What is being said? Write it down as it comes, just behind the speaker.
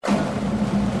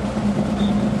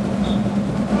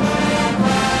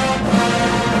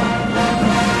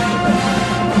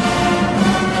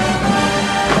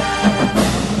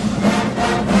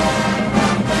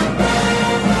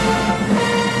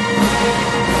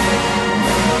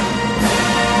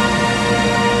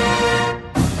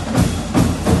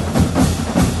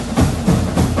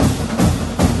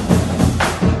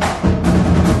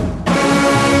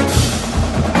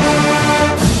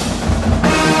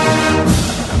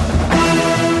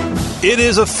It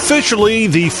is officially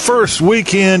the first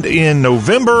weekend in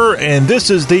November, and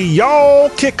this is the Y'all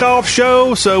Kickoff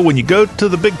Show. So when you go to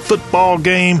the big football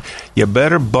game, you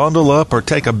better bundle up or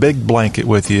take a big blanket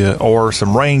with you or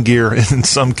some rain gear in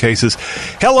some cases.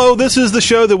 Hello, this is the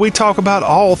show that we talk about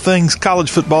all things college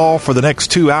football for the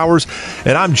next 2 hours.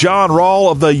 And I'm John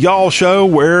Rawl of the Y'all Show,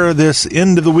 where this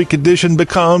end of the week edition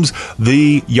becomes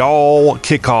the Y'all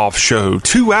Kickoff Show.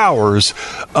 2 hours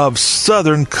of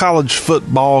Southern college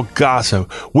football gossip.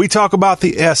 We talk about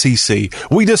the SEC.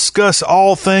 We discuss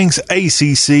all things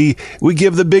ACC. We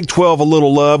give the Big 12 a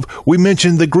little love. We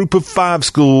mention the group of 5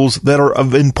 schools that are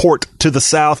of import to the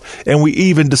South, and we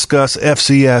even discuss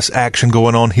FCS action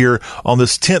going on here on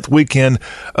this 10th weekend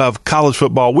of college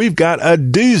football. We've got a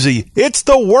doozy. It's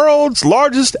the world's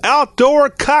largest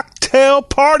outdoor cocktail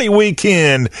party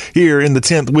weekend here in the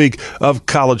 10th week of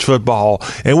college football,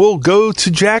 and we'll go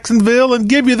to Jacksonville and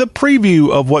give you the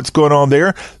preview of what's going on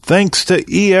there thanks to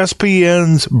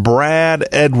ESPN's Brad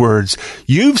Edwards.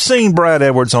 You've seen Brad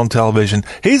Edwards on television.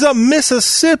 He's a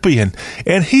Mississippian,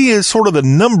 and he is sort of the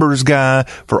numbers guy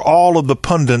for all of the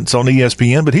pundits on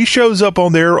ESPN, but he shows up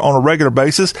on there on a regular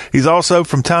basis. He's also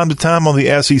from time to time on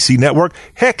the SEC network.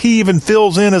 Heck, he even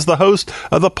fills in as the host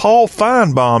of the Paul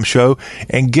Feinbaum Show.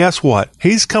 And guess what?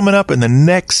 He's coming up in the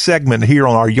next segment here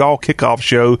on our Y'all Kickoff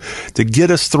Show to get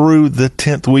us through the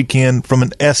 10th weekend from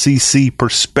an SEC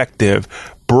perspective.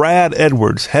 Brad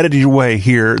Edwards headed your way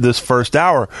here this first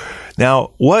hour.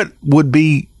 Now, what would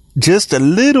be just a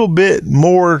little bit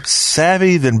more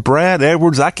savvy than Brad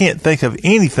Edwards? I can't think of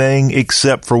anything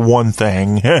except for one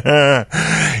thing.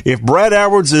 If Brad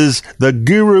Edwards is the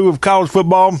guru of college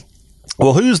football,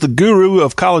 well, who's the guru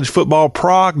of college football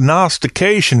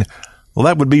prognostication? Well,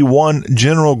 that would be one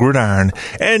General Gridiron.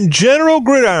 And General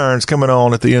Gridiron's coming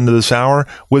on at the end of this hour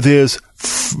with his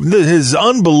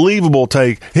unbelievable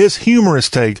take, his humorous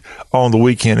take on the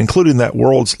weekend, including that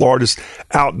world's largest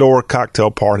outdoor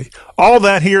cocktail party. All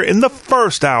that here in the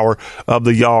first hour of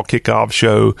the Y'all Kickoff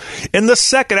Show. In the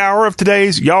second hour of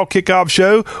today's Y'all Kickoff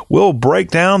Show, we'll break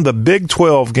down the Big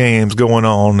 12 games going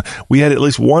on. We had at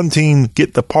least one team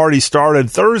get the party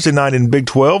started Thursday night in Big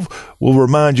 12. We'll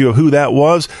remind you of who that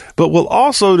was, but we'll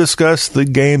also discuss the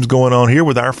games going on here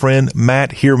with our friend Matt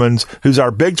Heermans, who's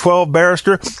our Big 12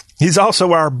 barrister. He's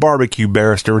also our barbecue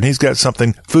barrister, and he's got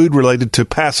something food-related to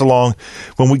pass along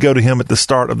when we go to him at the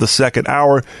start of the second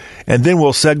hour. And then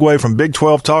we'll segue from Big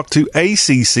 12 talk to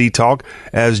ACC talk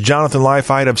as Jonathan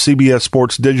Leifheit of CBS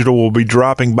Sports Digital will be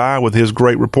dropping by with his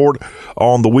great report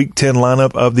on the Week 10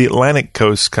 lineup of the Atlantic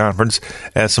Coast Conference,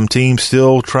 as some teams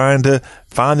still trying to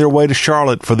find their way to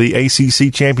Charlotte for the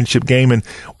ACC championship game, and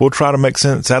we'll try to make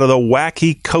sense out of the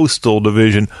wacky Coastal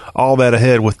Division. All that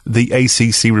ahead with the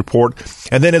ACC report.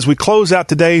 And then as we close out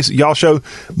today's Y'all Show,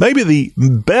 maybe the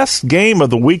best game of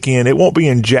the weekend, it won't be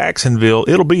in Jacksonville.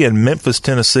 It'll be in Memphis,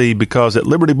 Tennessee, because at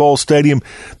Liberty Bowl Stadium,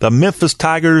 the Memphis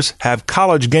Tigers have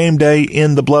College Game Day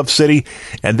in the Bluff City,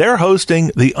 and they're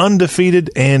hosting the undefeated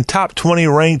and top 20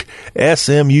 ranked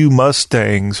SMU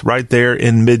Mustangs right there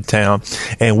in Midtown.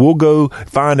 And we'll go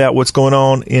find out what's going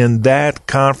on in that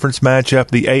conference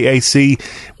matchup, the AAC.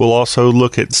 We'll also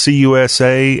look at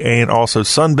CUSA and also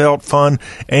Sunbelt Fun,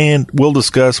 and we'll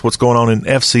discuss what's going on in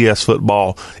FCS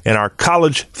football and our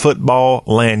college football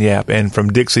lanyap. And from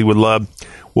Dixie with Love,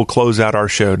 we'll close out our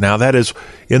show. Now, that is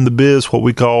in the biz what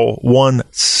we call one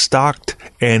stocked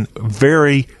and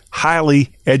very highly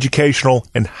educational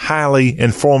and highly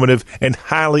informative and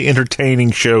highly entertaining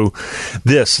show.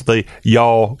 This, the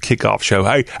Y'all Kickoff Show.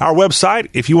 Hey, our website,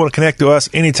 if you want to connect to us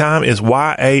anytime, is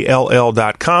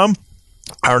YALL.com.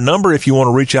 Our number, if you want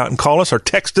to reach out and call us or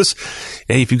text us,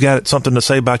 hey, if you got something to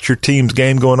say about your team's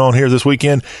game going on here this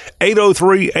weekend,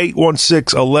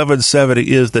 803-816-1170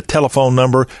 is the telephone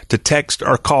number to text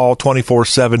or call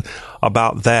 24/7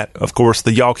 about that. Of course,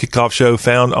 the Y'all Kickoff Show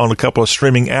found on a couple of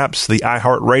streaming apps, the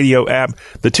iHeartRadio app,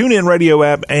 the TuneIn Radio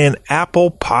app, and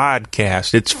Apple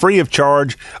Podcast. It's free of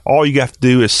charge. All you have to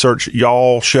do is search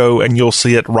Y'all Show, and you'll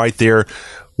see it right there,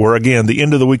 where, again, the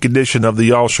end of the week edition of the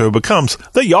Y'all Show becomes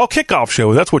the Y'all Kickoff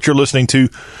Show. That's what you're listening to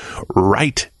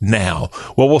right now.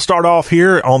 Well, we'll start off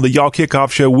here on the Y'all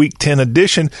Kickoff Show Week 10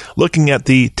 edition, looking at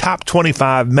the top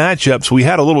 25 matchups. We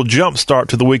had a little jump start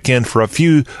to the weekend for a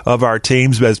few of our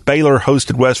teams as Baylor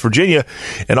hosted West Virginia,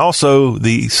 and also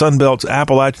the Sunbelt's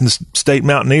Appalachian State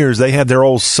Mountaineers. They had their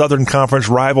old Southern Conference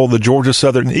rival, the Georgia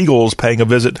Southern Eagles, paying a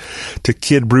visit to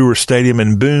Kidd Brewer Stadium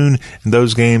in Boone, and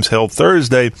those games held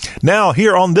Thursday. Now,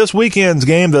 here on this weekend's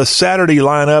game, the Saturday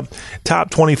lineup, top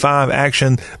 25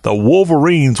 action, the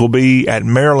Wolverines will be at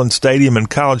Maryland Stadium in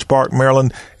College Park,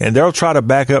 Maryland, and they'll try to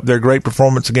back up their great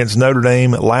performance against Notre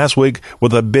Dame last week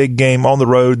with a big game on the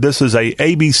road. This is a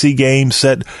ABC game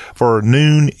set for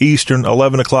noon Eastern,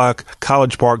 11 o'clock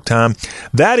College Park time.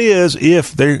 That is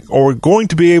if they are going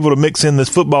to be able to mix in this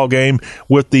football game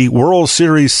with the World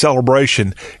Series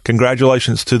celebration.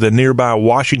 Congratulations to the nearby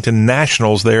Washington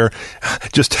Nationals there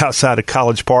just outside of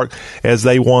College Park as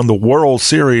they won the World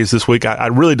Series this week. I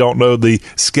really don't know the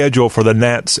schedule for the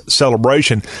Nats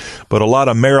celebration, but a lot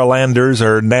of Marylanders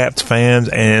are Nats fans,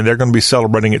 and they're going to be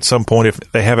celebrating at some point if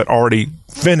they haven't already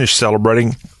finished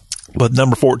celebrating. But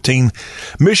number 14,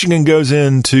 Michigan goes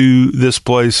into this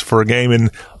place for a game.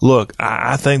 And look,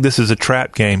 I think this is a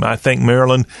trap game. I think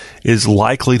Maryland is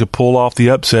likely to pull off the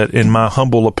upset, in my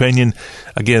humble opinion.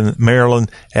 Again,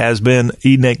 Maryland has been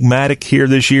enigmatic here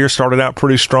this year. Started out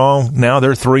pretty strong. Now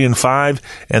they're 3-5,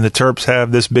 and the Terps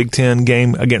have this Big Ten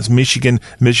game against Michigan.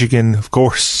 Michigan, of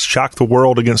course, shocked the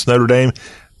world against Notre Dame.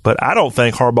 But I don't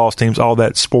think Harbaugh's team's all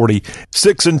that sporty.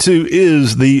 6-2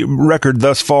 is the record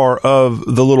thus far of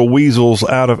the Little Weasels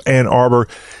out of Ann Arbor.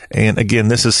 And again,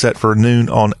 this is set for noon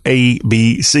on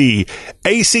ABC.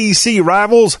 ACC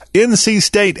rivals NC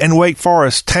State and Wake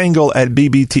Forest tangle at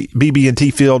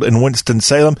BB&T Field in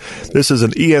Winston-Salem. This is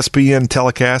an ESPN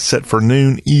telecast set for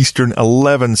noon Eastern,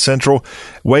 11 Central.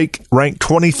 Wake ranked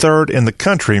 23rd in the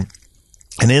country,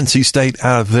 and NC State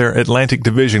out of their Atlantic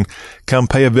Division come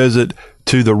pay a visit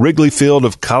to the Wrigley Field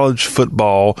of college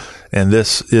football, and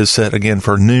this is set again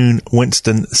for noon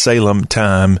Winston-Salem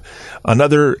time.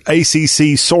 Another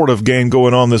ACC sort of game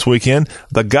going on this weekend.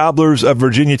 The Gobblers of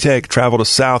Virginia Tech travel to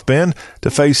South Bend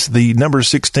to face the number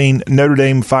 16 Notre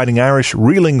Dame Fighting Irish,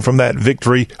 reeling from that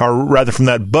victory, or rather from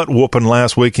that butt-whooping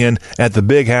last weekend at the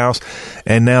Big House.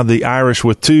 And now the Irish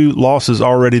with 2 losses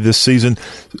already this season.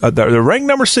 They're ranked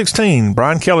number 16.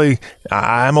 Brian Kelly,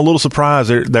 I'm a little surprised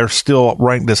they're still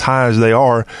ranked as high as they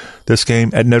are. This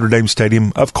game at Notre Dame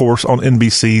Stadium, of course, on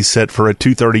NBC, set for a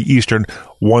 2:30 Eastern,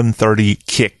 1:30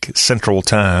 kick Central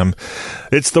Time.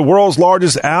 It's the world's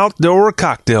largest outdoor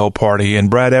cocktail party, and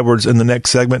Brad Edwards in the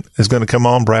next segment is going to come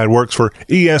on. Brad works for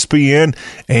ESPN,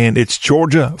 and it's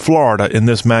Georgia, Florida in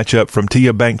this matchup from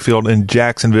Tia Bankfield in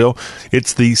Jacksonville.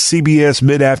 It's the CBS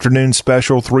mid-afternoon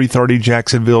special, 3:30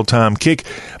 Jacksonville time kick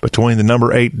between the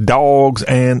number 8 Dogs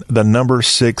and the number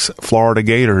 6 Florida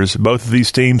Gators. Both of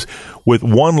these teams with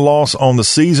 1 loss on the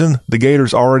season. The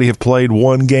Gators already have played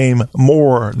 1 game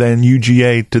more than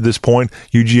UGA to this point.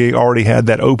 UGA already had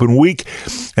that open week,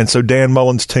 and so Dan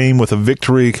Mullen's team with a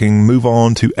victory can move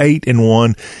on to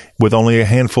 8-1 with only a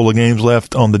handful of games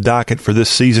left on the docket for this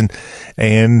season.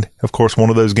 And, of course, one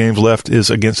of those games left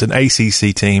is against an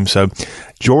ACC team. So,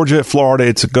 Georgia, Florida,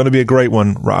 it's going to be a great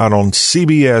one right on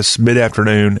CBS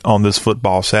mid-afternoon on this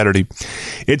football Saturday.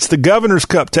 It's the Governor's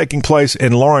Cup taking place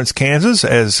in Lawrence, Kansas,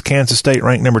 as Kansas State,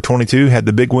 ranked number 22, had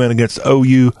the big win against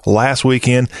OU last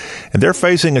weekend. And they're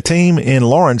facing a team in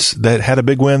Lawrence that had a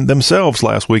big win themselves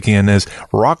last weekend, as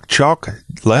Rock Chalk,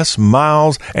 Les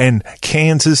Miles, and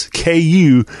Kansas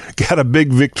KU got a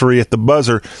big victory at the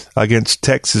buzzer against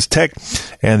Texas Tech,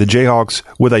 and the Jayhawks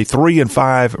with a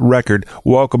 3-5 record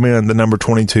welcome in the number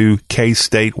 22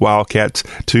 K-State Wildcats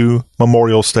to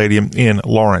Memorial Stadium in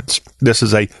Lawrence. This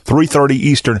is a 3:30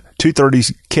 Eastern,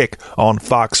 2:30 kick on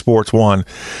Fox Sports 1.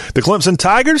 The Clemson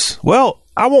Tigers, well,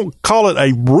 I won't call it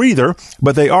a breather,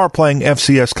 but they are playing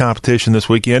FCS competition this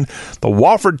weekend. The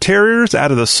Wofford Terriers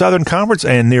out of the Southern Conference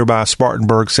and nearby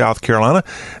Spartanburg, South Carolina,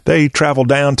 they travel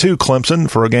down to Clemson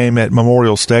for a game at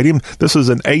Memorial Stadium. This is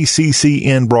an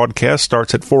ACCN broadcast,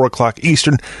 starts at 4 o'clock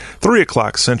Eastern, 3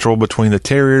 o'clock Central between the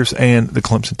Terriers and the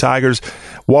Clemson Tigers.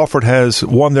 Wofford has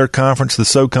won their conference, the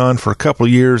SoCon, for a couple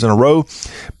of years in a row,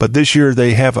 but this year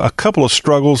they have a couple of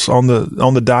struggles on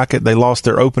the docket. They lost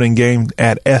their opening game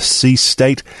at SC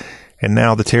State, and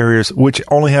now the Terriers, which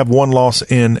only have 1 loss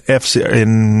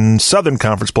in Southern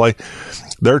Conference play,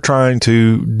 they're trying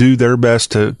to do their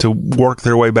best to work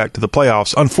their way back to the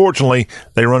playoffs. Unfortunately,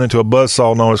 they run into a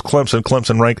buzzsaw known as Clemson.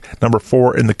 Clemson ranked number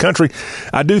 4 in the country.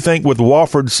 I do think with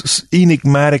Wofford's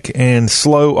enigmatic and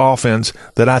slow offense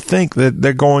that I think that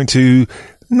they're going to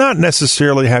not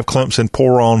necessarily have Clemson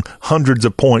pour on hundreds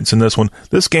of points in this one.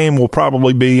 This game will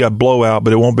probably be a blowout,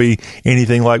 but it won't be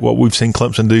anything like what we've seen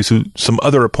Clemson do to some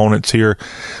other opponents here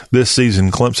this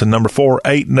season. Clemson, number 4,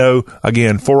 8-0.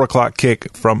 Again, 4 o'clock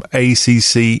kick from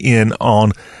ACCN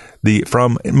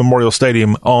from Memorial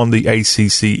Stadium on the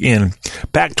ACCN.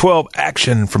 Pac-12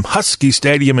 action from Husky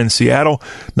Stadium in Seattle.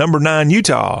 Number 9,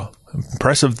 Utah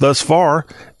impressive thus far.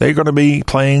 They're going to be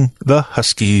playing the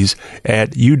Huskies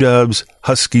at UW's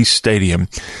Husky Stadium.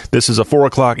 This is a 4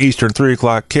 o'clock Eastern, 3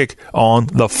 o'clock kick on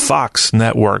the Fox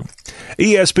Network.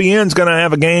 ESPN's going to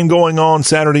have a game going on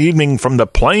Saturday evening from the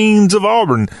Plains of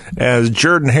Auburn as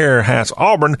Jordan-Hare has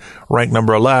Auburn, ranked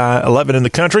number 11 in the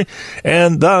country,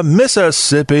 and the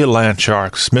Mississippi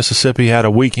Landsharks. Mississippi had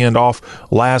a weekend off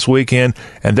last weekend,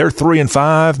 and they're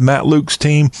 3-5. Matt Luke's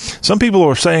team. Some people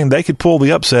are saying they could pull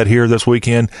the upset here this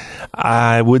weekend.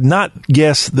 I would not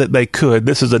guess that they could.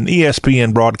 This is an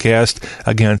ESPN broadcast.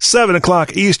 Again, 7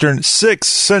 o'clock Eastern, 6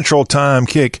 Central Time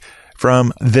kick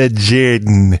from the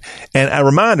Jordan. And a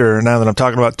reminder, now that I'm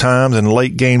talking about times and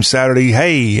late game Saturday,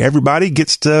 hey, everybody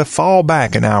gets to fall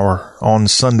back an hour on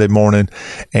Sunday morning.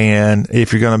 And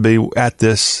if you're going to be at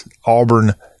this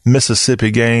Auburn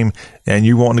Mississippi game and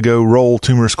you want to go roll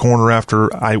Toomer's Corner after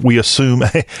we assume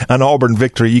an Auburn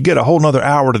victory, you get a whole nother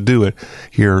hour to do it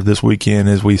here this weekend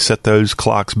as we set those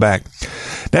clocks back.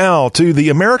 Now to the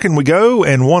American we go,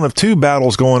 and one of two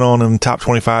battles going on in top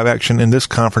 25 action in this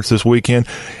conference this weekend.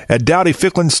 At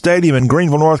Dowdy-Ficklin Stadium in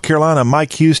Greenville, North Carolina,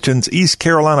 Mike Houston's East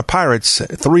Carolina Pirates,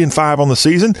 3-5 on the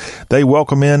season. They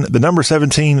welcome in the number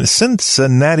 17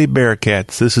 Cincinnati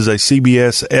Bearcats. This is a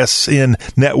CBS SN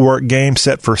network game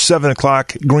set for 7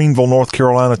 o'clock Greenville, North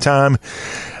Carolina time.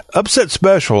 Upset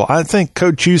special. I think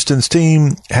Coach Houston's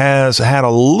team has had a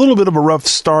little bit of a rough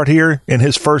start here in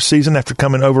his first season after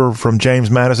coming over from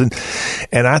James Madison,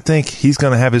 and I think he's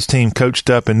going to have his team coached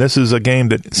up, and this is a game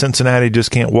that Cincinnati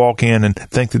just can't walk in and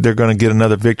think that they're going to get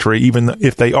another victory, even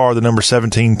if they are the number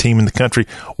 17 team in the country.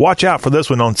 Watch out for this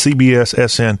one on CBS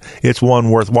SN. It's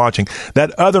one worth watching.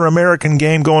 That other American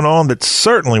game going on that's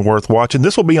certainly worth watching,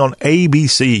 this will be on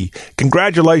ABC.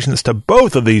 Congratulations to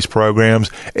both of these programs.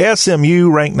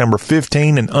 SMU ranked number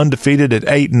 15 and undefeated at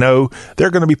 8-0.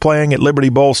 They're going to be playing at Liberty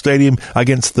Bowl Stadium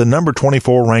against the number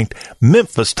 24 ranked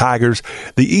Memphis Tigers.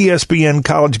 The ESPN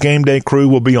College Game Day crew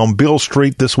will be on Beale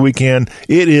Street this weekend.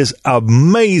 It is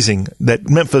amazing that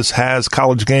Memphis has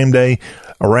College Game Day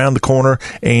around the corner,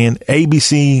 and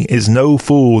ABC is no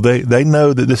fool. They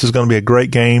know that this is going to be a great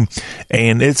game,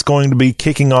 and it's going to be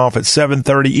kicking off at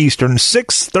 7:30 Eastern,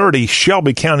 6:30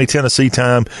 Shelby County, Tennessee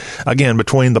time. Again,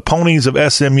 between the Ponies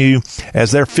of SMU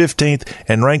as they're 15th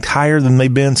and ranked higher than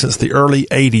they've been since the early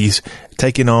 80s,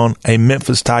 taking on a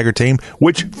Memphis Tiger team,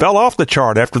 which fell off the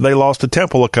chart after they lost to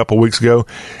Temple a couple weeks ago.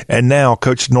 And now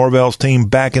Coach Norvell's team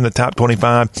back in the top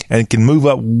 25 and can move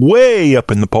up way up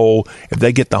in the poll if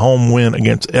they get the home win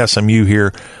against SMU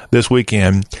here this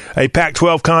weekend. A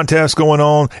Pac-12 contest going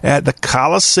on at the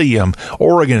Coliseum,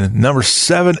 Oregon, number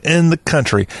 7 in the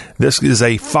country. This is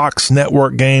a Fox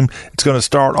Network game. It's going to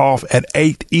start off at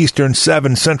 8 Eastern,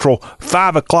 7 Central,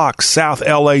 5 o'clock South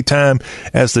LA time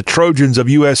as the Trojans of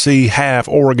USC have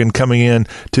Oregon coming in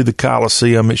to the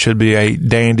Coliseum. It should be a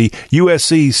dandy.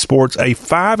 USC sports a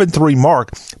 5-3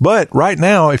 mark, but right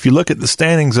now, if you look at the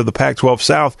standings of the Pac-12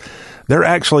 South, they're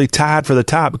actually tied for the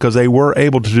top because they were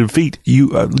able to defeat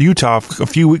Utah a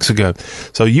few weeks ago.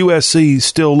 So USC is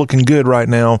still looking good right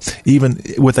now, even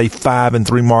with a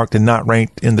 5-3 mark and not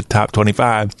ranked in the top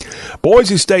 25.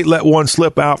 Boise State let one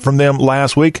slip out from them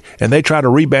last week, and they try to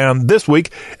rebound this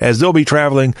week as they'll be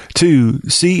traveling to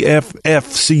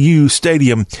CFFCU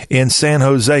Stadium in San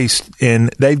Jose, and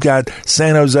they've got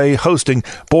San Jose hosting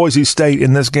Boise State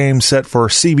in this game set for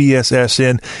CBS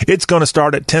SN. It's going to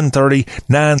start at 10:30,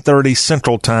 9:30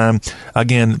 Central Time.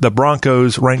 Again, the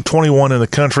Broncos ranked 21 in the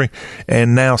country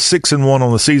and now 6-1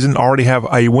 on the season. Already have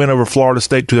a win over Florida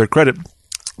State to their credit.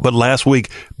 But last week,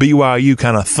 BYU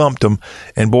kind of thumped them,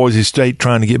 and Boise State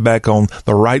trying to get back on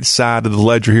the right side of the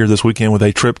ledger here this weekend with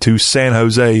a trip to San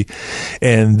Jose.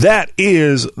 And that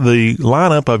is the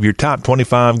lineup of your top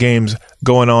 25 games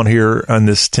going on here on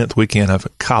this 10th weekend of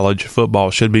college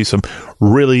football. Should be some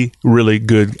really, really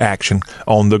good action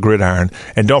on the gridiron.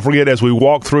 And don't forget, as we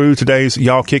walk through today's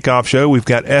Y'all Kickoff Show, we've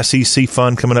got SEC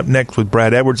Fun coming up next with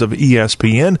Brad Edwards of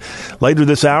ESPN. Later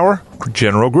this hour,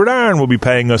 General Gridiron will be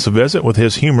paying us a visit with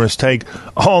his humorous take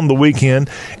on the weekend.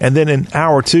 And then in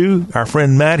hour 2, our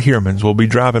friend Matt Heermans will be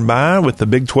driving by with the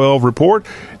Big 12 report,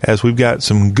 as we've got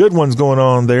some good ones going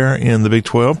on there in the Big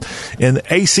 12. In the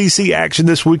ACC action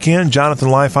this weekend, Jonathan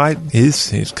Leifheit is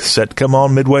set to come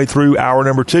on midway through hour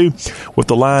number 2 with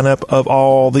the lineup of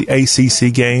all the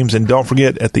ACC games. And don't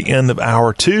forget, at the end of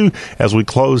hour 2, as we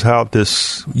close out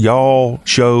this Y'all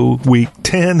Show Week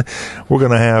 10, we're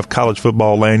going to have College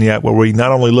Football Lagniappe, where we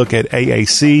not only look at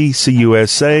AAC,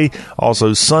 CUSA,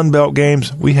 also Sun Belt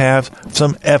games, we have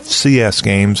some FCS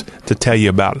games to tell you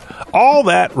about. All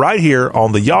that right here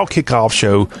on the Y'all Kickoff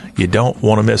Show. You don't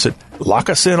want to miss it. Lock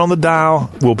us in on the dial.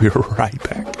 We'll be right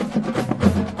back.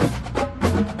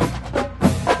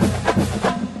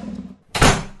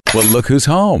 Well, look who's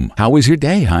home. How was your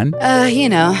day, hon?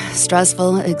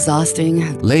 Stressful,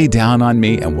 exhausting. Lay down on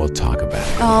me and we'll talk about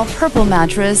it. Oh, Purple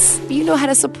Mattress. You know how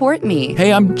to support me.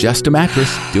 Hey, I'm just a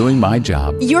mattress doing my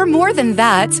job. You're more than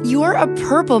that. You're a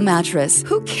Purple Mattress.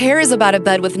 Who cares about a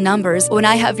bed with numbers when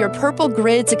I have your Purple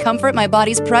Grid to comfort my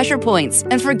body's pressure points?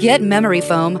 And forget memory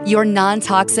foam. Your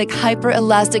non-toxic,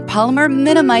 hyper-elastic polymer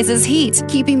minimizes heat,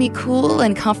 keeping me cool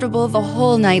and comfortable the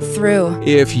whole night through.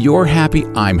 If you're happy,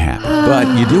 I'm happy.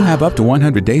 But you do have up to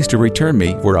 100 days to return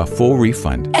me for a full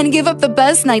refund. And give up the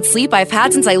best night's sleep I've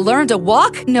had since I learned to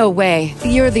walk? No way.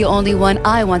 You're the only one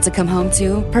I want to come home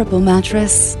to. Purple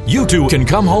Mattress. You too can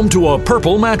come home to a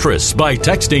Purple Mattress by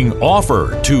texting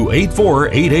OFFER to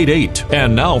 84888.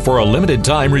 And now for a limited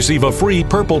time, receive a free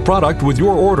Purple product with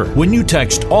your order when you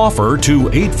text OFFER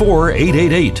to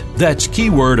 84888. That's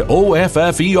keyword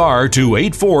OFFER to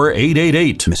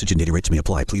 84888. Message and data rates may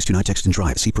apply. Please do not text and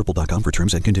drive. See purple.com for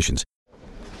terms and conditions.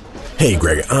 Hey,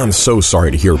 Greg, I'm so sorry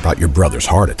to hear about your brother's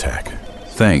heart attack.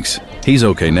 Thanks. He's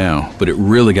okay now, but it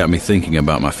really got me thinking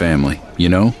about my family. You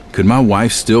know, could my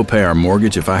wife still pay our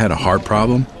mortgage if I had a heart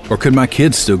problem? Or could my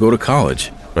kids still go to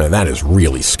college? Man, that is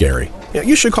really scary.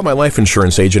 You should call my life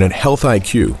insurance agent at Health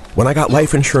IQ. When I got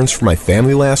life insurance for my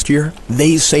family last year,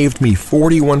 they saved me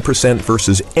 41%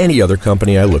 versus any other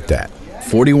company I looked at.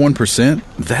 41%?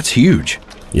 That's huge.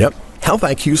 Yep. Health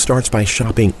IQ starts by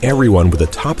shopping everyone with the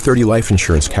top 30 life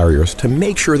insurance carriers to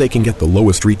make sure they can get the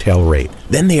lowest retail rate.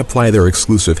 Then they apply their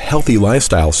exclusive Healthy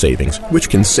Lifestyle Savings, which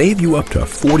can save you up to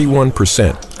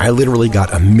 41%. I literally got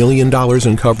 $1 million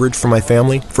in coverage for my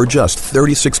family for just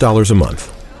 $36 a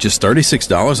month. Just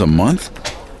 $36 a month?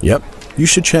 Yep. You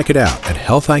should check it out at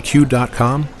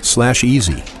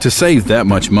healthiq.com/easy. To save that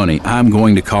much money, I'm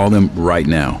going to call them right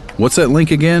now. What's that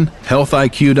link again?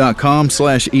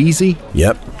 healthiq.com/easy?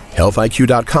 Yep.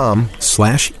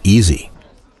 healthiq.com/easy.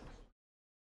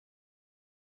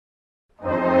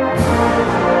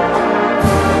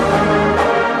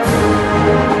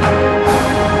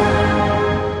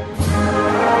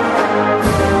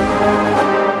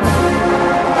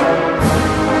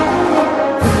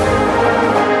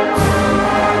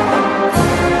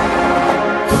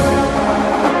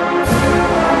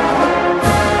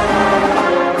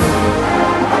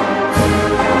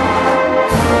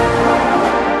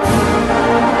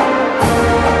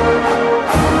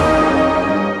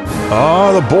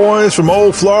 The boys from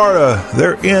old Florida,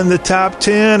 they're in the top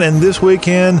 10, and this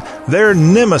weekend, their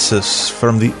nemesis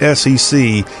from the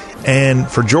SEC. And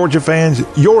for Georgia fans,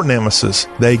 your nemesis.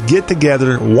 They get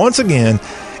together once again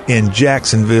in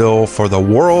Jacksonville for the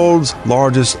world's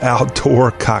largest outdoor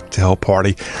cocktail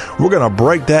party. We're going to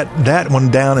break that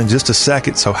one down in just a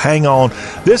second, so hang on.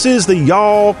 This is the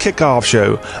Y'all Kickoff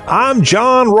Show. I'm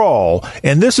John Rawl,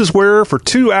 and this is where for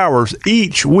 2 hours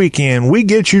each weekend we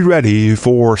get you ready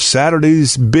for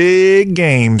Saturday's big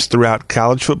games throughout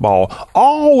college football,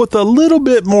 all with a little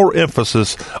bit more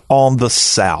emphasis on the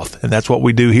South. And that's what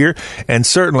we do here. And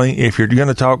certainly, if you're going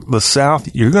to talk the South,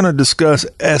 you're going to discuss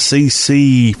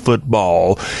SEC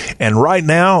football. And right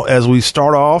now, as we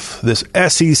start off this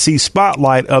SEC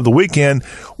spotlight of the weekend,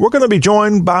 we're going to be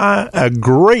joined by a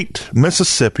great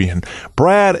Mississippian.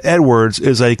 Brad Edwards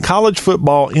is a college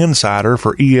football insider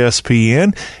for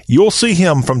ESPN. You'll see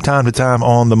him from time to time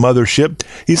on the mothership.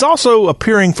 He's also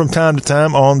appearing from time to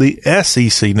time on the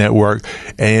SEC network,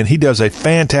 and he does a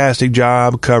fantastic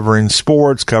job covering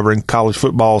sports, covering college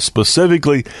football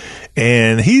specifically.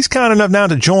 And he's kind enough now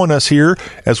to join us here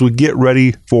as we get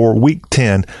ready for week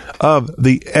 10 of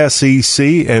the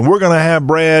SEC. And we're going to have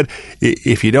Brad,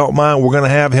 if you don't mind, we're going to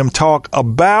have him talk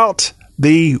about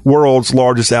the world's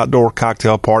largest outdoor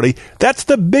cocktail party. That's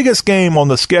the biggest game on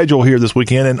the schedule here this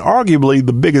weekend, and arguably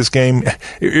the biggest game.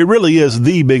 It really is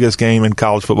the biggest game in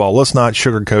college football. Let's not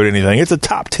sugarcoat anything. It's a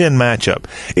top 10 matchup.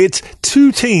 It's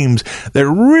two teams that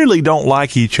really don't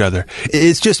like each other.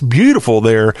 It's just beautiful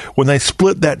there when they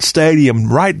split that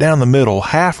stadium right down the middle,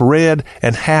 half red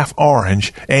and half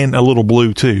orange, and a little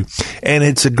blue too. And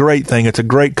it's a great thing. It's a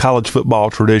great college football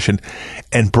tradition.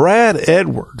 And Brad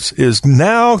Edwards is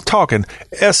now talking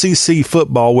SEC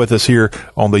football with us here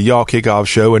on the Y'all Kickoff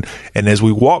Show. And as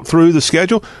we walk through the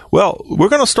schedule, well, we're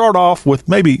going to start off with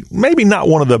maybe not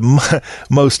one of the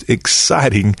most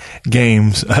exciting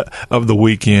games of the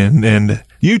weekend. And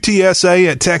UTSA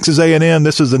at Texas A&M.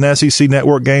 This is an SEC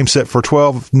network game set for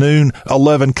 12 noon,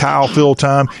 11 Kyle field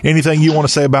time. Anything you want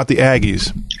to say about the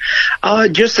Aggies?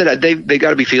 Just that they got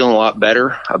to be feeling a lot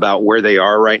better about where they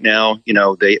are right now. You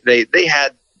know, they had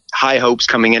high hopes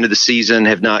coming into the season,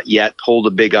 have not yet pulled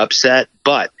a big upset,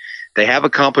 but they have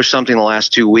accomplished something the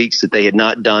last 2 weeks that they had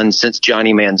not done since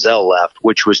Johnny Manziel left,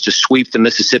 which was to sweep the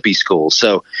Mississippi schools.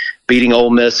 So beating Ole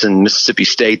Miss and Mississippi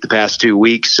State the past 2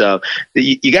 weeks.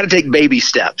 You got to take baby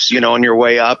steps, on your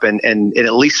way up, and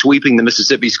at least sweeping the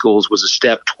Mississippi schools was a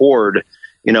step toward,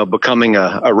 becoming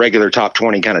a regular top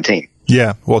 20 kind of team.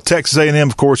 Yeah, well, Texas A&M,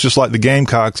 of course, just like the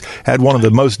Gamecocks, had one of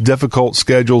the most difficult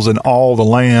schedules in all the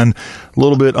land. A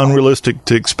little bit unrealistic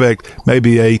to expect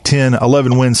maybe a 10,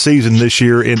 11-win season this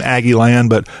year in Aggie land,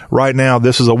 but right now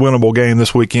this is a winnable game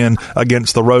this weekend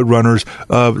against the Roadrunners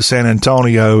of San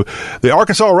Antonio. The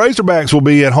Arkansas Razorbacks will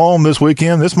be at home this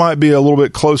weekend. This might be a little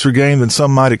bit closer game than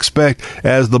some might expect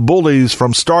as the Bullies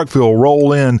from Starkville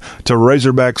roll in to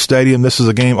Razorback Stadium. This is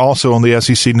a game also on the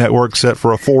SEC Network set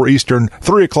for a 4 Eastern,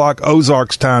 3 o'clock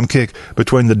Ozarks time kick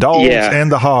between the Dogs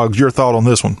and the Hogs. Your thought on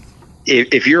this one?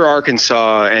 If you're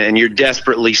Arkansas and you're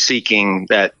desperately seeking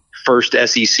that first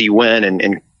SEC win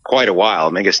in quite a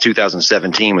while, I guess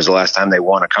 2017 was the last time they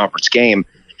won a conference game,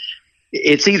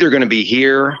 it's either going to be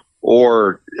here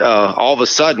or all of a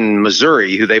sudden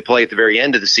Missouri, who they play at the very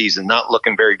end of the season, not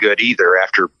looking very good either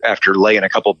after laying a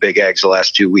couple big eggs the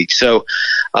last 2 weeks. So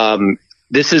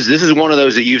this is one of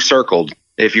those that you've circled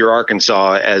if you're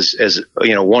Arkansas as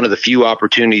one of the few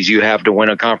opportunities you have to win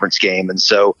a conference game. And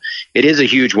so it is a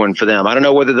huge one for them. I don't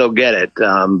know whether they'll get it,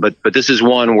 but this is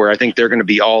one where I think they're going to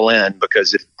be all in,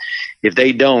 because if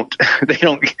they don't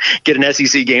get an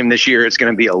SEC game this year, it's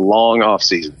going to be a long off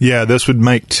season. Yeah, this would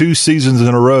make 2 seasons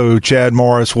in a row Chad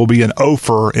Morris will be an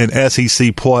OFER in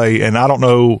SEC play, and I don't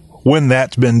know when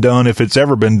that's been done, if it's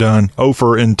ever been done,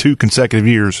 OFER in 2 consecutive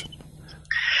years.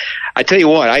 I tell you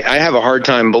what, I have a hard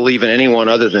time believing anyone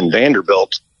other than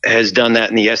Vanderbilt has done that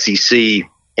in the SEC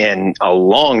in a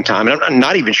long time. And I'm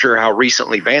not even sure how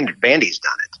recently Vandy's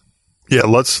done it. Yeah,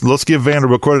 let's give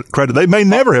Vanderbilt credit. They may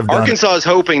never have done Arkansas is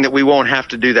hoping that we won't have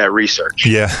to do that research.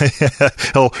 Yeah.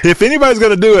 Hell, if anybody's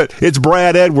going to do it, it's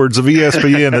Brad Edwards of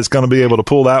ESPN that's going to be able to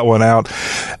pull that one out.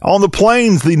 On the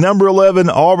Plains, the number 11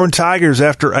 Auburn Tigers,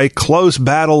 after a close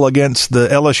battle against the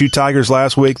LSU Tigers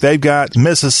last week, they've got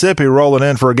Mississippi rolling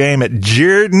in for a game at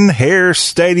Jordan-Hare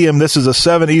Stadium. This is a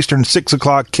 7 Eastern, 6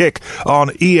 o'clock kick on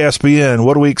ESPN.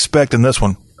 What do we expect in this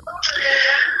one?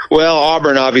 Well,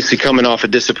 Auburn obviously coming off a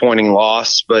disappointing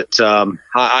loss, but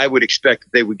I would expect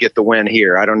that they would get the win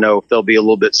here. I don't know if they'll be a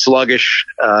little bit sluggish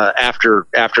after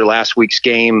last week's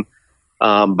game,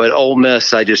 but Ole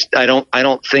Miss, I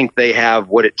don't think they have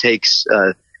what it takes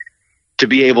to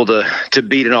be able to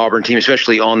beat an Auburn team,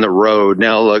 especially on the road.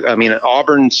 Now, look, I mean,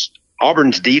 Auburn's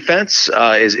defense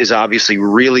is obviously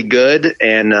really good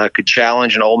and could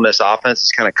challenge an Ole Miss offense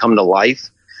that's kind of come to life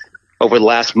over the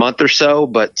last month or so,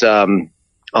 but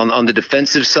on the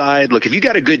defensive side, look, if you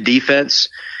got a good defense,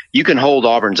 you can hold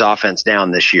Auburn's offense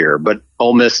down this year, but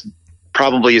Ole Miss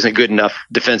probably isn't good enough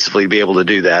defensively to be able to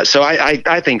do that. So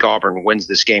I think Auburn wins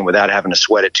this game without having to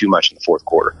sweat it too much in the fourth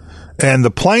quarter. And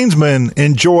the Plainsmen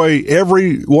enjoy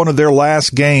every one of their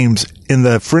last games in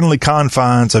the friendly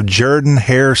confines of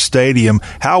Jordan-Hare Stadium.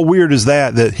 How weird is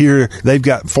that here they've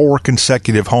got 4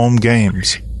 consecutive home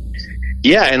games?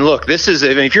 Yeah, and look, this is, I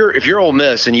mean, if you're Ole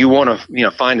Miss and you want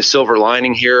to find a silver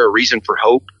lining here, a reason for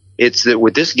hope, it's that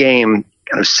with this game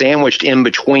kind of sandwiched in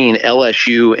between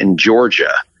LSU and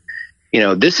Georgia,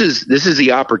 this is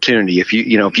the opportunity. If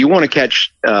you want to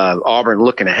catch Auburn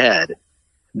looking ahead,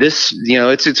 this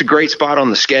it's a great spot on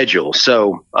the schedule.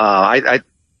 So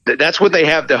that's what they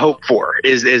have to hope for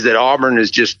is that Auburn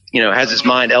is just has its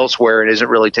mind elsewhere and isn't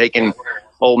really taking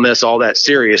Ole Miss all that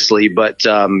seriously, but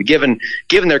given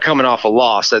they're coming off a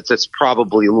loss, that's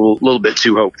probably a little bit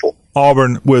too hopeful.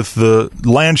 Auburn with the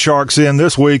Land Sharks in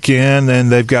this weekend, and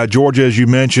they've got Georgia, as you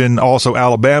mentioned. Also,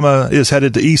 Alabama is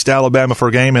headed to East Alabama for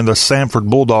a game, and the Samford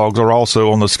Bulldogs are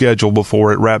also on the schedule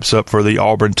before it wraps up for the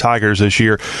Auburn Tigers this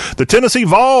year. The Tennessee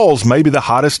Vols, maybe the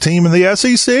hottest team in the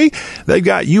SEC. They've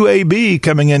got UAB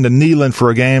coming into Neyland for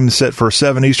a game set for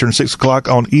 7 Eastern, 6 o'clock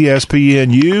on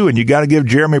ESPNU, and you got to give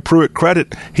Jeremy Pruitt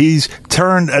credit. He's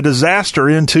turned a disaster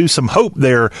into some hope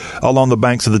there along the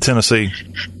banks of the Tennessee.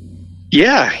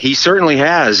 Yeah, he certainly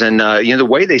has. And, the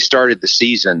way they started the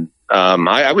season,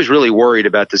 I was really worried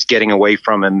about this getting away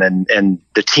from him and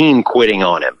the team quitting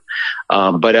on him.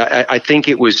 But I think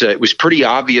it was pretty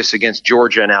obvious against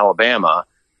Georgia and Alabama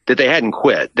that they hadn't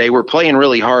quit. They were playing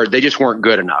really hard. They just weren't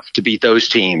good enough to beat those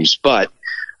teams. But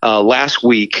last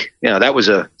week, that was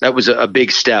a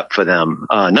big step for them.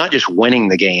 Not just winning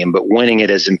the game, but winning it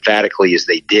as emphatically as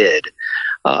they did.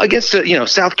 Against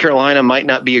South Carolina might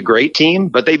not be a great team,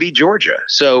 but they beat Georgia.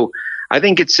 So I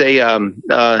think it's a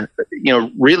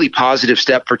really positive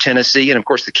step for Tennessee, and of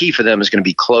course the key for them is going to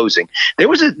be closing. There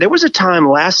was a time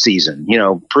last season,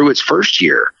 Pruitt's first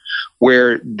year,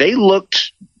 where they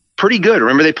looked pretty good.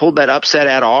 Remember they pulled that upset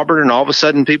at Auburn, and all of a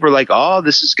sudden people were like, "Oh,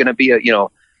 this is going to be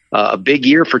a big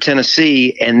year for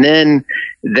Tennessee, and then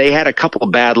they had a couple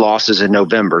of bad losses in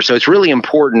November. So it's really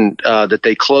important that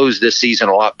they close this season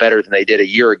a lot better than they did a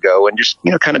year ago, and just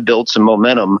kind of build some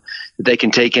momentum that they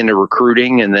can take into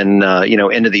recruiting and then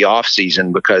into the off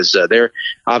season, because they're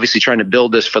obviously trying to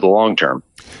build this for the long term.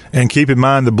 And keep in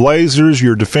mind, the Blazers,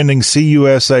 you're defending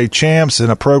CUSA champs in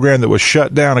a program that was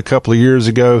shut down a couple of years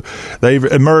ago. They've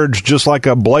emerged just like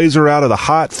a blazer out of the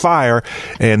hot fire,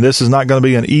 and this is not going to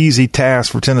be an easy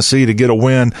task for Tennessee to get a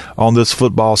win on this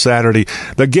football Saturday.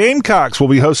 The Gamecocks will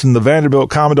be hosting the Vanderbilt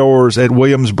Commodores at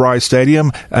Williams-Brice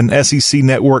Stadium, an SEC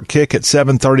Network kick at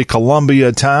 7:30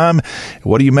 Columbia time.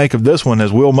 What do you make of this one,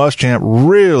 as Will Muschamp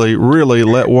really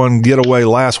let one get away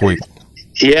last week?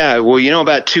 Yeah, well,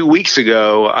 about 2 weeks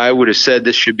ago, I would have said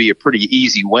this should be a pretty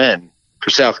easy win for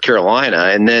South Carolina.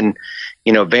 And then,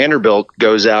 Vanderbilt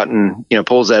goes out and,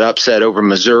 pulls that upset over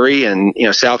Missouri. And,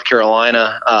 South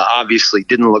Carolina obviously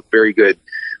didn't look very good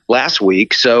last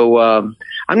week. So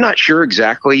I'm not sure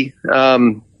exactly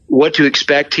what to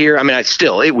expect here. I mean,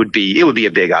 it would be a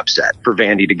big upset for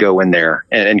Vandy to go in there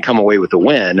and come away with a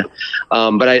win.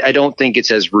 But I don't think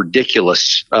it's as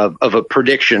ridiculous of a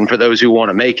prediction for those who want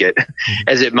to make it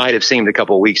as it might have seemed a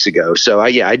couple of weeks ago. So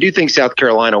I do think South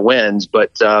Carolina wins,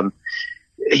 but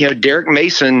Derek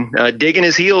Mason digging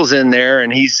his heels in there,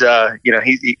 and he's a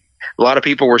lot of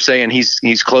people were saying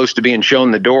he's close to being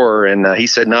shown the door, and he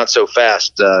said not so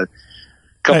fast.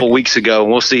 Couple weeks ago,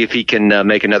 and we'll see if he can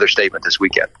make another statement this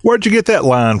weekend. Where'd you get that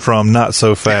line from, not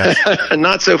so fast?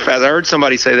 Not so fast. I heard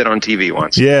somebody say that on TV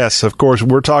once. Yes, of course.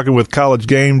 We're talking with College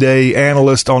Game Day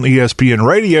analyst on ESPN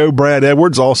Radio, Brad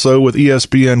Edwards, also with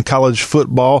ESPN College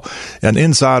Football, an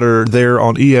insider there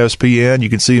on ESPN. You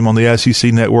can see him on the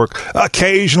SEC Network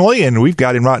occasionally, and we've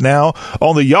got him right now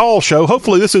on the Y'all Show.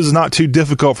 Hopefully this is not too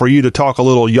difficult for you to talk a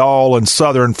little Y'all and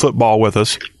Southern football with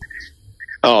us.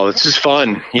 Oh, this is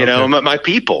fun. My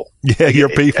people. Yeah, your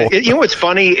people. What's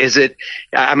funny is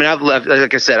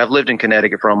I've lived in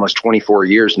Connecticut for almost 24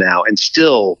 years now. And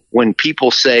still, when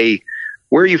people say,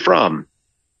 "Where are you from?"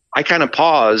 I kind of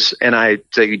pause and I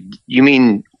say, "You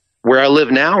mean where I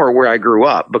live now or where I grew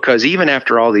up?" Because even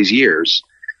after all these years,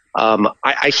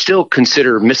 I still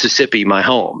consider Mississippi my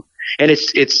home. And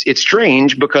it's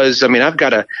strange because, I've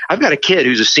got a kid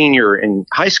who's a senior in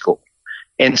high school.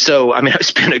 And so, I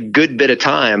spent a good bit of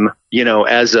time,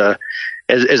 as a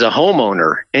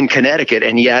homeowner in Connecticut,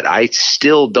 and yet I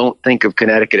still don't think of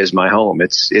Connecticut as my home.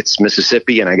 It's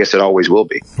Mississippi, and I guess it always will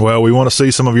be. Well, we want to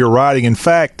see some of your writing. In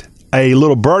fact, a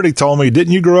little birdie told me,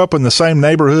 didn't you grow up in the same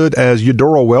neighborhood as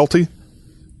Eudora Welty?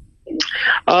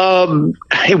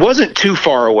 It wasn't too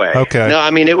far away. Okay. No,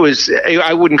 it was,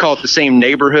 I wouldn't call it the same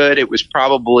neighborhood. It was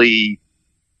probably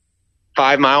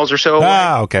 5 miles or so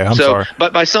away. Okay. I'm sorry.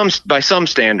 But by some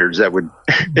standards, that would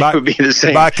would be the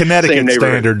same. By Connecticut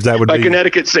standards, that would be. By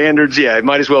Connecticut standards, yeah, it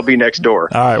might as well be next door.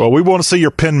 All right. Well, we want to see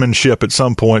your penmanship at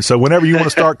some point. So whenever you want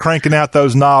to start cranking out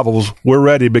those novels, we're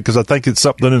ready, because I think it's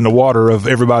something in the water of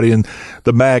everybody in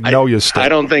the Magnolia State. I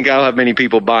don't think I'll have many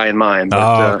people buying mine.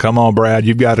 But, come on, Brad.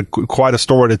 You've got quite a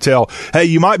story to tell. Hey,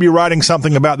 you might be writing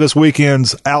something about this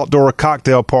weekend's outdoor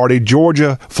cocktail party,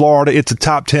 Georgia, Florida. It's a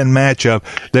top 10 matchup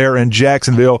there in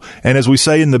Jacksonville. And as we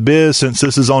say in the biz, since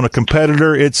this is on a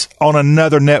competitor, it's on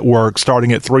another network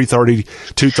starting at 3:30,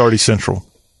 2:30 Central.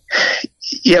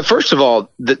 Yeah, first of all,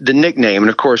 the nickname, and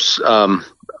of course, a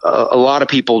lot of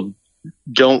people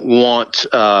don't want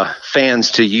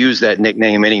fans to use that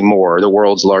nickname anymore, the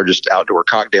world's largest outdoor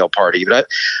cocktail party. But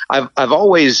I've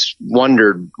always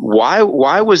wondered why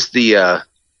was the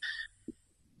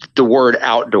word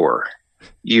outdoor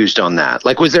used on that?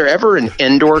 Like, was there ever an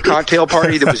indoor cocktail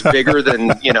party that was bigger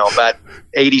than, about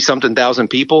 80-something thousand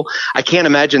people? I can't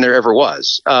imagine there ever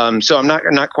was. So I'm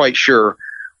not quite sure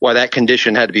why that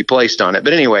condition had to be placed on it.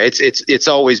 But anyway, it's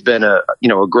always been a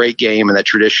great game, and that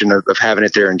tradition of having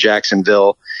it there in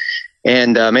Jacksonville.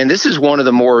 And man, this is one of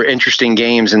the more interesting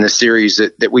games in the series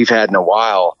that we've had in a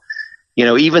while.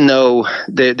 Even though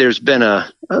there's been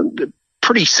a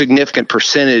pretty significant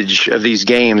percentage of these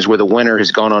games where the winner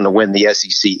has gone on to win the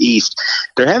SEC East,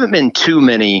 there haven't been too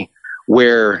many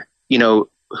where,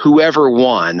 whoever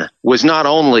won was not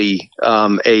only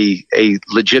a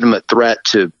legitimate threat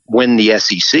to win the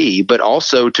SEC, but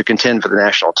also to contend for the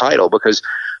national title, because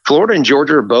Florida and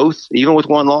Georgia are both, even with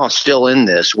one loss, still in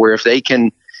this, where if they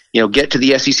can, get to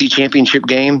the SEC championship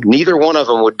game, neither one of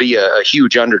them would be a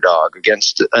huge underdog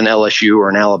against an LSU or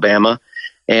an Alabama.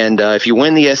 And if you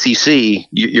win the SEC,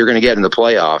 you're going to get in the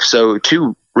playoffs. So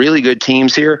two really good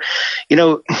teams here.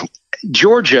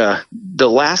 Georgia, the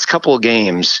last couple of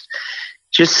games,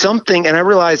 just something. And I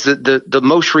realized that the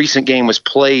most recent game was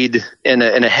played in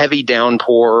a heavy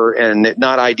downpour and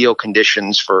not ideal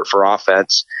conditions for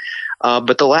offense.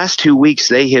 But the last 2 weeks,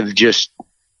 they have just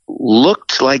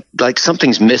looked like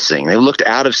something's missing. They looked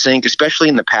out of sync, especially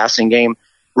in the passing game.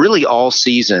 Really all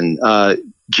season,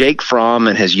 Jake Fromm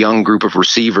and his young group of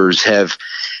receivers have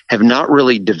not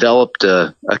really developed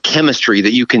a chemistry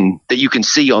that you can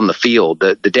see on the field.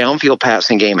 The downfield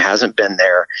passing game hasn't been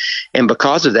there, and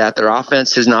because of that, their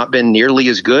offense has not been nearly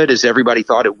as good as everybody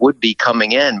thought it would be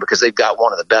coming in, because they've got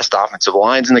one of the best offensive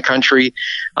lines in the country,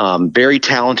 very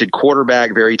talented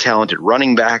quarterback, very talented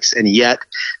running backs, and yet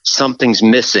something's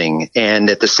missing. And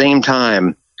at the same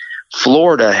time,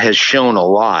 Florida has shown a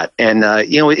lot, and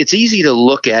it's easy to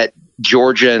look at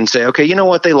Georgia and say, okay, you know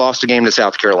what? They lost a game to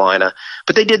South Carolina,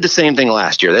 but they did the same thing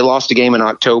last year. They lost a game in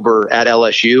October at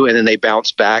LSU, and then they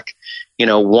bounced back,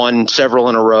 won several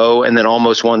in a row, and then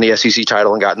almost won the SEC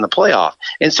title and got in the playoff.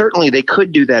 And certainly they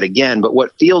could do that again. But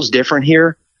what feels different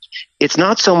here, it's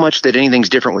not so much that anything's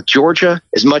different with Georgia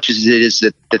as much as it is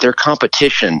that their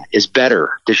competition is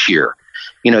better this year.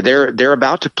 They're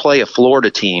about to play a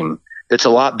Florida team that's a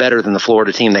lot better than the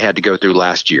Florida team they had to go through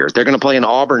last year. They're going to play an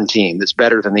Auburn team that's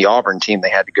better than the Auburn team they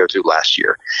had to go through last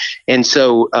year. And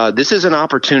so this is an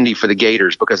opportunity for the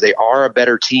Gators because they are a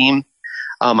better team.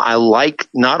 I like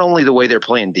not only the way they're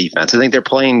playing defense. I think they're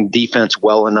playing defense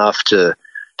well enough to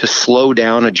slow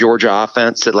down a Georgia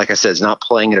offense that, like I said, is not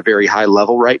playing at a very high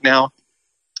level right now.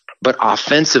 But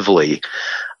offensively,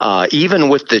 even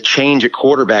with the change at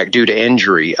quarterback due to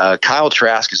injury, Kyle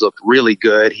Trask has looked really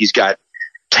good. He's got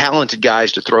talented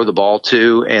guys to throw the ball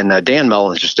to, and Dan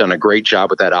Mullen has just done a great job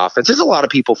with that offense. As a lot of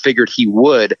people figured he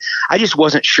would. I just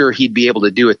wasn't sure he'd be able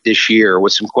to do it this year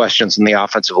with some questions in the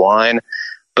offensive line.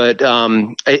 But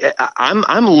I'm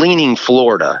leaning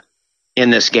Florida in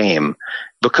this game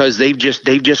because they've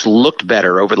just looked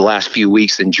better over the last few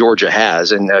weeks than Georgia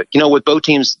has. And with both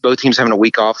teams having a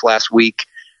week off last week,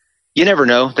 you never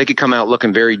know. They could come out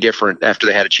looking very different after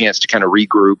they had a chance to kind of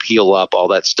regroup, heal up, all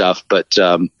that stuff. But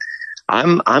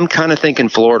I'm kind of thinking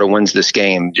Florida wins this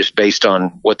game just based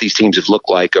on what these teams have looked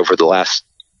like over the last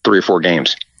 3 or 4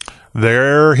 games.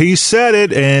 There, he said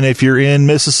it. And if you're in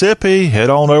Mississippi, head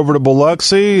on over to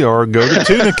Biloxi or go to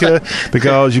Tunica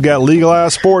because you got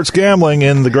legalized sports gambling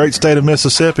in the great state of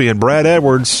Mississippi. And Brad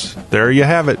Edwards, there you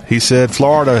have it. He said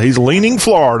Florida. He's leaning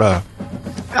Florida.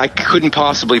 I couldn't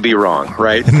possibly be wrong,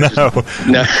 right? No.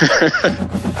 No.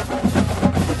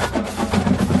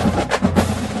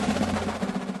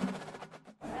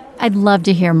 I'd love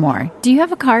to hear more. Do you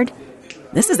have a card?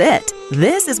 This is it.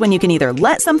 This is when you can either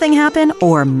let something happen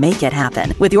or make it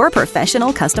happen with your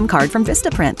professional custom card from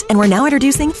Vistaprint. And we're now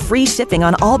introducing free shipping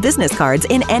on all business cards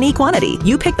in any quantity.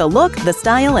 You pick the look, the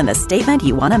style, and the statement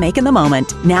you want to make in the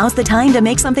moment. Now's the time to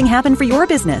make something happen for your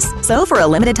business. So for a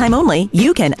limited time only,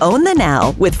 you can own the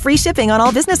now with free shipping on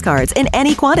all business cards in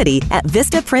any quantity at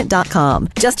Vistaprint.com.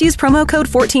 Just use promo code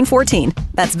 1414.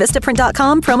 That's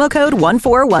Vistaprint.com, promo code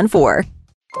 1414.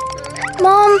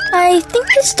 Mom, I think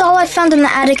this doll I found in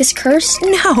the attic is cursed.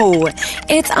 No,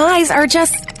 its eyes are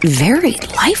just very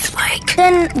lifelike.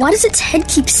 Then why does its head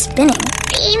keep spinning?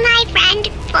 Be my friend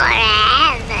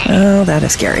forever. Oh, that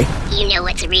is scary. You know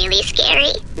what's really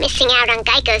scary? Missing out on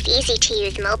Geico's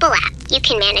easy-to-use mobile app. You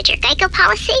can manage your Geico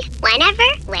policy whenever,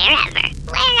 wherever.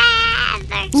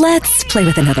 Let's play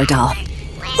with another doll.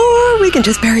 Or we can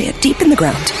just bury it deep in the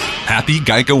ground. Happy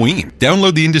Geico-ween.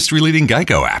 Download the industry-leading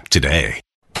Geico app today.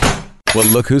 Well,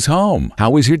 look who's home. How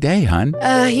was your day, hon?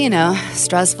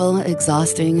 Stressful,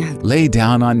 exhausting. Lay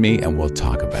down on me and we'll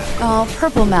talk about it. Oh,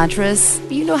 Purple Mattress,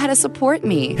 you know how to support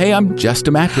me. Hey, I'm just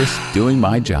a mattress doing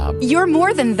my job. You're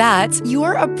more than that.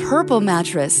 You're a Purple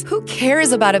Mattress. Who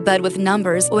cares about a bed with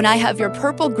numbers when I have your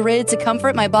Purple Grid to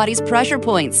comfort my body's pressure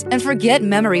points? And forget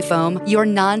memory foam. Your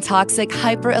non-toxic,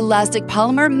 hyper-elastic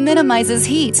polymer minimizes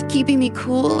heat, keeping me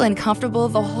cool and comfortable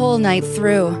the whole night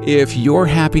through. If you're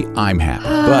happy, I'm happy.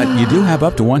 But you do have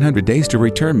up to 100 days to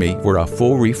return me for a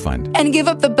full refund. And give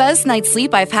up the best night's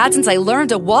sleep I've had since I learned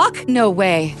to walk? No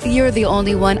way. You're the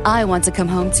only one I want to come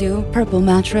home to. Purple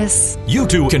Mattress. You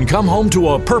too can come home to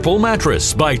a Purple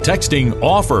Mattress by texting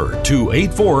OFFER to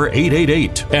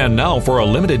 84888. And now for a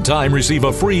limited time, receive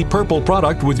a free Purple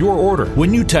product with your order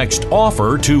when you text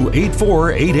OFFER to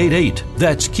 84888.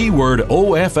 That's keyword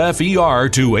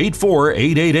OFFER to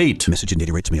 84888. Message and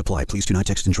data rates may apply. Please do not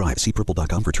text and drive. See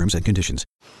purple.com for terms and conditions.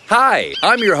 Hi,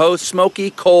 I'm your host,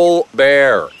 Smokey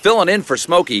Colbert. Filling in for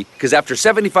Smokey, because after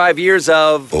 75 years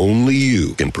of... Only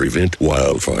you can prevent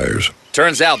wildfires.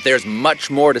 Turns out there's much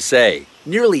more to say.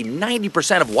 Nearly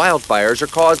 90% of wildfires are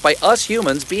caused by us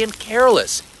humans being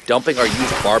careless, dumping our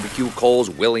used barbecue coals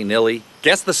willy-nilly.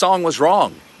 Guess the song was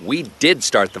wrong. We did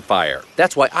start the fire.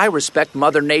 That's why I respect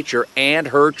Mother Nature and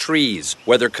her trees,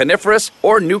 whether coniferous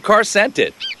or new car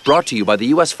scented. Brought to you by the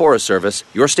U.S. Forest Service,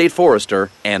 your state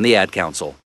forester, and the Ad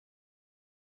Council.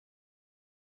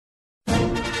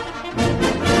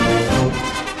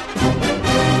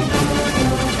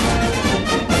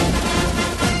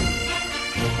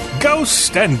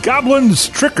 Ghosts and goblins,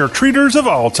 trick-or-treaters of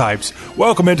all types.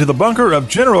 Welcome into the bunker of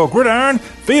General Gridiron,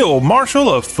 Field Marshal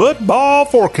of Football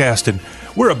Forecasting.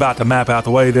 We're about to map out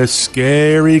the way this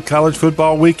scary college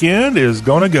football weekend is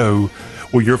going to go.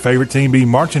 Will your favorite team be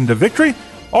marching to victory?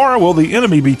 Or will the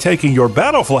enemy be taking your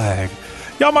battle flag?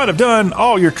 Y'all might have done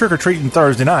all your trick-or-treating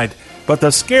Thursday night, but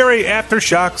the scary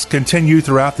aftershocks continue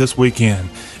throughout this weekend,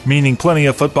 meaning plenty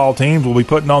of football teams will be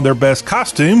putting on their best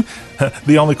costume.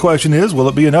 The only question is, will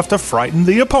it be enough to frighten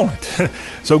the opponent?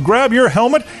 So grab your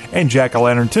helmet and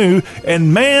jack-o'-lantern too,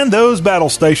 and man those battle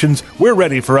stations. We're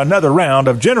ready for another round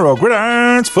of General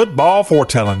Gridiron's football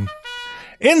foretelling.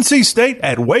 NC State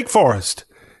at Wake Forest.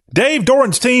 Dave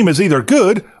Doran's team is either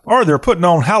good, or they're putting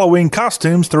on Halloween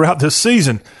costumes throughout this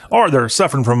season, or they're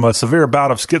suffering from a severe bout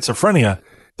of schizophrenia.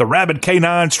 The rabid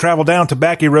Canines travel down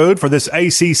Tobacco Road for this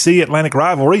ACC Atlantic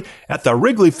rivalry at the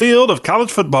Wrigley Field of college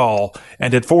football,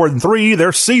 and at 4-3,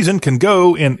 their season can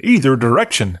go in either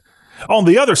direction. On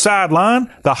the other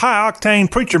sideline, the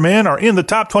high-octane Preacher Men are in the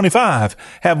top 25,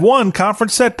 have one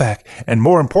conference setback, and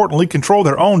more importantly control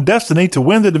their own destiny to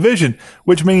win the division,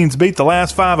 which means beat the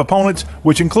last 5 opponents,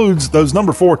 which includes those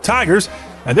number 4 Tigers,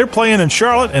 and they're playing in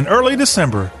Charlotte in early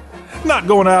December. Not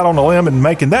going out on a limb and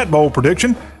making that bold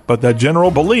prediction, but the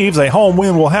General believes a home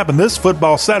win will happen this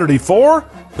football Saturday for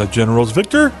the General's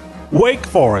victor, Wake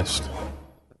Forest.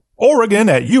 Oregon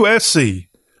at USC.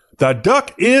 The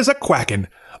Duck is a quacking.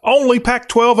 Only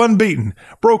Pac-12 unbeaten.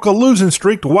 Broke a losing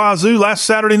streak to Wazoo last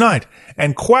Saturday night.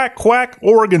 And quack, quack,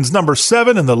 Oregon's number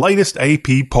 7 in the latest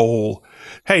AP poll.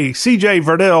 Hey, C.J.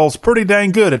 Verdell's pretty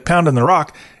dang good at pounding the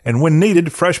rock, and when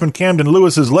needed, freshman Camden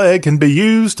Lewis's leg can be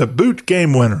used to boot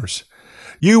game winners.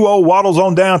 UO waddles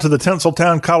on down to the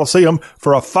Tinseltown Coliseum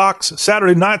for a Fox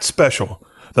Saturday night special.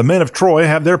 The men of Troy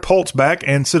have their pulse back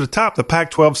and sit atop the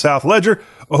Pac-12 South Ledger.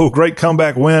 Oh, great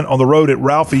comeback win on the road at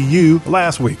Ralphie U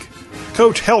last week.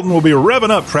 Coach Helton will be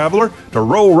revving up Traveler to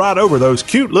roll right over those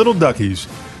cute little duckies.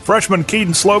 Freshman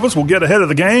Keaton Slovis will get ahead of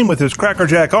the game with his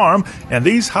crackerjack arm, and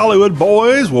these Hollywood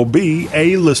boys will be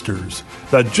A-listers.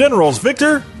 The General's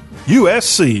victor,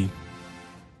 USC.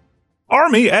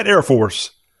 Army at Air Force.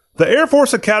 The Air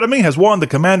Force Academy has won the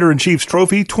Commander-in-Chief's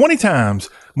trophy 20 times,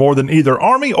 more than either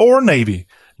Army or Navy.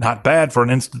 Not bad for an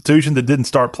institution that didn't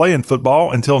start playing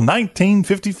football until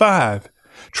 1955.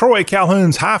 Troy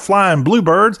Calhoun's high-flying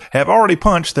Bluebirds have already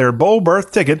punched their bowl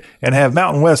berth ticket and have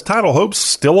Mountain West title hopes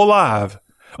still alive.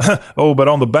 Oh, but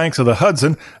on the banks of the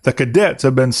Hudson, the Cadets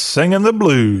have been singing the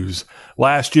blues.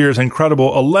 Last year's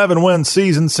incredible 11-win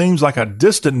season seems like a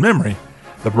distant memory.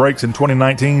 The Breaks in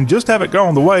 2019 just haven't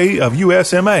gone the way of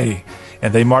USMA,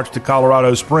 and they marched to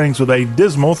Colorado Springs with a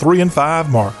dismal 3-5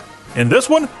 mark. In this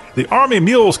one, the Army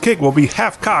Mule's kick will be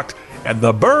half-cocked, and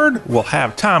the Bird will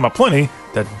have time aplenty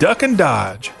to duck and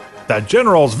dodge. The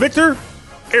General's victor,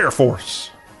 Air Force.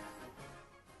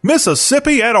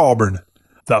 Mississippi at Auburn.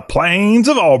 The Plains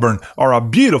of Auburn are a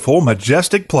beautiful,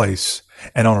 majestic place.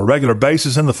 And on a regular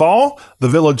basis in the fall, the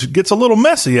village gets a little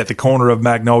messy at the corner of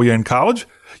Magnolia and College.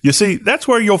 You see, that's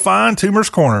where you'll find Toomer's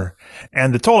Corner.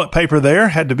 And the toilet paper there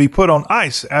had to be put on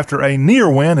ice after a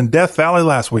near win in Death Valley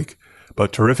last week.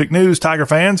 But terrific news, Tiger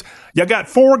fans. You got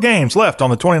 4 games left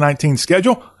on the 2019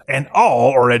 schedule, and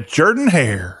all are at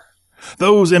Jordan-Hare.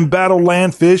 Those embattled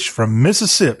landfish from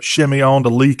Mississippi shimmy on to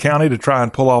Lee County to try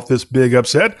and pull off this big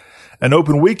upset. An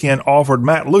open weekend offered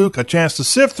Matt Luke a chance to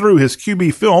sift through his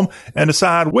QB film and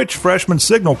decide which freshman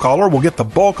signal caller will get the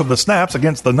bulk of the snaps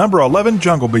against the number 11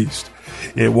 Jungle Beast.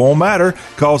 It won't matter,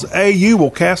 cause AU will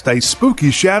cast a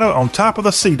spooky shadow on top of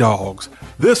the Sea Dogs.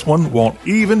 This one won't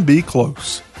even be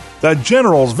close. The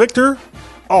General's victor,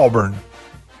 Auburn.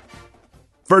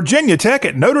 Virginia Tech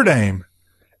at Notre Dame.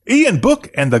 Ian Book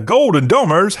and the Golden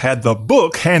Domers had the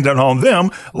book handed on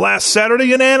them last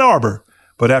Saturday in Ann Arbor.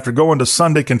 But after going to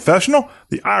Sunday confessional,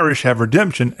 the Irish have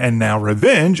redemption and now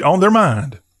revenge on their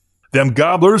mind. Them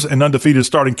Gobblers and undefeated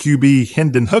starting QB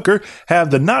Hendon Hooker have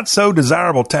the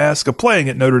not-so-desirable task of playing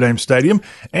at Notre Dame Stadium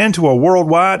and to a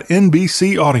worldwide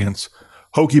NBC audience.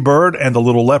 Hokey Bird and the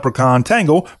Little Leprechaun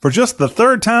tangle for just the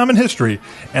 3rd time in history,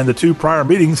 and the 2 prior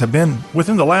meetings have been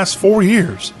within the last 4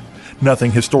 years.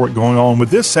 Nothing historic going on with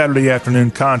this Saturday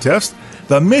afternoon contest.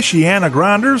 The Michiana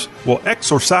Grinders will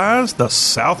exorcise the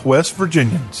Southwest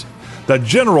Virginians. The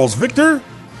General's victor,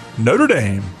 Notre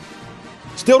Dame.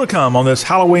 Still to come on this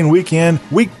Halloween weekend,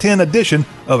 Week 10 edition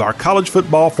of our college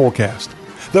football forecast.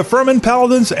 The Furman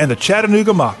Paladins and the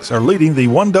Chattanooga Mocs are leading the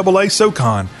 1AA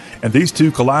SoCon, and these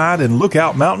two collide in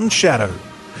Lookout Mountain shadow.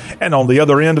 And on the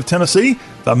other end of Tennessee,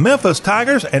 the Memphis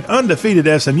Tigers and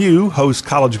undefeated SMU host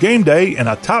College Game Day in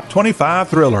a top 25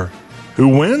 thriller.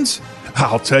 Who wins?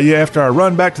 I'll tell you after I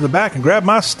run back to the back and grab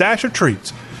my stash of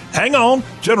treats. Hang on,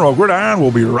 General Gridiron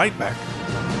will be right back.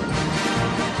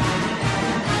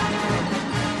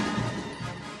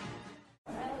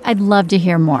 I'd love to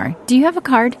hear more. Do you have a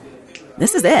card?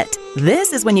 This is it.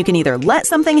 This is when you can either let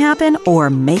something happen or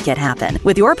make it happen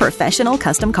with your professional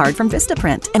custom card from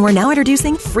Vistaprint. And we're now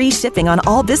introducing free shipping on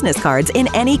all business cards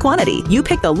in any quantity. You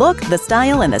pick the look, the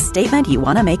style, and the statement you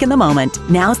want to make in the moment.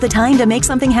 Now's the time to make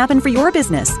something happen for your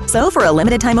business. So for a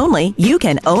limited time only, you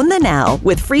can own the now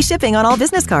with free shipping on all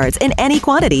business cards in any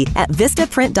quantity at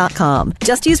Vistaprint.com.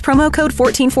 Just use promo code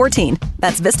 1414.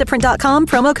 That's Vistaprint.com,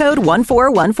 promo code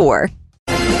 1414.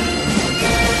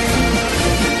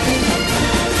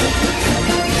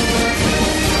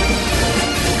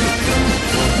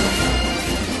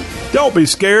 Don't be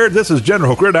scared, this is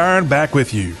General Gridiron back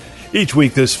with you. Each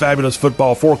week this fabulous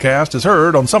football forecast is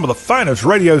heard on some of the finest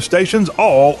radio stations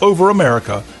all over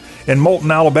America. In Moulton,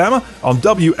 Alabama on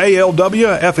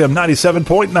WALW FM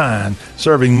 97.9,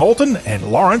 serving Moulton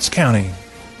and Lawrence County.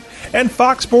 And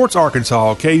Fox Sports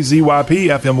Arkansas, KZYP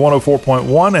FM 104.1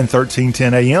 and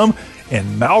 1310 AM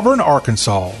in Malvern,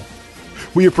 Arkansas.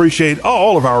 We appreciate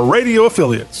all of our radio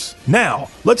affiliates. Now,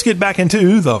 let's get back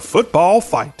into the football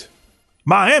fight.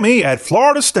 Miami at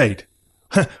Florida State.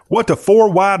 What do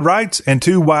 4 wide rights and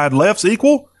 2 wide lefts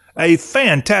equal? A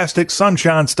fantastic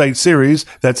Sunshine State series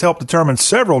that's helped determine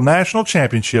several national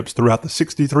championships throughout the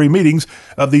 63 meetings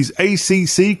of these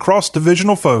ACC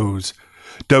cross-divisional foes.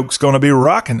 Doak's going to be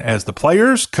rocking as the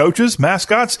players, coaches,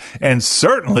 mascots, and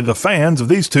certainly the fans of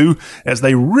these two, as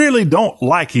they really don't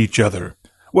like each other.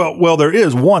 Well, there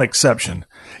is one exception.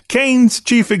 Canes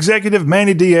chief executive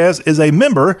Manny Diaz is a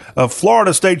member of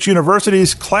Florida State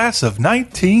University's class of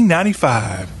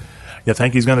 1995. You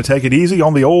think he's going to take it easy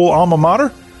on the old alma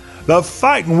mater? The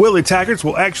Fightin' Willie Tackarts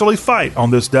will actually fight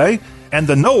on this day, and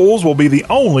the Noles will be the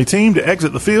only team to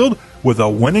exit the field with a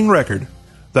winning record.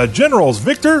 The Generals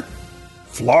victor,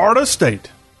 Florida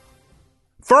State.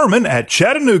 Furman at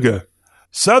Chattanooga.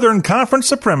 Southern Conference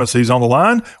supremacy is on the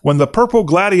line when the Purple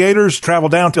Gladiators travel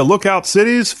down to Lookout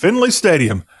City's Finley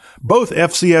Stadium. Both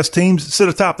FCS teams sit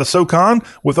atop the SoCon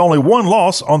with only one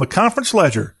loss on the conference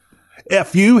ledger.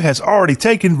 FU has already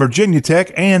taken Virginia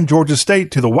Tech and Georgia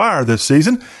State to the wire this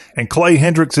season, and Clay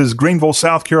Hendricks' Greenville,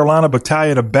 South Carolina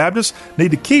Battalion of Baptists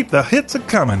need to keep the hits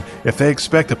a-coming if they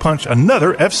expect to punch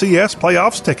another FCS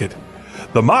playoffs ticket.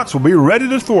 The Mocs will be ready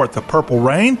to thwart the Purple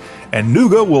Rain, and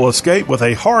Nuga will escape with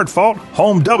a hard-fought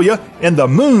home W in the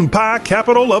moon pie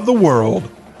capital of the world.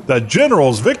 The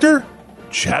Generals victor,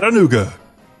 Chattanooga.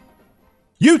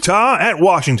 Utah at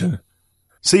Washington.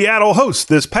 Seattle hosts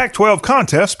this Pac-12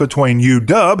 contest between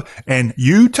UW and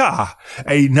Utah,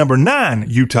 a number 9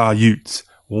 Utah Utes.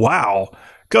 Wow.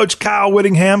 Coach Kyle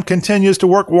Whittingham continues to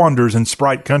work wonders in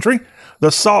Sprite Country.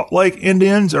 The Salt Lake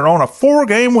Indians are on a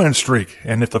 4-game win streak,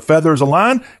 and if the feathers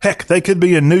align, heck, they could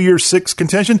be in New Year's 6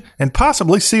 contention and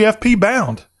possibly CFP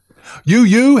bound.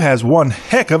 UU has one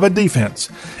heck of a defense,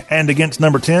 and against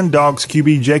number 10 Dogs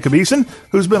QB Jacob Eason,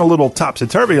 who's been a little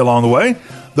topsy-turvy along the way,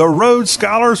 the Rhodes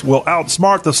Scholars will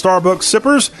outsmart the Starbucks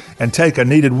Sippers and take a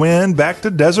needed win back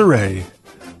to Desiree.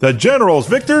 The Generals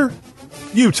victor,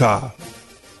 Utah.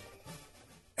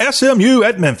 SMU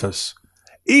at Memphis.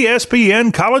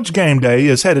 ESPN College Game Day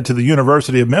is headed to the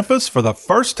University of Memphis for the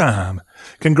first time.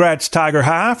 Congrats Tiger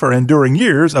High for enduring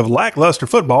years of lackluster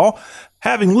football.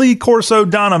 Having Lee Corso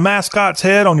don a mascot's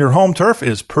head on your home turf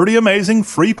is pretty amazing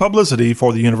free publicity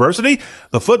for the university,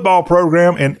 the football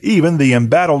program, and even the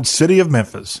embattled city of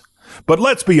Memphis. But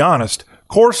let's be honest,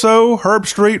 Corso, Herb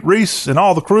Street, Reese, and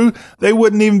all the crew, they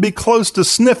wouldn't even be close to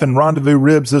sniffing rendezvous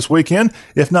ribs this weekend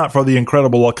if not for the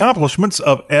incredible accomplishments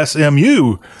of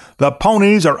SMU. The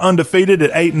Ponies are undefeated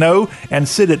at 8-0 and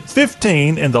sit at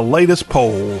 15 in the latest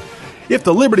poll. If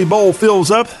the Liberty Bowl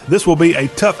fills up, this will be a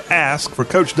tough ask for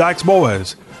Coach Dyke's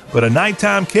boys. But a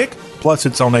nighttime kick, plus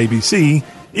it's on ABC,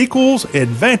 equals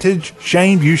advantage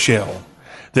Shane Buechele.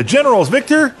 The Generals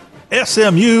victor,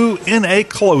 SMU in a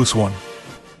close one.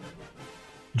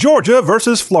 Georgia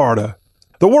versus Florida.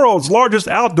 The world's largest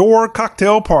outdoor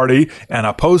cocktail party and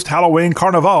a post-Halloween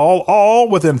carnival all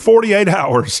within 48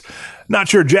 hours. Not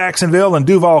sure Jacksonville and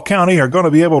Duval County are going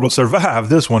to be able to survive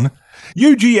this one.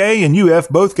 UGA and UF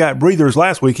both got breathers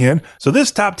last weekend, so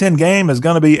this top 10 game is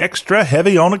going to be extra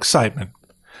heavy on excitement.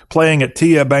 Playing at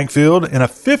TIAA Bankfield in a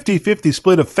 50-50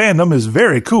 split of fandom is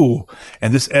very cool,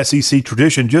 and this SEC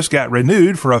tradition just got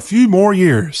renewed for a few more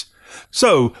years.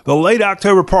 So, the late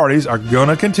October parties are going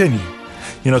to continue.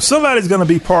 You know, somebody's going to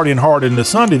be partying hard into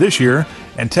Sunday this year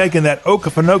and taking that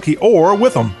Okefenokee ore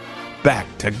with them back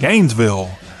to Gainesville.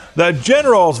 The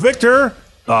Generals, Victor,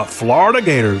 the Florida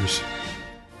Gators.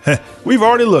 We've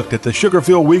already looked at the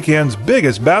Sugarfield weekend's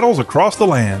biggest battles across the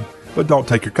land. But don't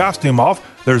take your costume off.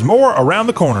 There's more around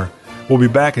the corner. We'll be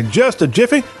back in just a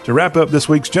jiffy to wrap up this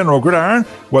week's General Gridiron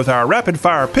with our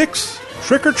rapid-fire picks,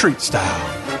 trick-or-treat style.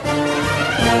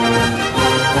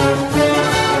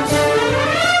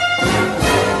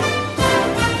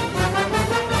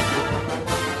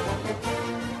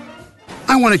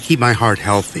 I want to keep my heart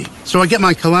healthy, so I get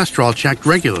my cholesterol checked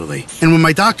regularly. And when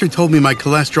my doctor told me my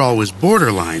cholesterol was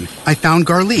borderline, I found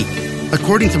Garlic.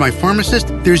 According to my pharmacist,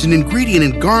 there's an ingredient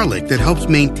in garlic that helps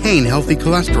maintain healthy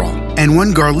cholesterol. And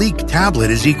one Garlic tablet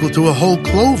is equal to a whole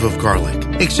clove of garlic,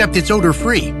 except it's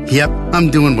odor-free. Yep, I'm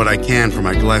doing what I can for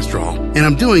my cholesterol, and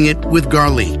I'm doing it with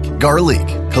Garlic. Garlic,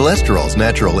 cholesterol's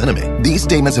natural enemy. These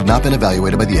statements have not been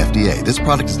evaluated by the FDA. This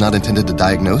product is not intended to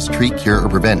diagnose, treat, cure, or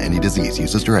prevent any disease.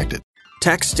 Use as directed.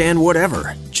 Text and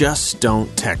whatever. Just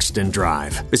don't text and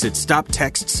drive. Visit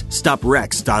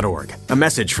StopTextsStopWrecks.org. A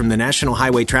message from the National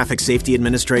Highway Traffic Safety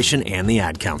Administration and the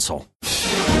Ad Council.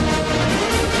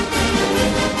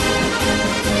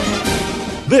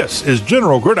 This is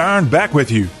General Gridiron back with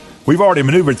you. We've already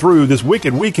maneuvered through this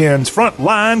wicked weekend's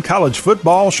front-line college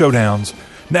football showdowns.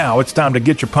 Now it's time to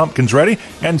get your pumpkins ready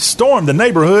and storm the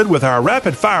neighborhood with our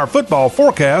rapid-fire football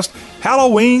forecast,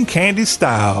 Halloween candy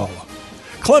style.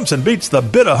 Clemson beats the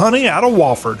bit of honey out of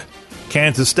Wofford.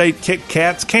 Kansas State Kit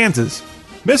Kats, Kansas.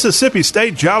 Mississippi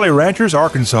State Jolly Ranchers,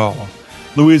 Arkansas.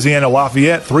 Louisiana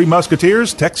Lafayette Three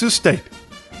Musketeers, Texas State.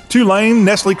 Tulane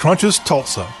Nestle Crunches,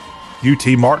 Tulsa. UT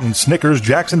Martin Snickers,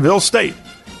 Jacksonville State.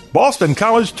 Boston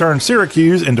College turned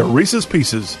Syracuse into Reese's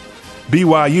Pieces.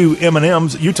 BYU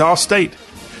M&M's, Utah State.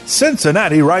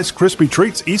 Cincinnati Rice Krispie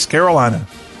Treats, East Carolina.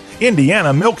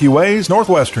 Indiana Milky Ways,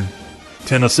 Northwestern.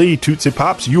 Tennessee Tootsie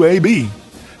Pops, UAB.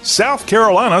 South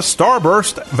Carolina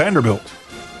Starburst, Vanderbilt.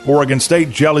 Oregon State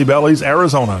Jelly Bellies,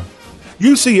 Arizona.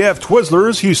 UCF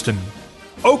Twizzlers, Houston.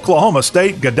 Oklahoma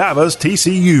State Godiva's,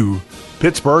 TCU.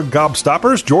 Pittsburgh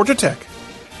Gobstoppers, Georgia Tech.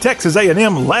 Texas A&M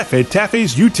Laffy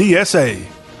Taffies, UTSA.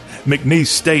 McNeese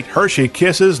State Hershey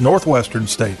Kisses, Northwestern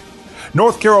State.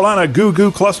 North Carolina Goo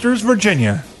Goo Clusters,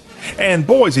 Virginia. And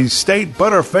Boise State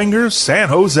Butterfingers, San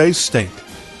Jose State.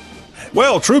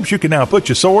 Well, troops, you can now put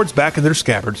your swords back in their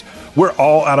scabbards. We're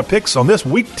all out of picks on this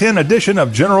Week 10 edition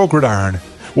of General Gridiron.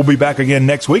 We'll be back again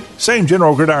next week. Same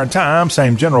General Gridiron time,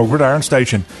 same General Gridiron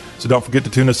station. So don't forget to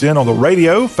tune us in on the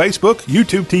radio, Facebook,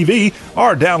 YouTube TV,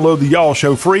 or download the Y'all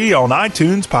Show free on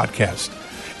iTunes podcast.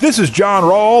 This is John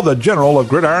Rawl, the General of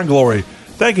Gridiron Glory,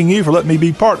 thanking you for letting me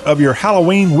be part of your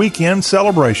Halloween weekend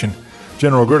celebration.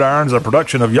 General Gridiron is a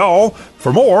production of Y'all.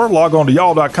 For more, log on to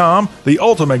y'all.com, the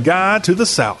ultimate guide to the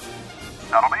South.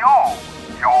 That'll be all,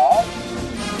 y'all.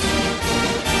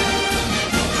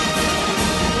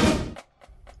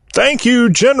 Thank you,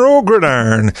 General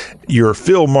Gridiron, your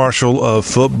Field Marshal of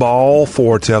football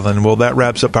foretelling. Well, that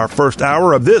wraps up our first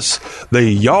hour of this, the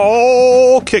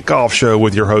Y'all Kickoff Show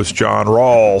with your host, John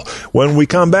Rawl. When we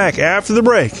come back after the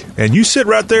break, and you sit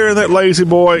right there in that lazy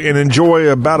boy and enjoy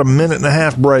about a minute and a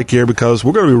half break here, because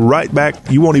we're going to be right back.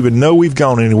 You won't even know we've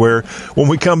gone anywhere. When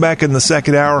we come back in the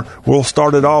second hour, we'll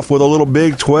start it off with a little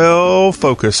Big 12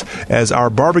 focus, as our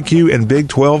barbecue and Big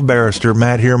 12 barrister,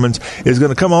 Matt Heermans, is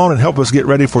going to come on and help us get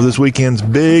ready for this weekend's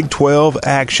Big 12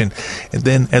 action. And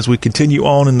then as we continue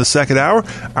on in the second hour,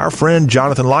 our friend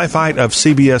Jonathan Leifheit of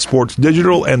CBS Sports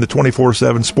Digital and the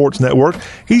 24/7 Sports Network,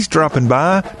 he's dropping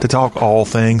by to talk all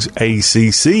things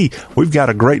ACC. We've got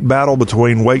a great battle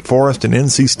between Wake Forest and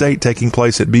NC State taking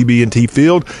place at BB&T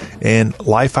Field, and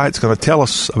Leifheit's going to tell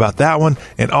us about that one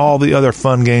and all the other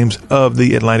fun games of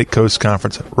the Atlantic Coast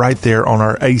Conference right there on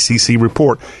our ACC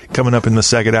report coming up in the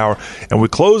second hour. And we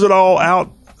close it all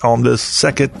out on this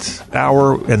second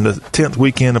hour and the 10th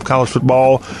weekend of college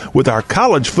football with our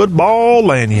college football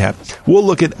lanyard. We'll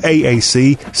look at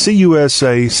AAC,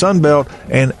 CUSA, Sunbelt,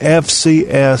 and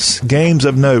FCS games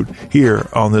of note here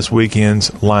on this weekend's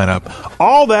lineup.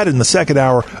 All that in the second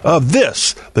hour of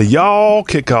this, the Y'all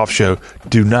Kickoff Show.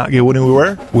 Do not go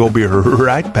anywhere. We'll be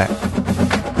right back.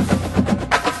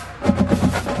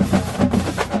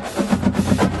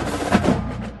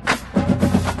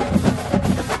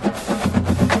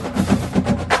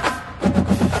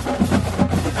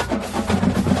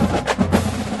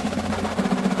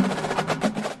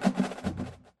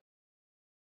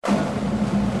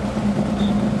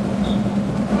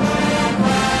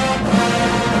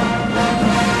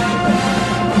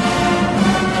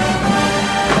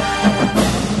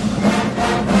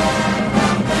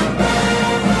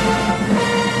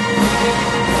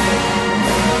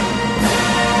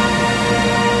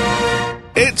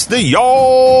 It's the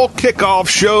Y'all Kickoff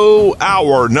Show,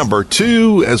 hour number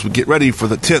 2, as we get ready for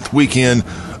the 10th weekend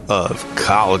of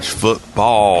college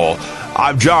football.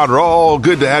 I'm John Rawl.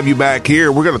 Good to have you back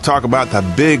here. We're going to talk about the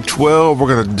Big 12.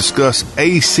 We're going to discuss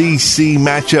ACC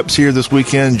matchups here this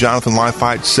weekend. Jonathan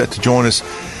Leifheit's set to join us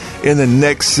in the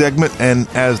next segment, and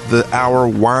as the hour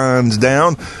winds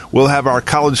down, we'll have our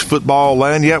college football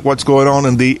land yet. What's going on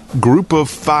in the Group of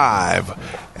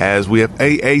 5 as we have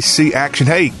AAC action.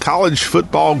 Hey, college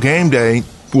football game day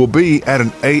will be at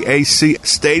an AAC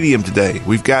stadium today.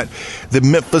 We've got the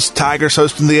Memphis Tigers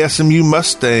hosting the SMU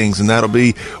Mustangs, and that'll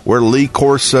be where Lee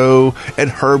Corso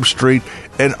and Herb Street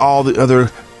and all the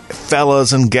other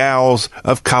fellas and gals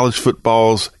of college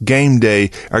football's game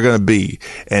day are going to be.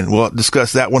 And we'll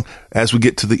discuss that one as we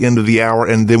get to the end of the hour,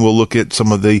 and then we'll look at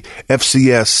some of the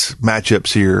FCS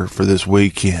matchups here for this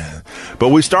weekend. But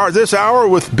we start this hour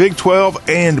with Big 12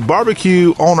 and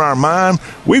barbecue on our mind.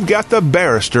 We've got the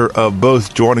barrister of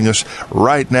both joining us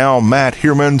right now, Matt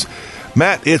Hermans.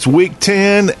 Matt, it's week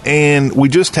 10, and we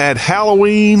just had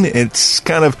Halloween. It's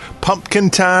kind of pumpkin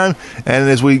time, and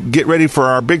as we get ready for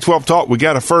our Big 12 talk, we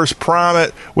got to first prime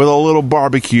it with a little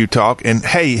barbecue talk. And,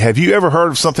 hey, have you ever heard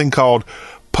of something called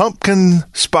pumpkin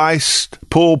spiced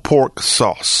pulled pork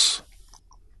sauce?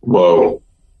 Whoa.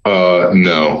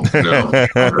 No.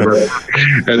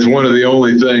 That's one of the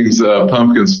only things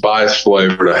pumpkin spice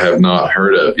flavored I have not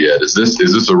heard of yet. Is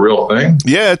this a real thing?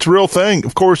 Yeah, it's a real thing.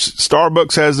 Of course,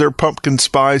 Starbucks has their pumpkin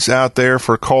spice out there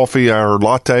for coffee or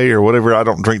latte or whatever. I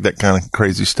don't drink that kind of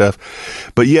crazy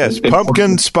stuff. But yes,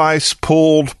 pumpkin spice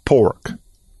pulled pork.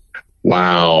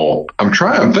 Wow. I'm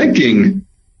thinking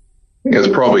it's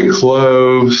probably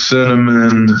cloves,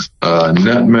 cinnamon,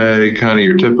 nutmeg, kind of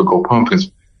your typical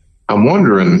pumpkins. I'm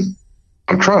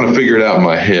trying to figure it out in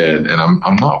my head, and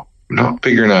I'm not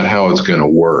figuring out how it's going to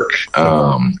work.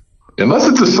 Unless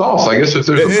it's a sauce, I guess. If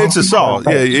there's it's a sauce,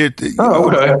 yeah.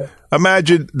 Okay.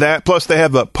 Imagine that. Plus, they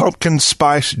have the pumpkin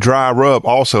spice dry rub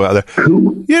also out there.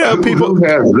 People who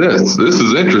has this. This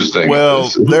is interesting.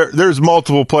 Well, there's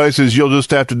multiple places. You'll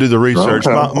just have to do the research.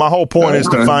 Okay. My whole point is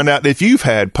to find out if you've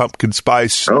had pumpkin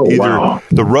spice, either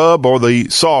the rub or the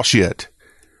sauce yet.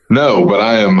 No, but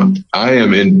I am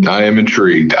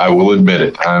intrigued. I will admit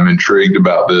it. I'm intrigued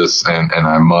about this, and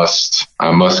I must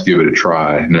give it a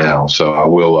try now. So I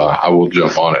will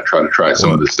jump on it, try to track some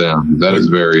of this down. That is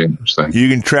very interesting. You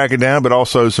can track it down, but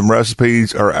also some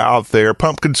recipes are out there.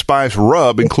 Pumpkin spice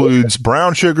rub includes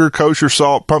brown sugar, kosher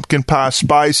salt, pumpkin pie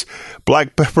spice,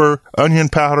 black pepper, onion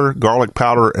powder, garlic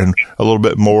powder, and a little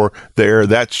bit more there.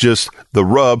 That's just the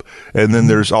rub, and then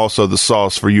there's also the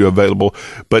sauce for you available.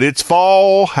 But it's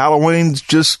fall. Halloween's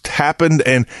just happened,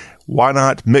 and why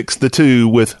not mix the two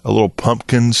with a little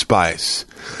pumpkin spice?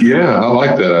 Yeah, I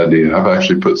like that idea. I've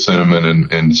actually put cinnamon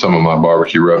in some of my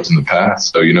barbecue rubs in the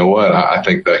past. So you know what? I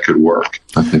think that could work.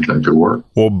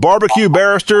 Well, barbecue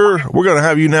barrister, we're going to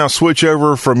have you now switch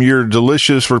over from your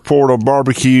delicious report on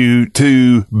barbecue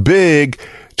to Big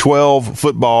 12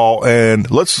 football.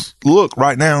 And let's look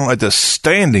right now at the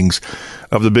standings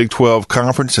of the Big 12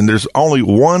 Conference, and there's only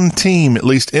one team at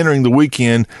least entering the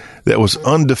weekend that was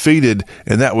undefeated,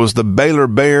 and that was the Baylor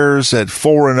Bears at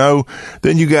 4-0.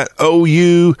 Then you got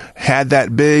OU, had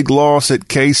that big loss at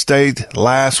K-State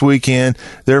last weekend.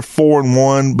 They're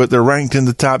 4-1, but they're ranked in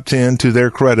the top 10 to their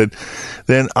credit.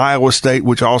 Then Iowa State,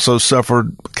 which also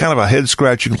suffered kind of a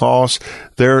head-scratching loss.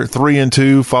 They're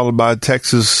 3-2, followed by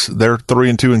Texas. They're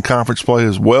 3-2 in conference play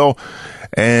as well.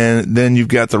 And then you've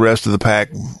got the rest of the pack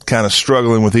kind of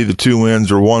struggling with either 2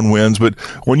 wins or 1 wins. But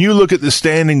when you look at the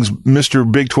standings, Mr.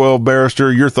 Big 12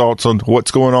 Barrister, your thoughts on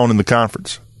what's going on in the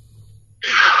conference?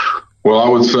 Well, I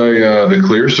would say the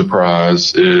clear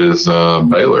surprise is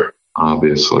Baylor,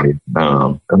 obviously.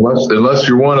 Unless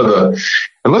you're one of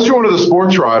the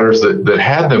sports writers that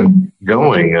had them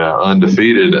going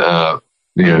undefeated.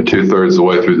 2/3 of the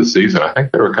way through the season. I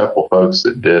think there were a couple folks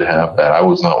that did have that. I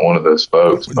was not one of those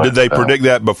folks. But, did they predict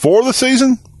that before the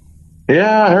season?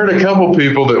 Yeah, I heard a couple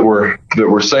people that were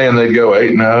saying they'd go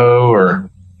 8-0 or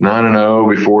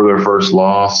 9-0 before their first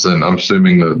loss, and I'm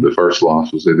assuming the first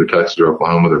loss was either Texas or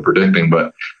Oklahoma. They're predicting,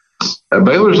 but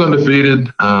Baylor's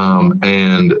undefeated,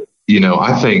 and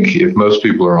I think if most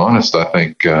people are honest, I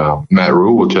think Matt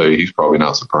Rule will tell you he's probably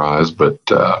not surprised, but,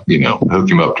 hook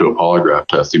him up to a polygraph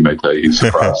test. He may tell you he's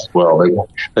surprised as well.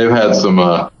 They've had some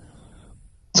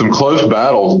close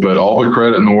battles, but all the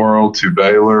credit in the world to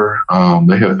Baylor.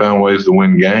 They have found ways to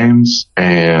win games,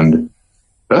 and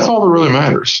that's all that really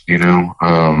matters,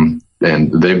 and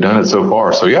they've done it so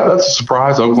far. So, yeah, that's a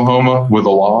surprise. Oklahoma with a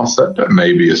loss, that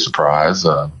may be a surprise.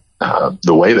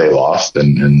 The way they lost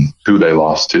and who they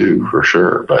lost to, for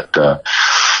sure. But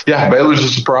Baylor's a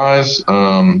surprise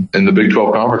in the Big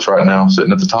 12 Conference right now,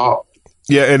 sitting at the top.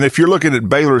 Yeah, and if you're looking at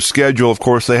Baylor's schedule, of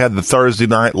course, they had the Thursday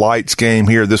night lights game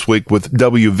here this week with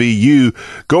WVU.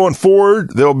 Going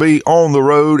forward, they'll be on the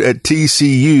road at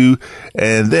TCU,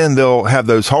 and then they'll have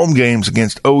those home games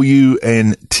against OU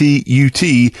and TUT,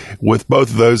 with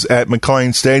both of those at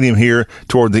McLean Stadium here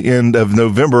toward the end of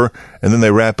November. And then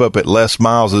they wrap up at Les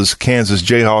Miles' Kansas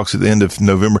Jayhawks at the end of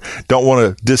November. Don't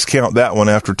want to discount that one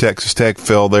after Texas Tech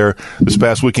fell there this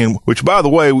past weekend, which, by the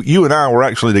way, you and I were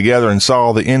actually together and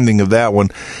saw the ending of that one.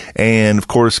 And, of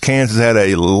course, Kansas had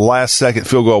a last-second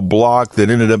field goal block that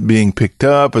ended up being picked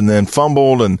up and then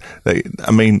fumbled. And,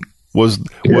 was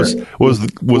the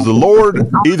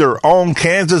Lord either on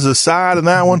Kansas' side in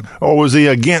that one, or was he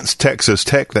against Texas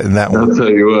Tech in that one? I'll tell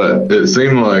you what, it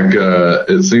seemed like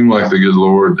the good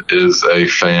Lord is a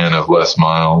fan of Les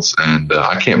Miles, and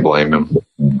I can't blame him.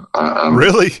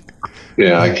 Really?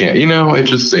 Yeah, I can't. It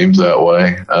just seems that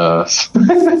way.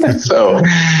 So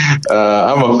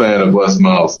I'm a fan of Les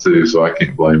Miles too, so I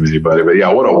can't blame anybody. But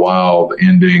yeah, what a wild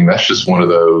ending. That's just one of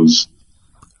those.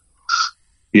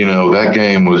 That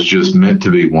game was just meant to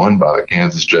be won by the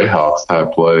Kansas Jayhawks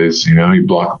type plays. You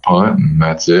block a punt and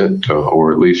that's it,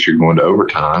 or at least you're going to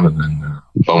overtime and then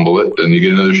fumble it, and you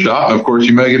get another shot. And of course,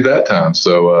 you make it that time.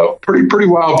 So pretty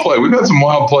wild play. We've had some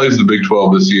wild plays in the Big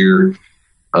 12 this year.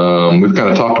 We've kind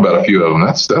of talked about a few of them.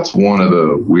 That's one of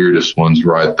the weirdest ones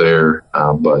right there.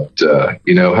 But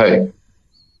hey,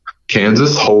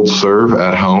 Kansas holds serve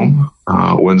at home,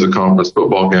 wins a conference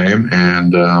football game,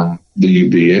 and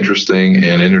the interesting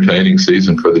and entertaining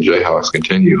season for the Jayhawks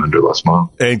continue under Les Miles.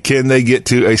 And can they get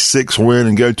to a 6 win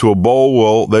and go to a bowl?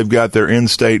 Well, they've got their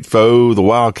in-state foe, the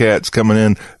Wildcats, coming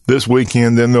in this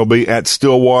weekend. Then they'll be at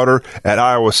Stillwater, at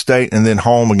Iowa State, and then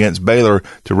home against Baylor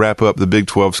to wrap up the Big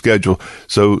 12 schedule.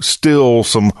 So still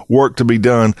some work to be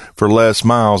done for Les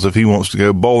Miles if he wants to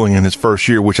go bowling in his first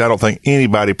year, which I don't think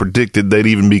anybody predicted they'd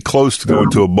even be close to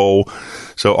going to a bowl.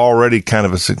 So already kind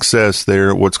of a success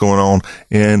there, what's going on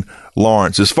in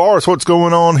Lawrence. As far as what's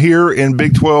going on here in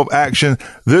Big 12 action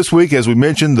this week, as we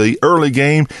mentioned, the early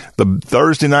game, the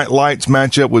Thursday night lights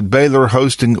matchup with Baylor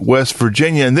hosting West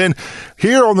Virginia. And then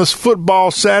here on this football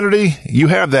Saturday, you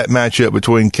have that matchup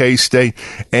between K-State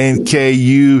and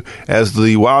KU as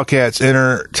the Wildcats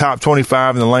enter top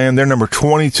 25 in the land. They're number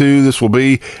 22. This will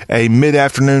be a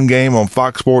mid-afternoon game on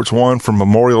Fox Sports 1 from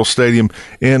Memorial Stadium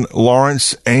in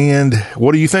Lawrence. And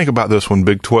what do you think about this one,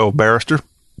 Big 12 Barrister?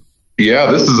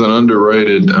 Yeah, this is an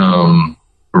underrated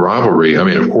rivalry. I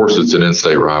mean, of course, it's an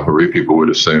in-state rivalry. People would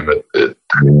assume it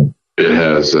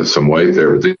has some weight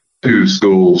there. But the two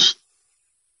schools,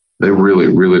 they really,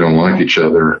 really don't like each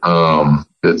other.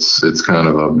 It's kind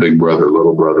of a big brother,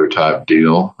 little brother type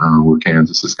deal, where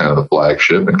Kansas is kind of the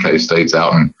flagship and K-State's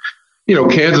out in,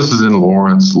 Kansas is in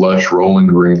Lawrence, lush, rolling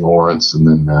green Lawrence, and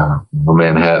then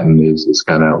Manhattan is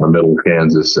kind of out in the middle of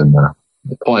Kansas and the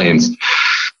Plains.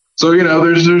 So,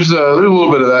 there's a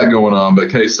little bit of that going on, but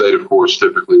K-State, of course,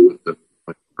 typically with the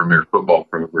premier football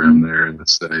program there in the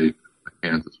state,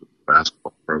 Kansas with the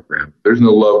basketball program. There's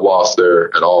no love lost there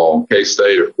at all.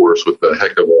 K-State, of course, with a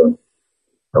heck of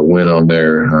a win on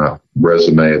their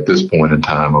resume at this point in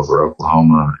time over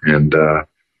Oklahoma and,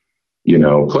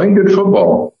 playing good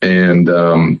football. And,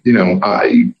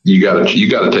 you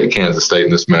gotta take Kansas State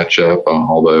in this matchup,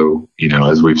 although,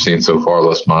 as we've seen so far,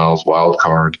 Les Miles, wild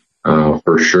card.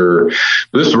 For sure.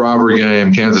 This rivalry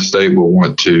game, Kansas State will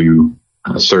want to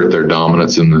assert their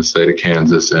dominance in the state of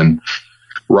Kansas and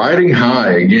riding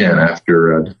high again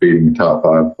after defeating a top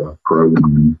 5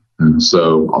 program. And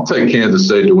so I'll take Kansas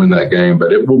State to win that game,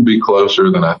 but it will be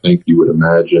closer than I think you would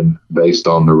imagine based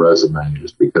on the resume,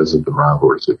 just because of the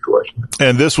rivalry situation.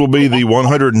 And this will be the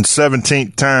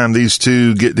 117th time these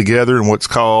two get together in what's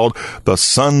called the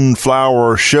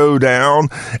Sunflower Showdown.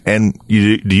 And do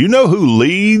you know who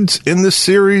leads in this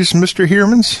series, Mr.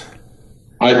 Heermans?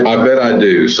 I bet I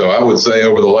do. So I would say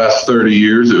over the last 30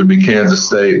 years, it would be Kansas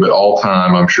State, but all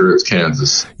time, I'm sure it's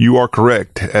Kansas. You are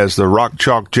correct, as the Rock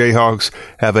Chalk Jayhawks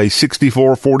have a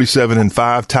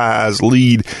 64-47-5 ties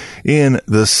lead in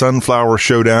the Sunflower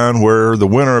Showdown, where the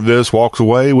winner of this walks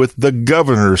away with the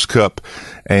Governor's Cup.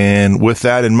 And with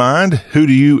that in mind, who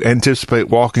do you anticipate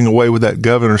walking away with that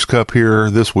Governor's Cup here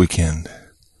this weekend?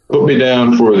 Put me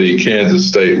down for the Kansas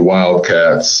State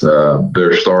Wildcats.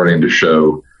 They're starting to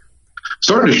show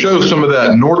some of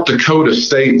that North Dakota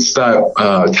State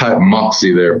type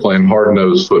moxie there, playing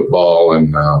hard-nosed football,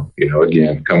 and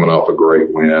again, coming off a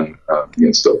great win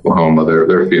against Oklahoma.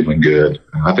 They're feeling good.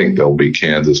 I think they'll beat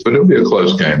Kansas, but it'll be a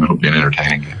close game. It'll be an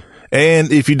entertaining game.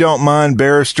 And if you don't mind,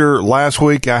 Barrister, last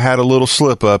week I had a little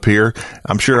slip up here.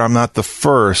 I'm sure I'm not the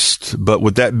first, but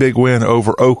with that big win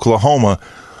over Oklahoma,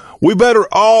 we better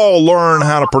all learn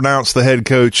how to pronounce the head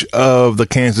coach of the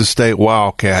Kansas State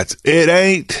Wildcats. It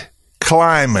ain't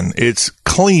Klieman, it's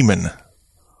Kleeman.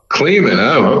 Kleeman,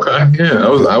 oh, okay. Yeah,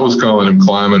 I was calling him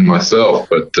Kleiman myself,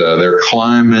 but they're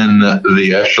climbing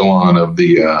the echelon of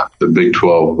the Big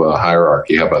 12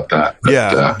 hierarchy. How about that?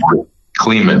 Yeah.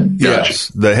 Kleeman. Gotcha. Yes,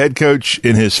 the head coach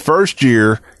in his first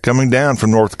year coming down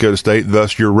from North Dakota State,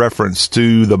 thus your reference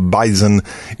to the Bison,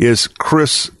 is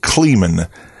Chris Kleeman.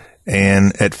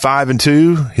 And at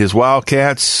 5-2, his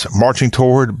Wildcats marching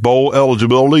toward bowl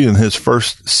eligibility in his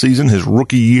first season, his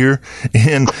rookie year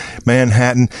in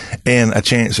Manhattan, and a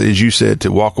chance, as you said,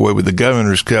 to walk away with the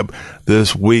Governor's Cup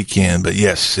this weekend. But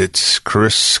yes, it's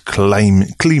Chris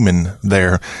Kleeman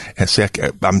there.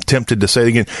 And I'm tempted to say it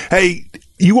again. Hey,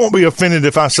 you won't be offended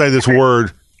if I say this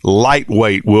word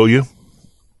lightweight, will you?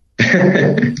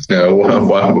 No, I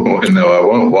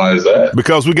won't. Why is that?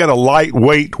 Because we got a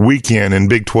lightweight weekend in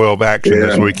Big 12 action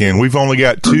this weekend. We've only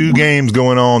got 2 games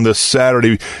going on this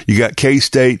Saturday. You got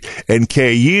K-State and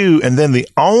KU, and then the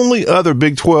only other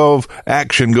Big 12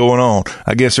 action going on.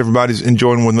 I guess everybody's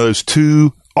enjoying one of those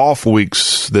 2 off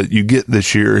weeks that you get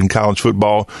this year in college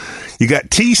football. You got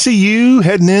TCU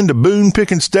heading into Boone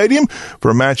Pickens Stadium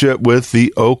for a matchup with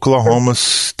the Oklahoma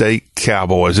State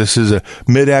Cowboys. This is a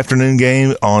mid-afternoon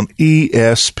game on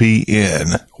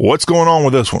ESPN. What's going on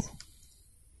with this one?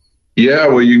 Yeah,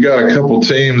 well, you got a couple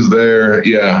teams there.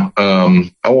 Yeah,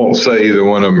 I won't say either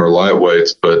one of them are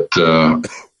lightweights, but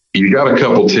you got a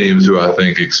couple teams who I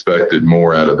think expected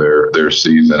more out of their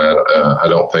season. I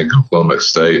don't think Oklahoma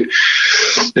State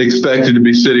expected to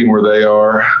be sitting where they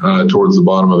are towards the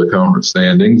bottom of the conference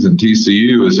standings. And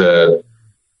TCU has had,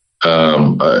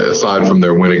 aside from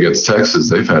their win against Texas,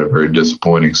 they've had a very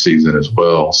disappointing season as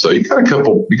well. So you got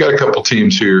a couple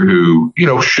teams here who,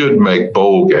 should make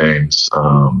bowl games.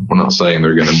 We're not saying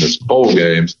they're going to miss bowl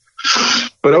games.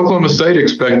 But Oklahoma State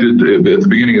expected at the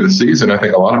beginning of the season, I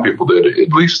think a lot of people did, at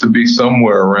least to be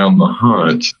somewhere around the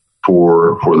hunt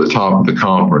for the top of the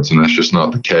conference, and that's just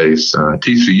not the case.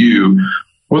 TCU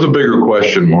was a bigger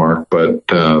question mark, but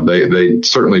they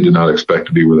certainly did not expect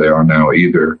to be where they are now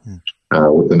either,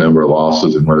 with the number of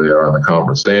losses and where they are in the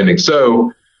conference standing.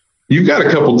 So you've got a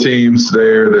couple teams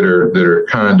there that are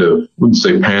kind of, wouldn't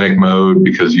say panic mode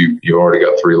because you already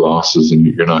got 3 losses and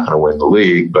you're not going to win the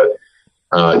league, but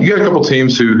you got a couple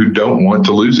teams who don't want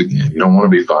to lose again. You don't want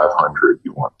to be 500.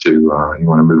 You want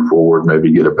to move forward,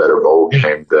 maybe get a better bowl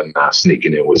game than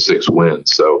sneaking in with 6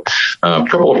 wins. So a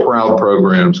couple of proud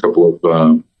programs, a couple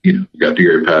of you got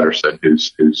Gary Patterson,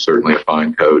 who's certainly a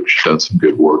fine coach, done some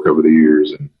good work over the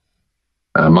years, and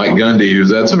Mike Gundy,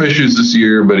 who's had some issues this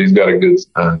year, but he's got a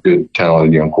good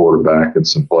talented young quarterback and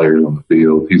some players on the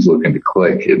field. He's looking to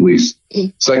click at least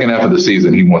second half of the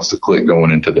season. He wants to click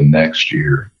going into the next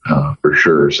year for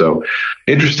sure. So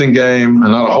interesting game,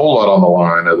 and not a whole lot on the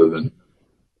line other than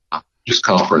just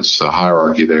conference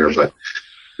hierarchy there, but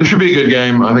it should be a good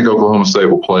game. I think Oklahoma State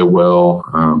will play well.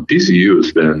 TCU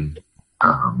has been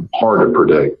hard to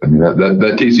predict. I mean,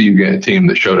 that TCU team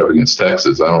that showed up against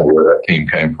Texas, I don't know where that team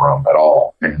came from at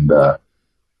all. And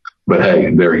but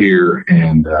hey, they're here,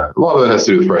 and a lot of that has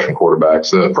to do with freshman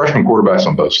quarterbacks. Freshman quarterbacks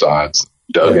on both sides,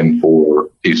 Duggan for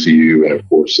TCU, and of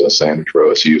course Sanders for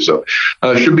OSU. So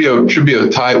should be a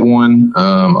tight one.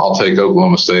 I'll take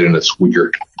Oklahoma State in its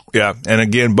weaker. Yeah, and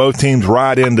again, both teams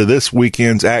ride into this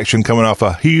weekend's action coming off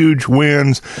a huge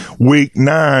wins. Week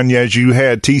 9, as you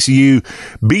had TCU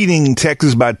beating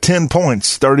Texas by 10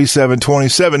 points,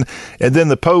 37-27, and then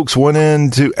the Pokes went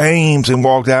into Ames and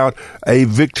walked out a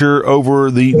victor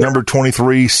over the number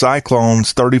 23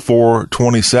 Cyclones,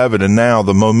 34-27, and now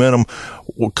the momentum,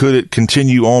 could it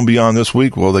continue on beyond this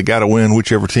week? Well, they got to win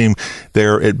whichever team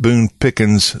there at Boone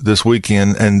Pickens this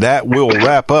weekend, and that will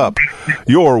wrap up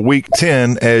your Week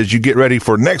 10 as you get ready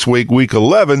for next week, Week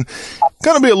 11.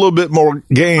 Going to be a little bit more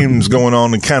games going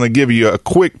on and kind of give you a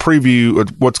quick preview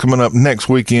of what's coming up next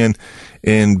weekend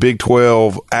in Big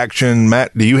 12 action.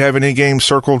 Matt, do you have any games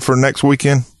circled for next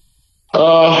weekend?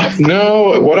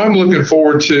 No. What I'm looking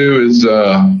forward to is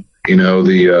the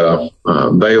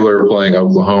Baylor playing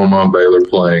Oklahoma, Baylor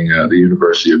playing the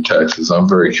University of Texas. I'm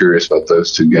very curious about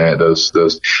those two guys.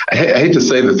 I hate to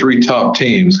say the 3 top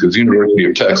teams because University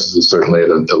of Texas is certainly at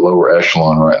a lower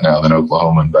echelon right now than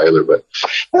Oklahoma and Baylor, but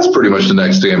that's pretty much the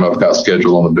next game I've got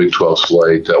scheduled on the Big 12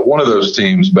 slate. One of those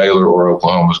teams, Baylor or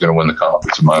Oklahoma, is going to win the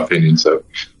conference, in my opinion. So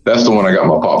that's the one I got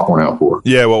my popcorn out for.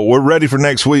 Yeah, well, we're ready for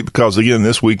next week because, again,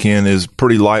 this weekend is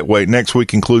pretty lightweight. Next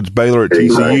week includes Baylor at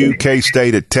TCU,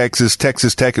 K-State at Texas,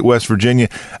 Texas Tech at West Virginia,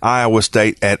 Iowa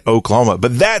State at Oklahoma.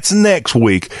 But that's next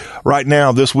week. Right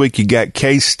now, this week, you got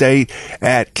K-State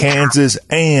at Kansas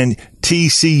and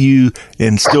TCU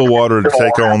in Stillwater to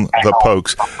take on the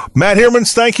Pokes. Matt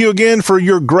Hermans, thank you again for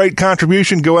your great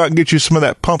contribution. Go out and get you some of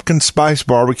that pumpkin spice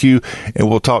barbecue, and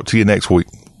we'll talk to you next week.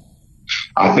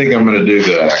 I think I'm going to do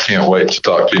that. I can't wait to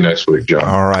talk to you next week, John.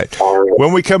 All right.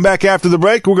 When we come back after the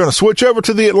break, we're going to switch over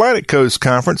to the Atlantic Coast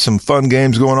Conference. Some fun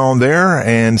games going on there.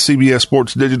 And CBS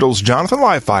Sports Digital's Jonathan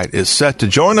Lifefight is set to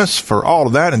join us for all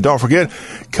of that. And don't forget,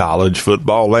 college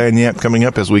football lagniappe coming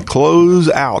up as we close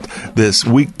out this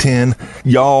Week 10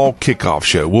 Y'all Kickoff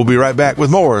Show. We'll be right back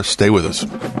with more. Stay with us.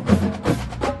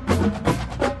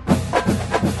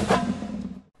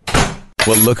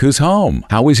 Well, look who's home.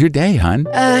 How was your day, hon?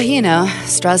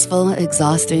 Stressful,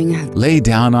 exhausting. Lay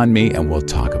down on me and we'll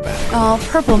talk about it. Oh,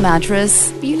 Purple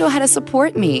Mattress. You know how to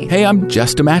support me. Hey, I'm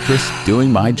just a mattress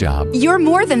doing my job. You're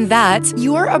more than that.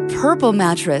 You're a Purple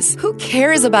Mattress. Who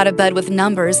cares about a bed with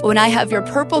numbers when I have your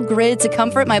Purple Grid to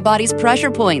comfort my body's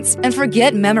pressure points? And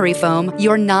forget memory foam.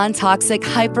 Your non-toxic,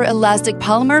 hyper-elastic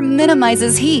polymer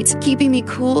minimizes heat, keeping me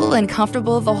cool and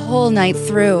comfortable the whole night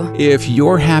through. If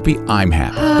you're happy, I'm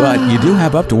happy. But you do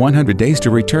have up to 100 days to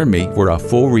return me for a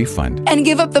full refund. And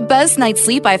give up the best night's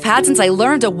sleep I've had since I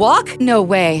learned to walk? No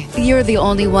way. You're the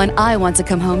only one I want to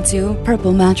come home to.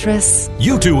 Purple Mattress.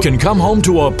 You too can come home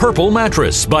to a Purple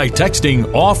Mattress by texting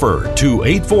OFFER to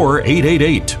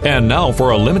 84888. And now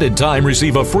for a limited time,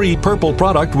 receive a free Purple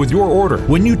product with your order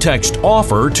when you text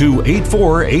OFFER to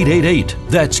 84888.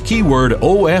 That's keyword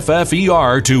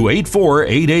OFFER to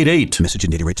 84888. Message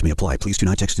and data rates may apply. Please do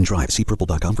not text and drive. See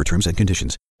purple.com for terms and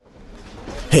conditions.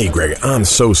 Hey, Greg, I'm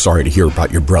so sorry to hear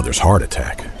about your brother's heart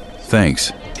attack.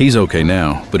 Thanks. He's okay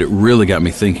now, but it really got me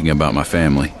thinking about my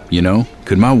family. You know,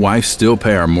 could my wife still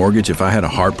pay our mortgage if I had a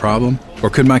heart problem? Or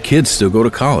could my kids still go to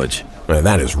college? Man,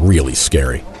 that is really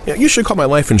scary. You should call my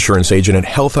life insurance agent at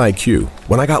Health IQ.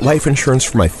 When I got life insurance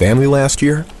for my family last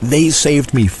year, they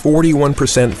saved me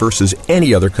 41% versus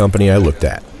any other company I looked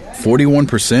at.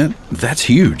 41%? That's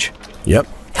huge. Yep.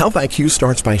 Health IQ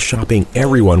starts by shopping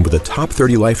everyone with the top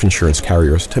 30 life insurance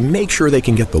carriers to make sure they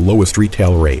can get the lowest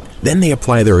retail rate. Then they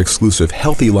apply their exclusive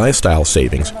Healthy Lifestyle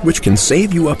Savings, which can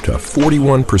save you up to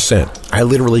 41%. I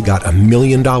literally got $1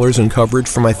 million in coverage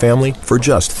for my family for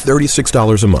just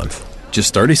 $36 a month.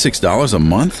 Just $36 a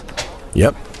month?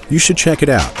 Yep. You should check it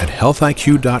out at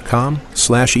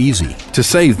healthiq.com/easy. To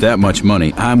save that much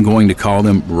money, I'm going to call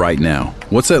them right now.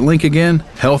 What's that link again?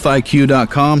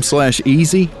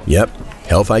 healthiq.com/easy? Yep.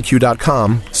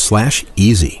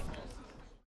 healthiq.com/easy.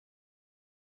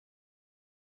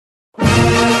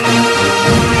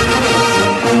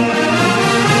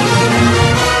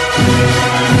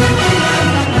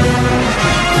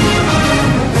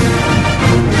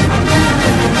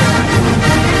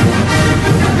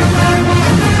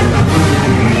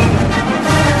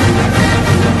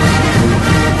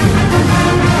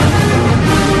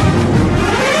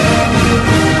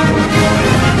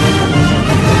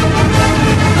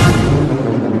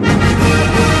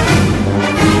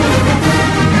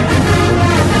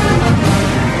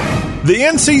 The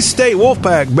NC State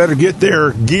Wolfpack better get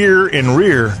their gear in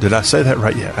rear. Did I say that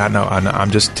right? Yeah, I know.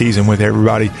 I'm just teasing with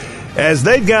everybody. As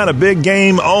they've got a big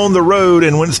game on the road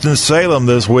in Winston-Salem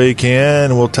this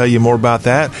weekend. We'll tell you more about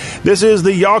that. This is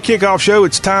the Y'all Kickoff Show.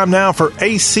 It's time now for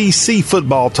ACC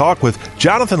football talk with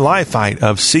Jonathan Lifefight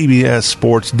of CBS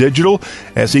Sports Digital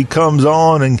as he comes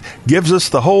on and gives us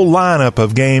the whole lineup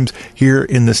of games here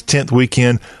in this 10th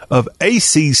weekend of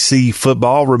ACC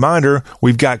football. Reminder,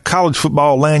 we've got college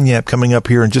football lagniappe coming up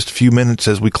here in just a few minutes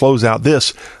as we close out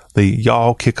the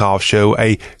Y'all Kickoff Show,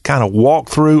 a kind of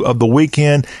walkthrough of the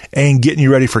weekend and getting you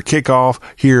ready for kickoff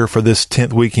here for this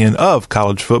 10th weekend of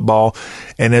college football.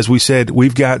 And as we said,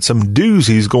 we've got some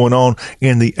doozies going on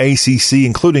in the ACC,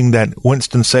 including that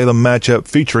Winston-Salem matchup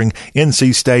featuring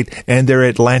NC State and their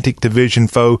Atlantic Division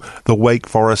foe, the Wake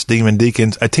Forest Demon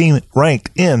Deacons, a team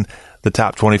ranked in the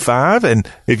top 25. And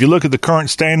if you look at the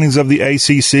current standings of the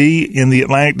ACC in the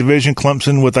Atlantic Division,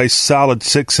 Clemson with a solid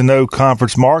 6-0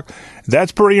 conference mark.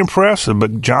 That's pretty impressive.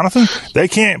 But, Jonathan, they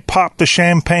can't pop the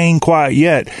champagne quite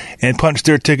yet and punch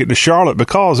their ticket to Charlotte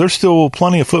because there's still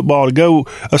plenty of football to go,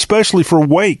 especially for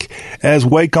Wake, as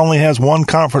Wake only has one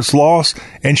conference loss.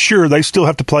 And, sure, they still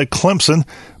have to play Clemson,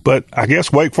 but I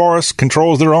guess Wake Forest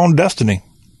controls their own destiny.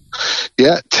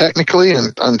 Yeah, technically,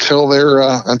 and until they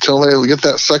get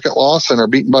that second loss and are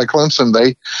beaten by Clemson,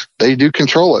 they do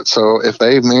control it. So if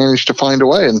they manage to find a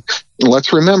way, and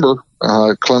let's remember,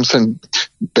 Clemson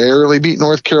barely beat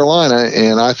North Carolina,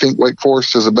 and I think Wake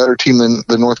Forest is a better team than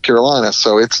North Carolina.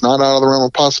 So it's not out of the realm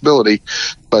of possibility.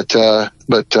 But I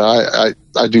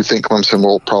I do think Clemson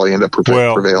will probably end up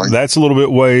prevailing. That's a little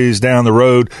bit ways down the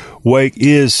road. Wake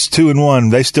is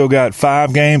 2-1. They still got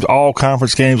 5 games, all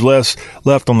conference games left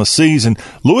on the season.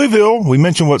 Louisville, we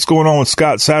mentioned what's going on with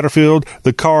Scott Satterfield.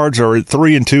 The Cards are at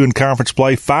 3-2 in conference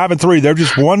play, 5-3. They're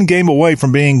just 1 game away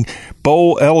from being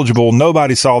bowl eligible.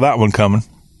 Nobody saw that one coming.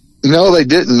 No, they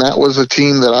didn't. That was a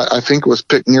team that I think was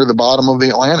picked near the bottom of the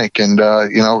Atlantic, and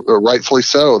rightfully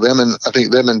so. I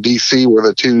think them and DC were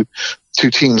the two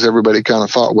teams everybody kind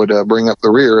of thought would bring up the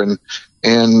rear,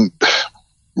 and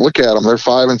look at them. They're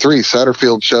 5-3.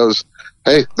 Satterfield shows,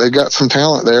 hey, they got some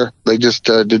talent there. They just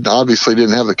obviously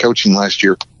didn't have the coaching last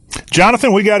year.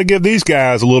 Jonathan, we got to give these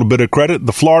guys a little bit of credit.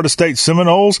 The Florida State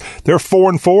Seminoles, they're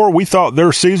 4-4. We thought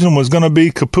their season was going to be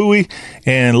kapooey,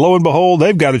 and lo and behold,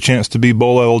 they've got a chance to be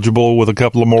bowl eligible with a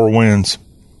couple of more wins.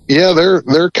 Yeah,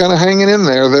 they're kind of hanging in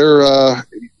there. They're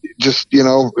just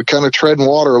kind of treading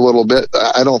water a little bit.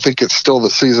 I don't think it's still the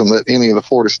season that any of the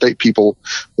Florida State people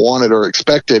wanted or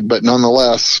expected, but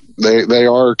nonetheless, they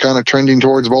are kind of trending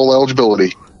towards bowl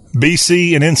eligibility.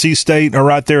 BC and NC State are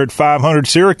right there at 500.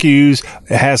 Syracuse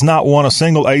has not won a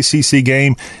single ACC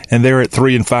game, and they're at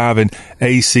 3-5 in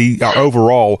AC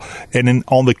overall. And then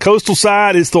on the Coastal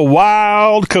side, it's the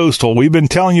Wild Coastal. We've been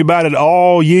telling you about it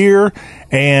all year,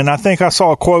 and I think I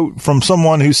saw a quote from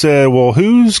someone who said, well,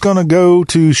 who's going to go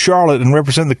to Charlotte and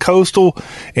represent the Coastal?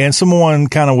 And someone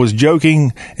kind of was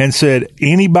joking and said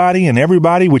anybody and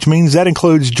everybody, which means that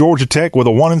includes Georgia Tech with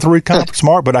a 1-3 conference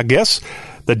mark, but I guess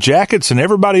the Jackets and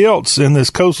everybody else in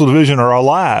this Coastal Division are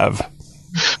alive.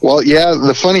 Well, yeah,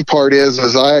 the funny part is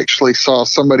I actually saw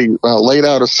somebody laid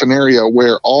out a scenario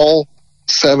where all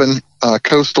 7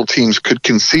 Coastal teams could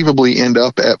conceivably end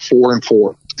up at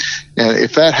 4-4. And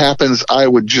if that happens, I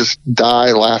would just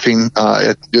die laughing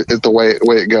at the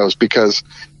way it goes, because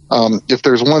if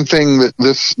there's one thing that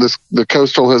the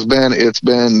Coastal has been, it's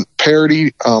been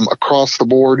parity across the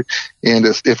board. And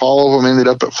if all of them ended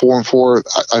up at 4-4,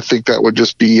 I think that would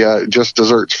just be just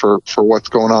desserts for what's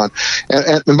going on.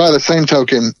 And by the same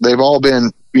token, they've all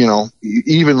been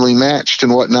evenly matched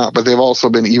and whatnot, but they've also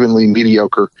been evenly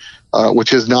mediocre,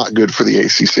 which is not good for the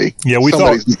ACC. Yeah,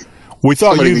 we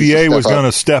thought UVA was going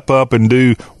to step up and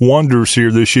do wonders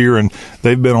here this year, and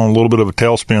they've been on a little bit of a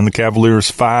tailspin. The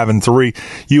Cavaliers 5-3.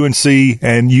 UNC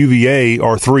and UVA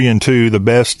are 3-2, the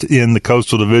best in the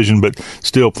Coastal Division, but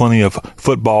still plenty of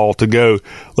football to go.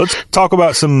 Let's talk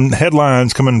about some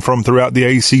headlines coming from throughout the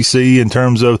ACC in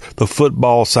terms of the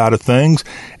football side of things.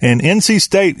 And NC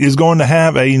State is going to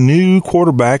have a new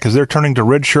quarterback as they're turning to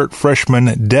redshirt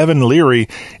freshman Devin Leary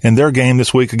in their game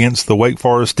this week against the Wake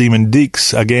Forest Demon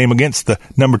Deacs, a game against the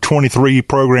number 23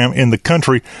 program in the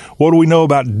country. What do we know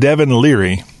about Devin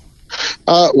Leary?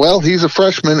 Well, he's a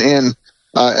freshman, and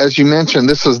as you mentioned,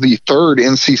 this is the 3rd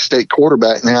NC State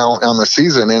quarterback now on the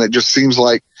season, and it just seems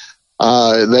like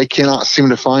they cannot seem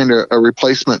to find a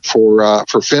replacement for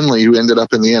Finley, who ended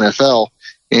up in the NFL.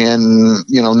 And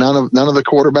none of the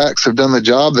quarterbacks have done the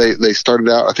job. They started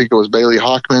out, I think it was Bailey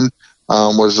Hockman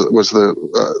was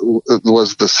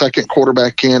the second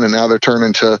quarterback in, and now they're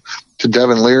turning to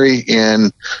Devin Leary,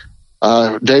 and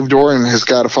Dave Doran has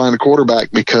got to find a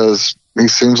quarterback, because he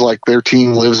seems like their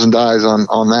team lives and dies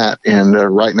on that, and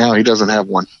right now he doesn't have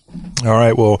one. All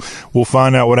right, well, we'll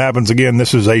find out what happens. Again,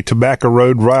 this is a Tobacco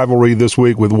Road rivalry this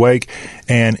week with Wake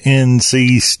and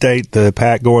NC State. The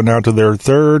Pack going down to their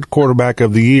 3rd quarterback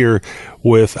of the year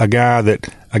with a guy that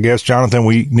I guess, Jonathan,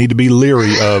 we need to be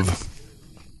leery of.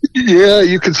 Yeah,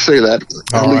 you could say that.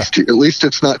 At least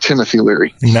it's not Timothy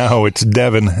Leary. No, it's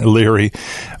Devin Leary.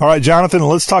 All right, Jonathan,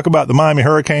 let's talk about the Miami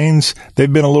Hurricanes.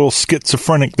 They've been a little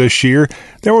schizophrenic this year.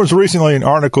 There was recently an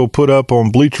article put up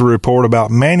on Bleacher Report about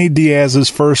Manny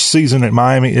Diaz's first season at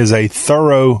Miami is a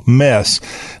thorough mess.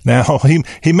 Now,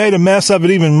 he made a mess of it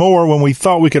even more when we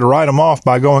thought we could write him off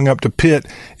by going up to Pitt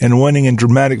and winning in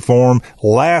dramatic form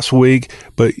last week.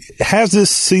 But has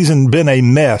this season been a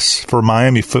mess for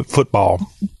Miami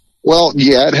football? Well,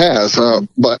 yeah, it has.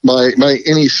 But by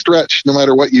any stretch, no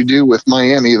matter what you do with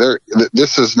Miami,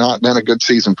 this has not been a good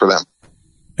season for them.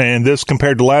 And this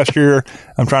compared to last year,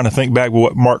 I'm trying to think back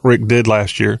what Mark Richt did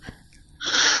last year.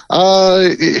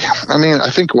 I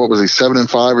think, what was he,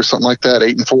 7-5 or something like that,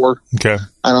 8-4? Okay.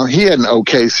 He had an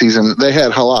okay season. They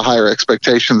had a lot higher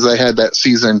expectations. They had that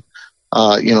season,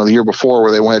 the year before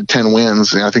where they had 10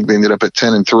 wins, and I think they ended up at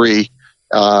 10-3.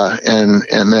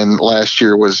 And then last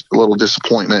year was a little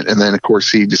disappointment. And then, of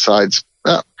course, he decides,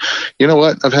 you know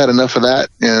what, I've had enough of that,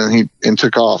 and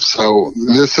took off. So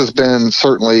this has been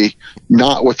certainly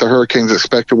not what the Hurricanes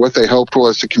expected. What they hoped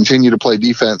was to continue to play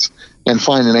defense and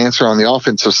find an answer on the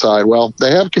offensive side. Well,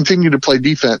 they have continued to play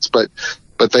defense, but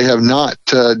but they have not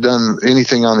done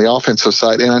anything on the offensive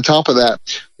side. And on top of that,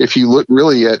 if you look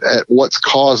really at what's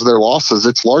caused their losses,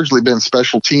 it's largely been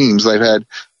special teams. They've had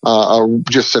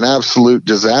just an absolute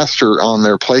disaster on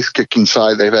their place kicking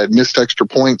side. They've had missed extra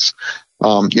points,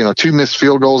 2 missed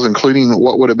field goals, including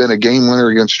what would have been a game winner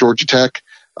against Georgia Tech.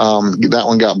 That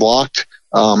one got blocked.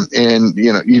 And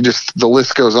the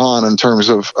list goes on in terms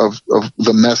of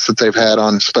the mess that they've had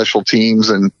on special teams.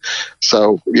 And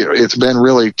so, it's been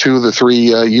really 2 of the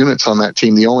 3 units on that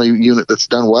team. The only unit that's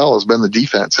done well has been the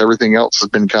defense. Everything else has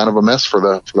been kind of a mess for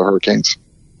the Hurricanes.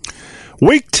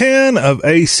 Week 10 of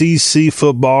ACC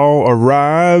football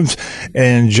arrives,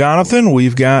 and Jonathan,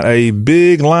 we've got a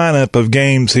big lineup of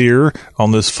games here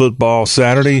on this football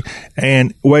Saturday,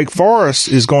 and Wake Forest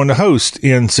is going to host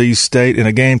NC State in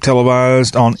a game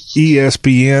televised on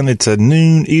ESPN. It's a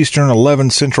noon Eastern,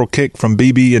 11 Central kick from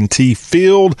BB&T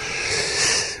Field.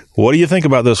 What do you think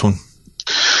about this one?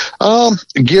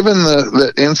 Given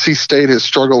that NC State has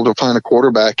struggled to find a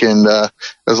quarterback, and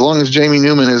as long as Jamie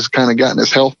Newman has kind of gotten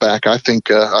his health back, I think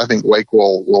Wake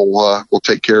will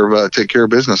take care of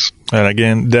business. And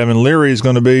again, Devin Leary is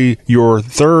going to be your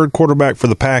third quarterback for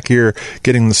the Pack here,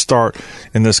 getting the start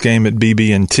in this game at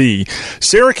BB&T.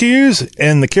 Syracuse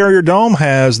and the Carrier Dome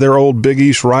has their old Big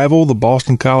East rival, the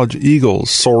Boston College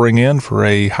Eagles, soaring in for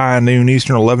a high noon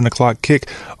Eastern 11 o'clock kick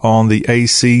on the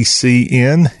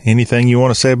ACCN. Anything you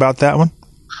want to say about that one?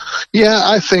 Yeah,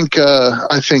 I think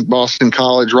Boston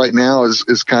College right now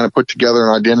is kind of put together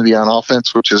an identity on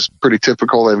offense, which is pretty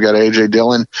typical. They've got A.J.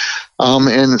 Dillon.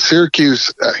 And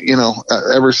Syracuse,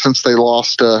 ever since they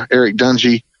lost Eric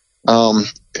Dungy,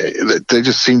 they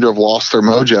just seem to have lost their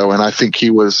mojo. And I think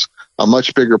he was a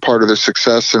much bigger part of their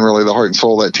success and really the heart and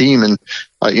soul of that team. And,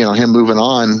 him moving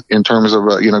on in terms of,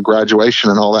 graduation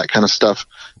and all that kind of stuff,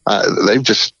 they've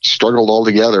just struggled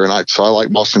altogether. And so I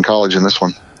like Boston College in this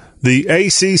one. The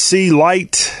ACC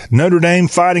Light Notre Dame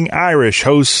Fighting Irish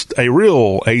host a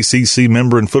real ACC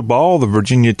member in football, the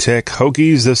Virginia Tech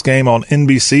Hokies. This game on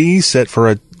NBC, set for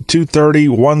a 2:30,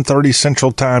 1:30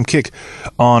 Central Time kick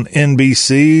on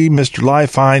NBC. Mr.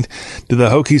 Leifhind, do the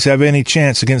Hokies have any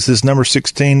chance against this number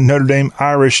 16 Notre Dame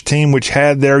Irish team, which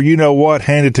had their you-know-what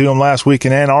handed to them last week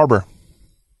in Ann Arbor?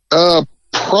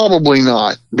 Probably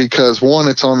not, because one,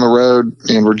 it's on the road,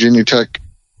 and Virginia Tech,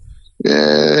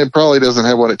 it probably doesn't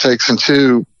have what it takes. And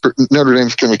 2, Notre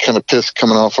Dame's going to be kind of pissed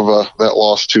coming off of that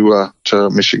loss to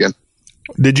Michigan.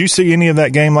 Did you see any of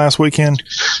that game last weekend?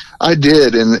 I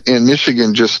did, and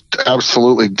Michigan just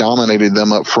absolutely dominated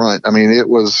them up front. I mean, it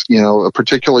was,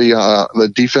 particularly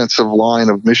the defensive line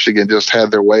of Michigan just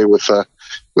had their way with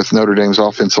Notre Dame's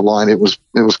offensive line. It was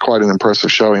quite an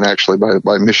impressive showing, actually,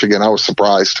 by Michigan. I was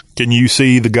surprised. Can you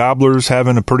see the Gobblers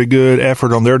having a pretty good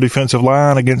effort on their defensive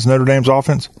line against Notre Dame's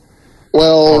offense?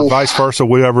 Well, or vice versa,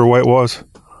 whatever way it was.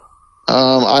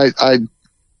 I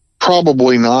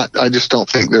probably not. I just don't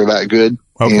think they're that good,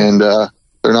 okay. And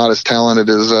they're not as talented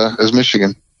as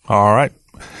Michigan. All right.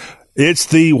 It's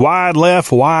the wide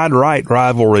left, wide right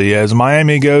rivalry as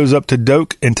Miami goes up to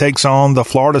Doak and takes on the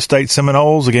Florida State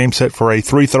Seminoles. A game set for a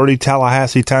 3:30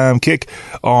 Tallahassee time kick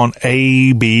on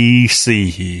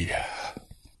ABC.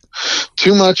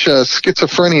 Too much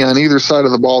schizophrenia on either side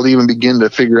of the ball to even begin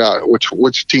to figure out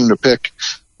which team to pick.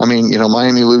 I mean,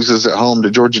 Miami loses at home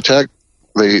to Georgia Tech.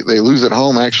 They lose at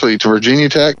home, actually, to Virginia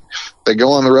Tech. They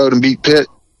go on the road and beat Pitt.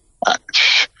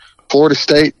 Florida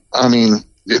State, I mean,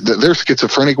 they're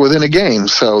schizophrenic within a game,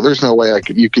 so there's no way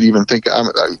you could even think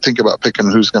about picking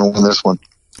who's going to win this one.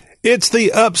 It's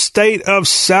the upstate of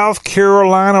South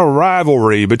Carolina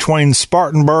rivalry between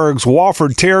Spartanburg's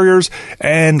Wofford Terriers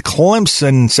and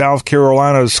Clemson, South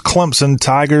Carolina's Clemson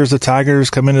Tigers. The Tigers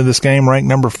come into this game ranked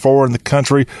number 4 in the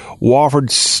country.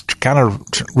 Wofford's kind of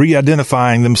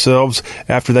re-identifying themselves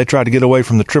after they tried to get away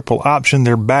from the triple option.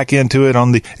 They're back into it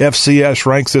on the FCS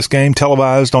ranks. This game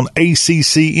televised on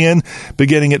ACCN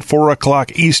beginning at 4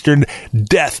 o'clock Eastern,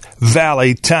 Death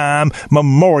Valley time.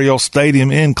 Memorial Stadium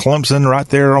in Clemson, right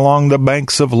there along the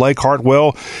banks of Lake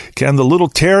Hartwell. Can the little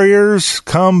Terriers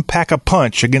come pack a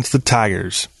punch against the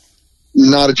Tigers?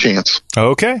 Not a chance.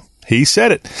 Okay. He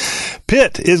said it.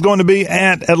 Pitt is going to be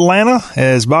at Atlanta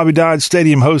as Bobby Dodd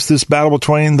Stadium hosts this battle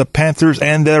between the Panthers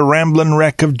and the Ramblin'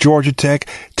 Wreck of Georgia Tech.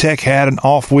 Tech had an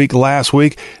off week last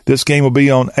week. This game will be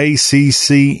on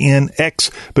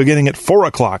ACCNX beginning at 4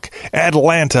 o'clock.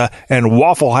 Atlanta and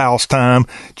Waffle House time.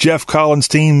 Jeff Collins'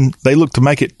 team, they look to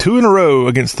make it 2 in a row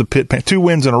against the Pitt Panthers. 2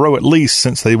 wins in a row at least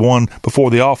since they won before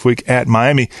the off week at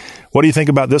Miami. What do you think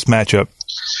about this matchup?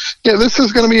 Yeah, this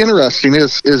is going to be interesting.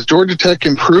 Is Georgia Tech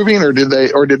improving, or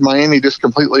did Miami just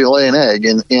completely lay an egg?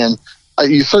 And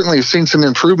you certainly have seen some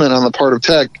improvement on the part of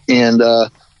Tech, and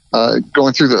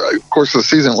going through the course of the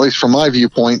season, at least from my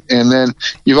viewpoint. And then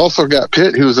you've also got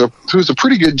Pitt, who's a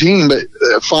pretty good team, but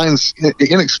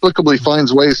inexplicably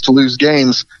finds ways to lose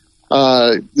games,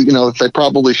 that they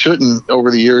probably shouldn't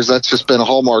over the years. That's just been a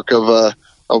hallmark of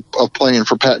playing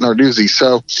for Pat Narduzzi.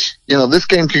 So, this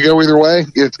game could go either way.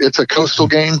 It's a coastal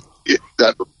game.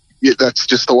 That's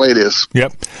just the way it is.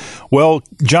 Yep. Well,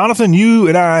 Jonathan, you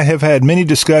and I have had many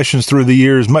discussions through the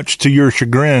years, much to your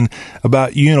chagrin,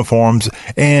 about uniforms.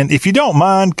 And if you don't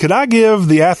mind, could I give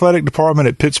the athletic department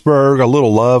at Pittsburgh a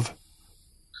little love?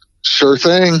 Sure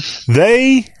thing.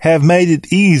 They have made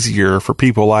it easier for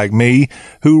people like me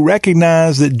who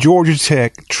recognize that Georgia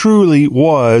Tech truly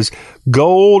was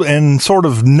gold and sort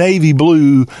of navy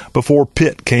blue before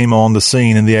Pitt came on the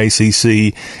scene in the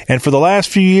ACC. And for the last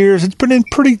few years, it's been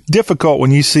pretty difficult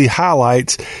when you see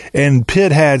highlights, and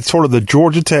Pitt had sort of the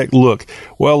Georgia Tech look.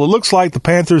 Well, it looks like the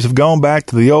Panthers have gone back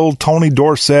to the old Tony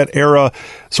Dorsett era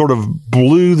sort of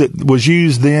blue that was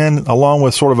used then, along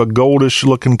with sort of a goldish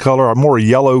looking color, a more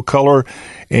yellow color.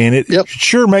 And it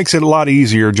sure makes it a lot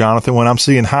easier, Jonathan, when I'm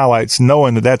seeing highlights,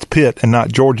 knowing that that's Pitt and not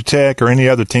Georgia Tech or any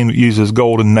other team that uses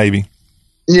gold and navy.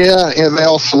 Yeah, and they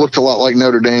also looked a lot like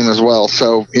Notre Dame as well.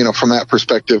 So, from that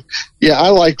perspective, I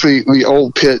like the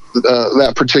old Pitt,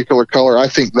 that particular color. I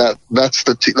think that's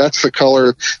the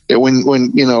color that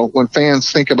when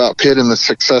fans think about Pitt and the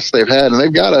success they've had, and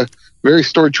they've got a very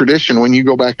storied tradition. When you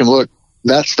go back and look,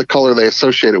 that's the color they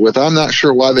associate it with. I'm not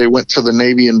sure why they went to the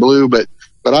navy and blue, but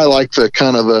I like the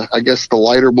kind of the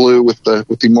lighter blue with the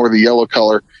more of the yellow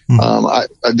color. I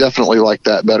definitely like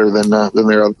that better than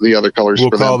the other colors.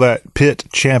 We'll call that Pitt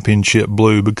Championship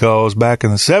blue, because back in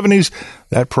the 70s,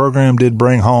 that program did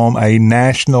bring home a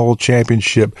national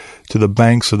championship to the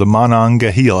banks of the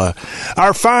Monongahela.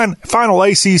 Our final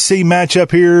ACC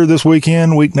matchup here this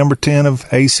weekend, week number 10 of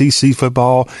ACC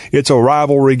football. It's a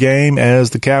rivalry game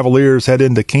as the Cavaliers head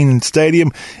into Kenan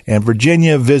Stadium, and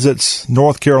Virginia visits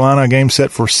North Carolina. A game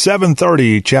set for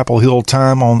 7:30 Chapel Hill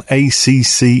time on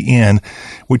ACCN.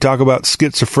 We talk about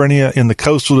schizophrenia in the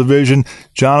Coastal Division.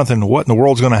 Jonathan, what in the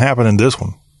world's going to happen in this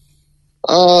one?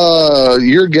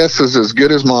 Your guess is as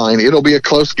good as mine. It'll be a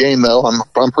close game, though.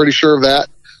 I'm pretty sure of that.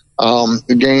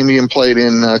 The game being played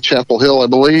in Chapel Hill, I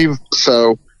believe.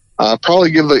 So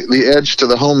probably give the edge to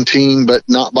the home team, but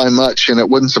not by much. And it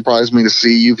wouldn't surprise me to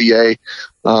see UVA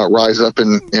rise up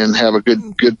and have a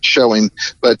good showing.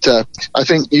 But I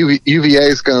think UVA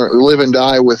is going to live and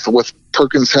die with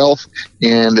Perkins' health,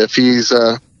 and if he's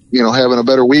having a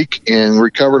better week and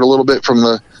recovered a little bit from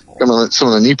some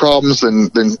of the knee problems,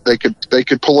 then they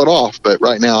could pull it off. But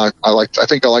right now, I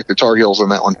think I like the Tar Heels in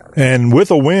that one. And with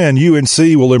a win, UNC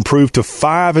will improve to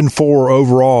 5-4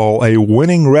 overall, a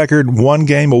winning record, one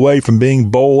game away from being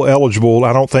bowl eligible.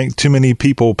 I don't think too many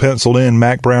people penciled in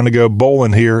Mac Brown to go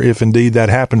bowling here, if indeed that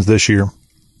happens this year.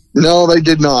 No, they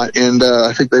did not, and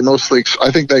I think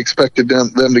they expected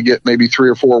them to get maybe 3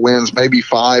 or 4 wins, maybe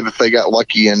 5 if they got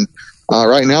lucky. And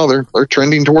right now, they're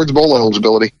trending towards bowl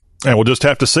eligibility. And we'll just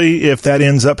have to see if that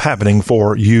ends up happening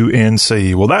for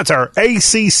UNC. Well, that's our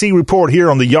ACC report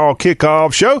here on the Y'all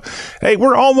Kickoff Show. Hey,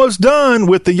 we're almost done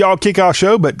with the Y'all Kickoff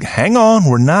Show, but hang on,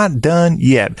 we're not done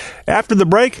yet. After the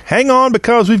break, hang on,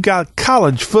 because we've got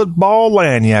college football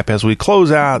lagniappe as we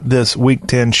close out this Week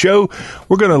 10 show.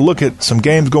 We're going to look at some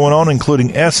games going on, including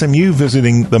SMU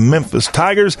visiting the Memphis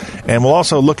Tigers, and we'll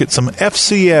also look at some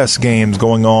FCS games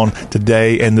going on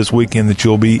today and this weekend that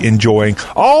you'll be enjoying.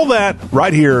 All that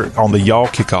right here on the Y'all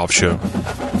Kickoff Show.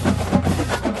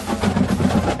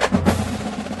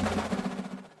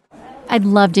 I'd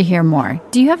love to hear more.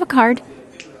 Do you have a card?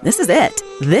 This is it.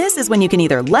 This is when you can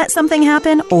either let something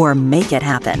happen or make it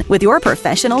happen with your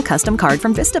professional custom card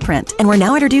from Vistaprint. And we're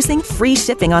now introducing free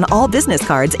shipping on all business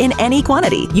cards in any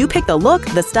quantity. You pick the look,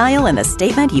 the style, and the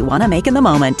statement you want to make in the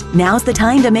moment. Now's the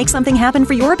time to make something happen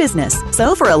for your business.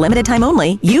 So for a limited time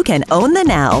only, you can own the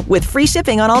now with free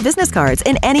shipping on all business cards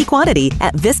in any quantity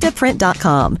at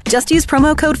Vistaprint.com. Just use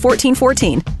promo code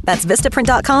 1414. That's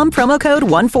Vistaprint.com, promo code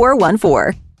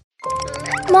 1414.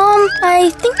 Mom,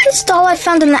 I think this doll I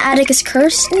found in the attic is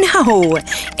cursed. No,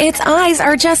 its eyes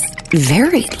are just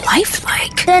very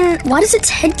lifelike. Then why does its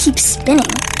head keep spinning?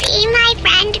 Be my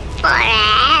friend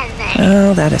forever.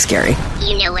 Oh, that is scary.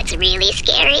 You know what's really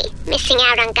scary? Missing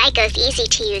out on Geico's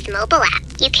easy-to-use mobile app.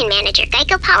 You can manage your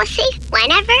Geico policy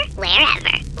whenever,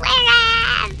 wherever.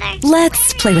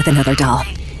 Let's play with another doll.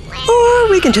 Or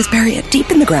we can just bury it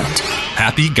deep in the ground.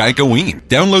 Happy Geico-ween.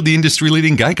 Download the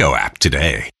industry-leading Geico app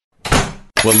today.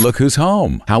 Well, look who's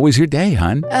home. How was your day,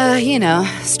 hon?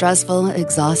 Stressful,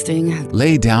 exhausting.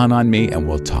 Lay down on me and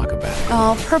we'll talk about it.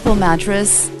 Oh, Purple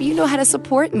Mattress, you know how to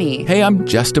support me. Hey, I'm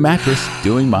just a mattress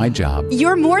doing my job.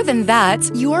 You're more than that.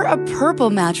 You're a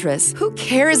Purple Mattress. Who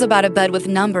cares about a bed with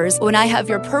numbers when I have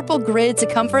your Purple Grid to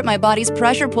comfort my body's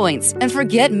pressure points? And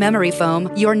forget memory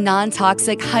foam. Your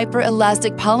non-toxic,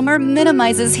 hyper-elastic polymer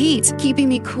minimizes heat, keeping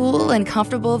me cool and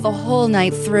comfortable the whole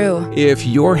night through. If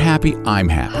you're happy, I'm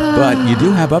happy. But you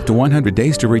do have up to 100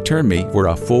 days to return me for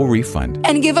a full refund.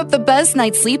 And give up the best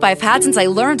night's sleep I've had since I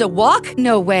learned to walk?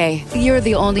 No way. You're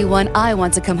the only one I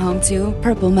want to come home to.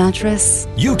 Purple Mattress.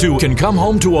 You too can come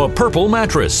home to a Purple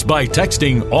Mattress by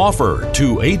texting OFFER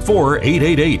to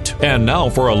 84888. And now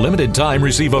for a limited time,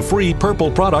 receive a free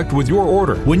Purple product with your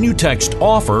order when you text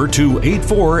OFFER to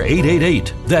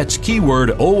 84888. That's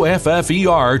keyword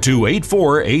OFFER to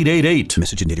 84888.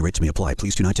 Message and data rates may apply.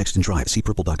 Please do not text and drive. See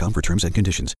purple.com for terms and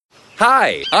conditions.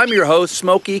 Hi, I'm your host,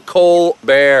 Smokey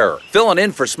Colbert. Filling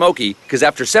in for Smokey, because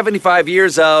after 75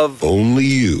 years of... Only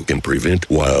you can prevent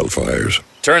wildfires.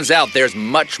 Turns out there's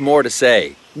much more to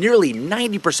say. Nearly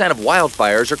 90% of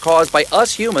wildfires are caused by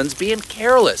us humans being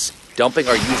careless, dumping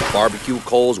our used barbecue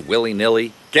coals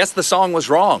willy-nilly. Guess the song was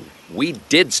wrong. We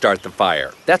did start the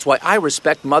fire. That's why I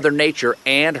respect Mother Nature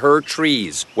and her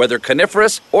trees, whether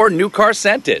coniferous or new car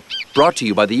scented. Brought to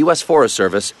you by the U.S. Forest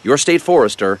Service, your state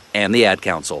forester, and the Ad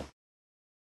Council.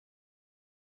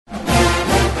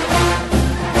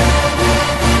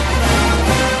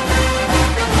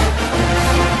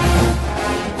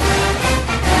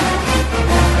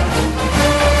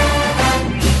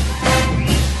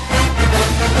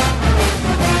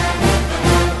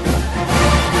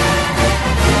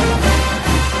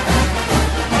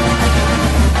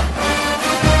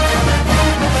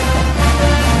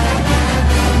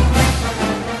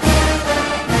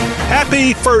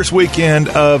 Happy first weekend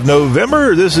of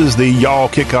November. This is the Y'all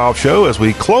Kickoff Show as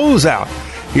we close out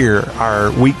here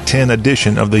our Week 10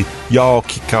 edition of the Y'all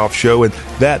Kickoff Show. And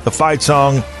that, the fight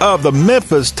song of the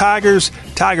Memphis Tigers.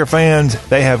 Tiger fans,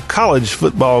 they have college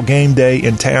football game day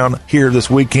in town here this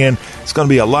weekend. It's going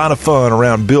to be a lot of fun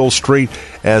around Beale Street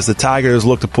as the Tigers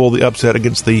look to pull the upset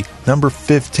against the number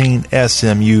 15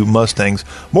 SMU Mustangs.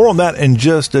 More on that in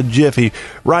just a jiffy.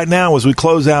 Right now, as we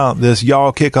close out this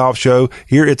Y'all Kickoff Show,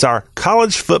 here it's our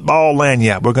college football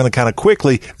lanyard. We're going to kind of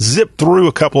quickly zip through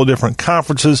a couple of different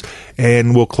conferences,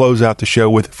 and we'll close out the show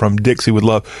with From Dixie with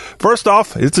Love. First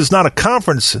off, this is not a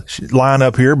conference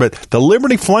lineup here, but the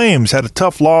Liberty Flames had a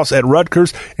tough loss at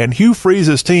Rutgers, and Hugh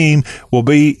Freeze's team will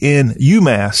be in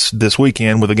UMass this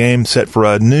weekend with a game set for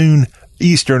a noon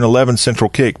Eastern 11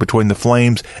 Central kick between the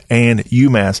Flames and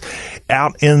UMass.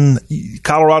 Out in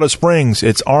Colorado Springs,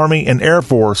 it's Army and Air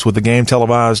Force with the game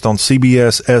televised on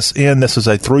CBS SN. This is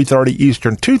a 3:30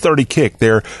 Eastern, 2:30 kick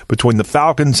there between the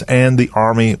Falcons and the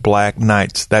Army Black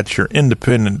Knights. That's your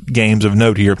independent games of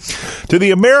note here. To the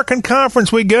American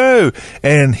Conference we go.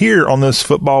 And here on this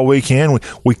football weekend,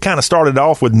 we kind of started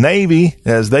off with Navy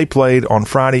as they played on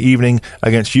Friday evening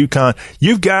against UConn.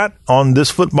 You've got on this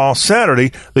football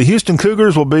Saturday, the Houston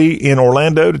Cougars will be in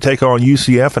Orlando to take on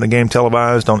UCF in a game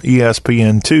televised on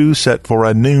ESPN2 set for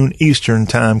a noon Eastern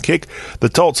time kick. The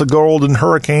Tulsa Golden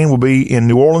Hurricane will be in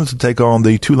New Orleans to take on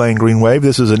the Tulane Green Wave.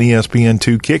 This is an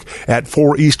ESPN2 kick at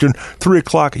 4 Eastern, 3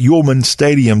 o'clock Ullman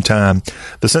Stadium time.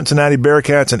 The Cincinnati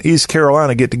Bearcats and East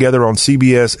Carolina get together on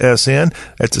CBS SN.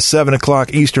 That's a 7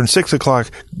 o'clock Eastern, 6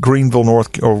 o'clock Greenville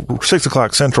North, or 6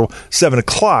 o'clock Central, 7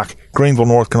 o'clock Greenville,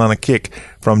 North Carolina kick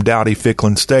from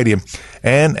Dowdy-Ficklin Stadium.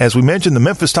 And as we mentioned, the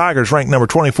Memphis Tigers ranked number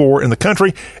 24 in the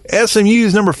country. SMU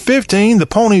is number 15. The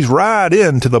Ponies ride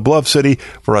into the Bluff City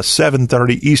for a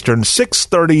 7:30 Eastern,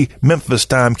 6:30 Memphis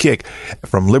time kick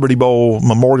from Liberty Bowl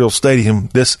Memorial Stadium.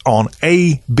 This on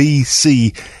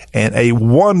ABC. And a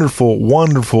wonderful,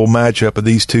 wonderful matchup of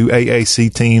these two AAC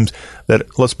teams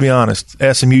that, let's be honest,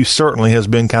 SMU certainly has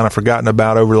been kind of forgotten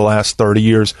about over the last 30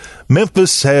 years.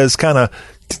 Memphis has kind of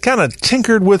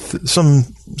tinkered with some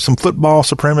football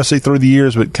supremacy through the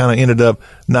years, but kind of ended up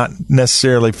not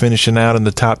necessarily finishing out in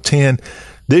the top 10.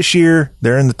 This year,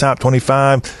 they're in the top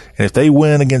 25, and if they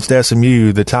win against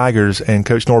SMU, the Tigers and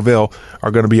Coach Norvell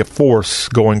are going to be a force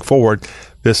going forward.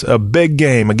 This a big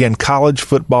game. Again, college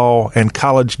football and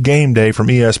college game day from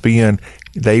ESPN.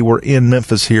 They were in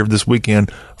Memphis here this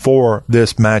weekend for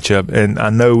this matchup. And I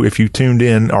know if you tuned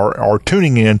in or are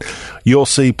tuning in, you'll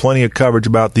see plenty of coverage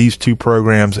about these two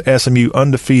programs. SMU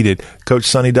undefeated. Coach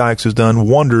Sonny Dykes has done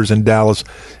wonders in Dallas,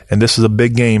 and this is a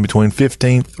big game between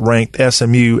 15th ranked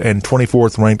SMU and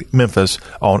 24th ranked Memphis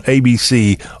on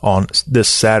ABC on this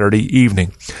Saturday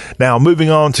evening. Now, moving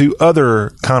on to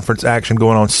other conference action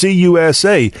going on.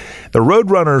 CUSA, the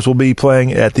Roadrunners will be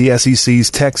playing at the SEC's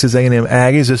Texas A&M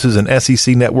Aggies. This is an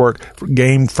SEC network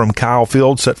game from Kyle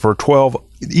Field, set for 12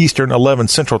 Eastern, 11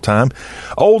 Central Time.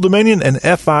 Old Dominion and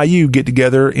FIU get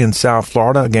together in South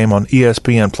Florida, a game on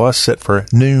ESPN Plus set for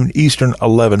noon Eastern,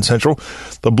 11 Central.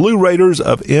 The Blue Raiders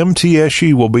of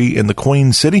MTSU will be in the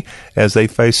Queen City as they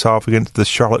face off against the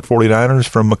Charlotte 49ers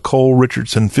from McCole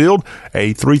Richardson Field,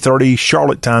 a 3:30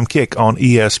 Charlotte time kick on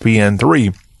ESPN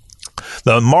 3.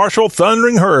 The Marshall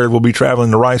Thundering Herd will be traveling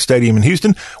to Rice Stadium in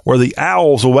Houston, where the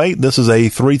Owls await. This is a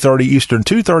 3:30 Eastern,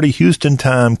 2:30 Houston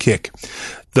time kick.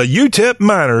 The UTEP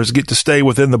Miners get to stay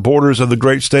within the borders of the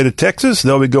great state of Texas.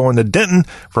 They'll be going to Denton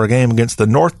for a game against the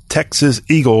North Texas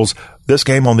Eagles. This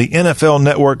game on the NFL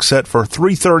Network set for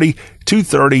 3:30,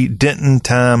 2:30 Denton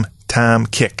time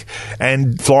kick.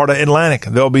 And Florida Atlantic,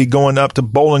 they'll be going up to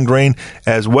Bowling Green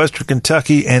as Western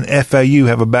Kentucky and FAU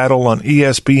have a battle on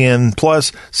ESPN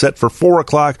Plus set for 4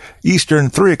 o'clock Eastern,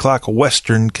 3 o'clock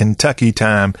Western Kentucky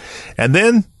time. And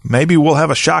then maybe we'll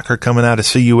have a shocker coming out of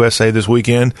CUSA this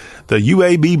weekend. The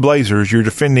UAB Blazers, your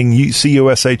defending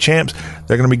CUSA champs,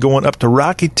 they're going to be going up to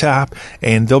Rocky Top,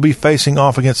 and they'll be facing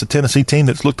off against a Tennessee team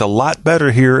that's looked a lot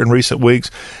better here in recent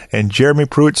weeks. And Jeremy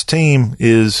Pruitt's team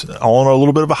is on a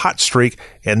little bit of a hot streak.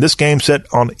 And this game set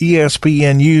on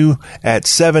ESPNU at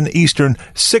 7 Eastern,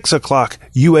 6 o'clock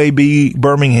UAB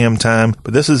Birmingham time.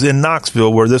 But this is in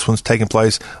Knoxville, where this one's taking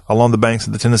place along the banks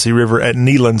of the Tennessee River at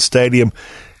Neyland Stadium.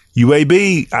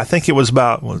 UAB, I think it was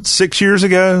about 6 years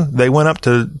ago, they went up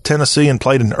to Tennessee and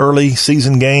played an early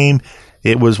season game.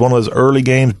 It was one of those early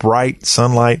games, bright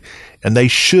sunlight, and they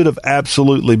should have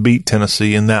absolutely beat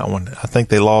Tennessee in that one. I think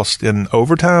they lost in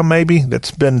overtime, maybe. That's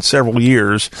been several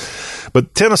years.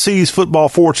 But Tennessee's football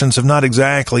fortunes have not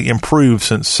exactly improved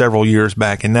since several years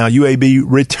back, and now UAB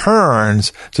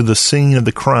returns to the scene of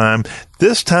the crime.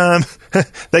 This time,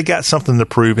 they got something to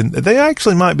prove, and they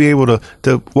actually might be able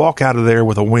to walk out of there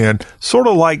with a win, sort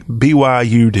of like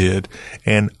BYU did,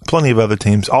 and plenty of other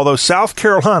teams. Although South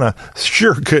Carolina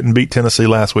sure couldn't beat Tennessee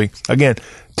last week. Again,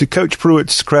 to Coach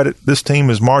Pruitt's credit, this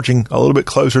team is marching a little bit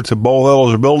closer to bowl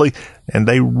eligibility, and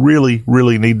they really,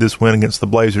 really need this win against the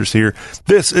Blazers here.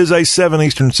 This is a 7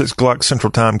 Eastern, 6 o'clock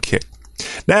Central Time kick.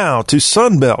 Now to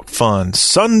Sunbelt Fun.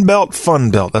 Sunbelt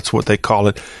Fun Belt, that's what they call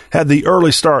it. Had the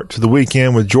early start to the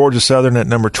weekend with Georgia Southern at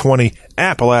number 20,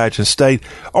 Appalachian State.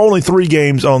 Only 3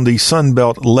 games on the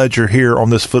Sunbelt ledger here on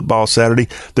this football Saturday.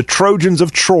 The Trojans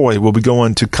of Troy will be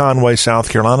going to Conway, South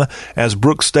Carolina, as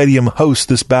Brooks Stadium hosts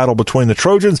this battle between the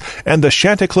Trojans and the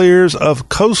Chanticleers of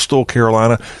Coastal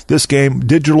Carolina. This game,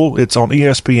 digital, it's on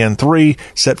ESPN 3,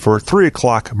 set for 3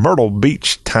 o'clock Myrtle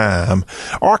Beach time.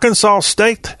 Arkansas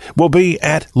State will be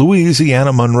at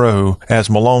Louisiana Monroe as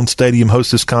Malone Stadium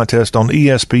hosts this contest on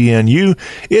ESPNU.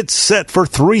 It's set for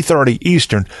 3:30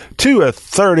 Eastern,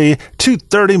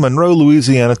 2:30 Monroe,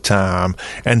 Louisiana time.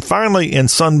 And finally, in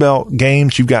Sunbelt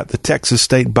games, you've got the Texas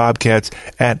State Bobcats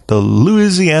at the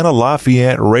Louisiana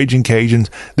Lafayette Raging Cajuns.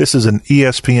 This is an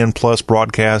ESPN Plus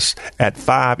broadcast at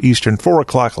 5 Eastern, 4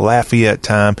 o'clock Lafayette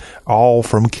time, all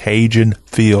from Cajun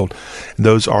Field. And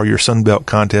those are your Sunbelt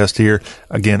contests here,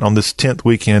 again, on this 10th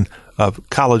weekend of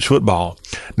college football.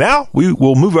 Now we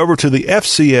will move over to the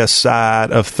FCS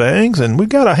side of things, and we've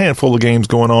got a handful of games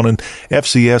going on in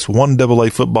FCS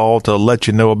 1AA football to let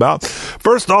you know about.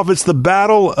 First off, it's the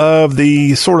battle of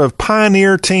the sort of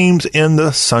pioneer teams in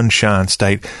the Sunshine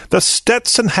State. The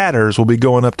Stetson Hatters will be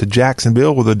going up to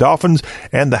Jacksonville with the Dolphins,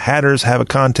 and the Hatters have a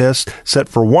contest set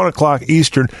for 1 o'clock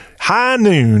Eastern, high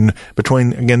noon,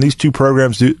 between, again, these two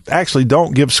programs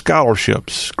don't give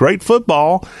scholarships. Great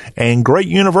football and great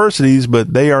universities,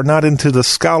 but they are not into the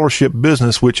scholarship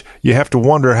business, which you have to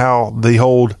wonder how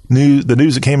the news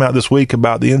that came out this week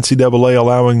about the NCAA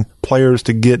allowing players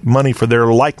to get money for their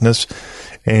likeness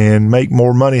and make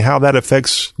more money, how that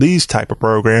affects these type of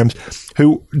programs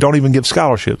who don't even give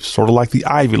scholarships, sort of like the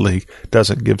Ivy League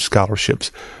doesn't give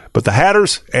scholarships. But the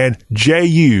Hatters and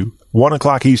JU, 1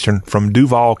 o'clock Eastern from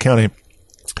Duval County.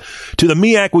 To the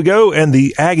MEAC we go, and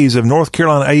the Aggies of North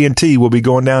Carolina A&T will be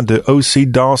going down to O.C.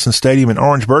 Dawson Stadium in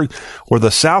Orangeburg, where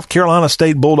the South Carolina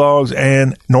State Bulldogs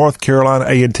and North Carolina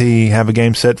A&T have a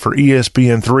game set for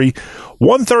ESPN 3,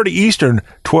 1:30 Eastern,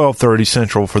 12:30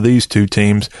 Central for these two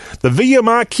teams. The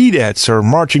VMI Keydets are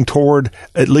marching toward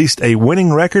at least a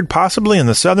winning record, possibly in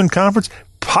the Southern Conference.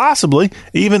 possibly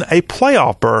even a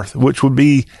playoff berth, which would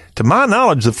be, to my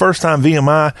knowledge, the first time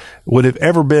VMI would have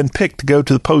ever been picked to go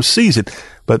to the postseason.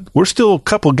 But we're still a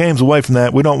couple of games away from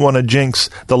that. We don't want to jinx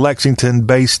the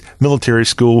Lexington-based military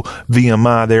school,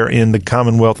 VMI, there in the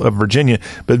Commonwealth of Virginia.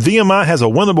 But VMI has a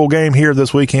winnable game here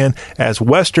this weekend as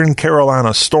Western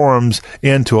Carolina storms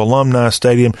into Alumni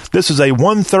Stadium. This is a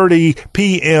 1:30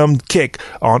 p.m. kick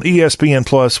on ESPN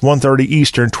Plus, 1:30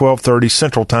 Eastern, 12:30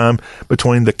 Central Time,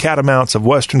 between the Catamounts of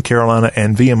Western Carolina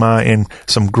and VMI, and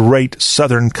some great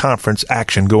Southern Conference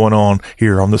action going on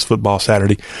here on this football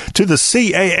Saturday. To the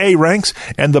CAA ranks,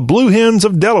 and the Blue Hens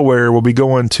of Delaware will be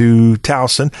going to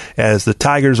Towson as the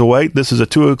Tigers await. This is a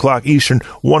 2 o'clock Eastern,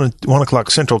 1 o'clock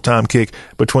Central Time kick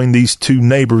between these two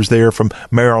neighbors there from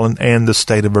Maryland and the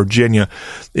state of Virginia.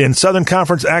 In Southern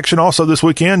Conference action also this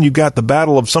weekend, you've got the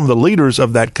battle of some of the leaders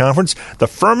of that conference, the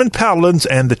Furman Paladins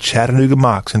and the Chattanooga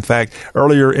Mocs. In fact,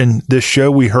 earlier in this show,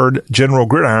 we heard General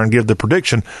Gridiron give the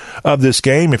prediction of this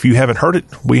game. If you haven't heard it,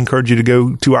 we encourage you to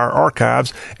go to our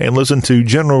archives and listen to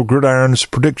General Gridiron's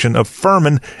prediction of Furman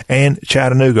and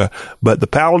Chattanooga. But the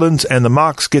Paladins and the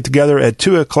Mocs get together at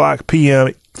 2 o'clock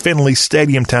p.m. Finley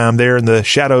Stadium time there in the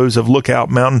shadows of Lookout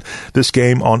Mountain. This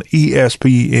game on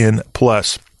ESPN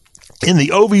Plus. In the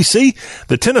OVC,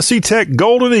 the Tennessee Tech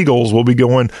Golden Eagles will be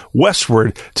going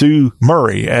westward to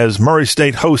Murray as Murray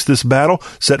State hosts this battle,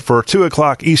 set for 2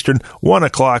 o'clock Eastern, 1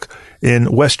 o'clock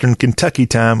in Western Kentucky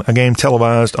time, a game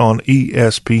televised on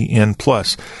ESPN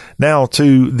Plus. Now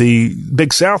to the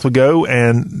Big South we go,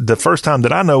 and the first time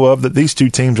that I know of that these two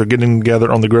teams are getting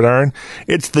together on the gridiron,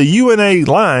 it's the UNA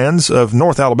Lions of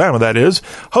North Alabama, that is,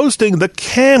 hosting the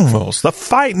Camels, the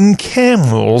Fighting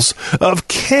Camels of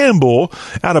Campbell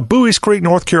out of Bowie's Creek,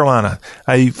 North Carolina.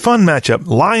 A fun matchup.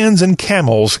 Lions and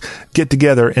Camels get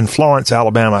together in Florence,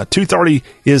 Alabama. 2:30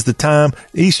 is the time,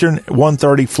 Eastern,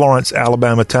 1:30 Florence,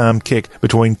 Alabama time kick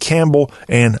between Campbell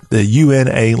and the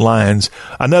UNA Lions.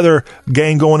 Another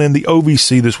game going in the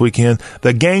OVC this weekend.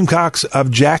 The Gamecocks of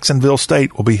Jacksonville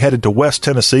State will be headed to West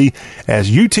Tennessee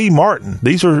as UT Martin.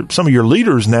 These are some of your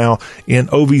leaders now in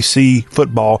OVC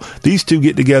football. These two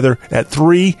get together at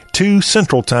 3/2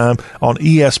 Central Time on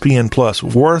ESPN Plus.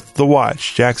 Worth the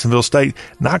watch. Jacksonville State,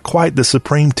 not quite the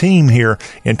supreme team here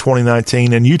in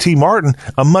 2019, and UT Martin,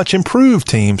 a much improved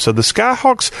team. So the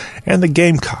Skyhawks and the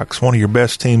Gamecocks, one of your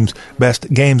best teams,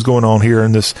 best games going on here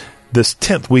in this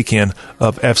 10th weekend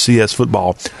of FCS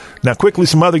football. Now, quickly,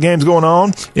 some other games going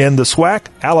on. In the SWAC,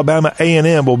 Alabama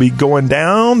A&M will be going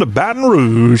down to Baton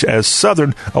Rouge as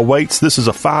Southern awaits. This is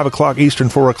a 5 o'clock Eastern,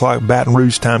 4 o'clock Baton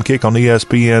Rouge time kick on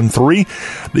ESPN 3.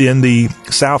 In the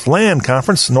Southland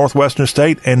Conference, Northwestern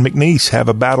State and McNeese have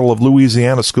a battle of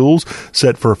Louisiana schools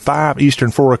set for 5 Eastern,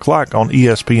 4 o'clock on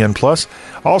ESPN Plus.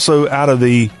 Also, out of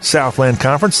the Southland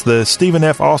Conference, the Stephen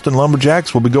F. Austin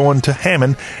Lumberjacks will be going to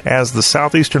Hammond as the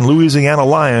Southeastern Louisiana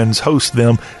Lions host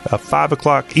them, a 5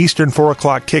 o'clock Eastern, 4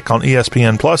 o'clock kick on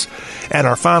ESPN Plus. And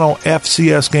our final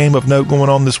FCS game of note going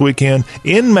on this weekend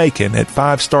in Macon at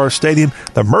 5 Star Stadium,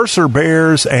 the Mercer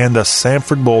Bears and the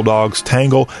Sanford Bulldogs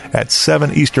tangle at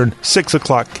 7 Eastern, 6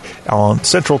 o'clock on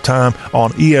Central Time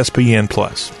on ESPN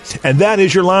Plus. And that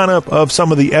is your lineup of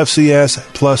some of the FCS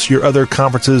plus your other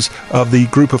conferences of the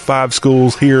group of 5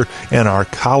 schools here in our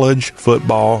college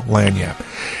football lanyard.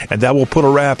 And that will put a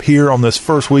wrap here on this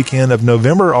first weekend of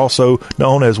November, also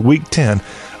known as Week 10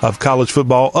 of college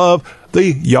football of the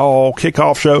Y'all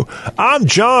Kickoff Show. I'm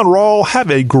John Rawl.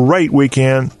 Have a great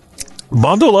weekend.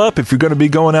 Bundle up if you're going to be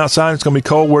going outside. It's going to be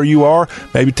cold where you are.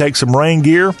 Maybe take some rain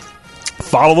gear.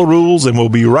 Follow the rules, and we'll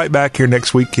be right back here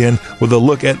next weekend with a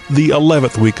look at the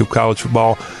 11th week of college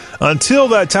football. Until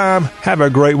that time, have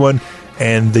a great one.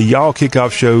 And the Y'all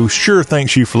Kickoff Show sure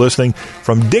thanks you for listening.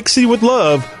 From Dixie with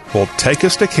Love will take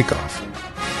us to kickoff.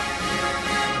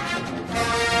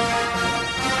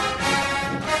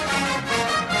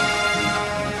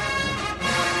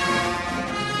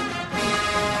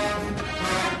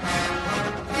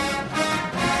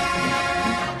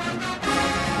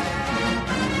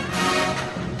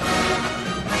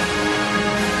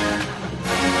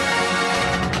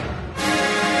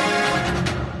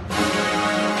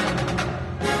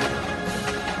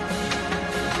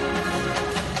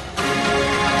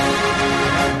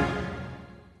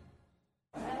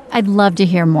 I'd love to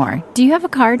hear more. Do you have a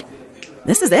card?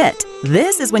 This is it.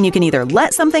 This is when you can either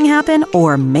let something happen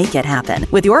or make it happen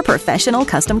with your professional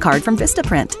custom card from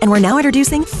Vistaprint. And we're now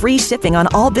introducing free shipping on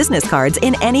all business cards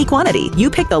in any quantity. You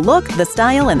pick the look, the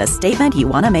style, and the statement you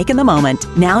want to make in the moment.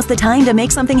 Now's the time to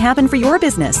make something happen for your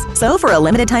business. So for a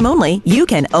limited time only, you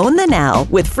can own the now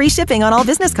with free shipping on all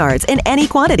business cards in any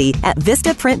quantity at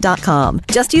Vistaprint.com.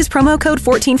 Just use promo code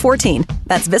 1414.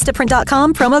 That's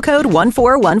Vistaprint.com, promo code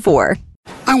 1414.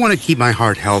 I want to keep my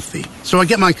heart healthy, so I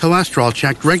get my cholesterol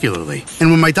checked regularly. And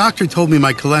when my doctor told me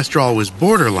my cholesterol was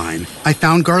borderline, I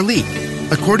found garlic.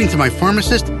 According to my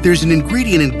pharmacist, there's an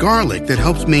ingredient in garlic that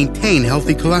helps maintain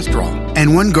healthy cholesterol.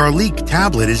 And one garlic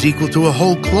tablet is equal to a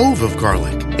whole clove of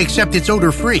garlic, except it's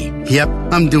odor-free. Yep,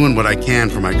 I'm doing what I can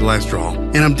for my cholesterol,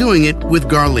 and I'm doing it with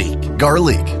garlic.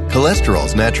 Garlic,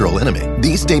 cholesterol's natural enemy.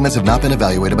 These statements have not been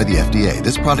evaluated by the FDA.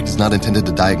 This product is not intended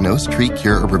to diagnose, treat,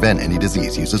 cure, or prevent any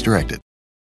disease. Use as directed.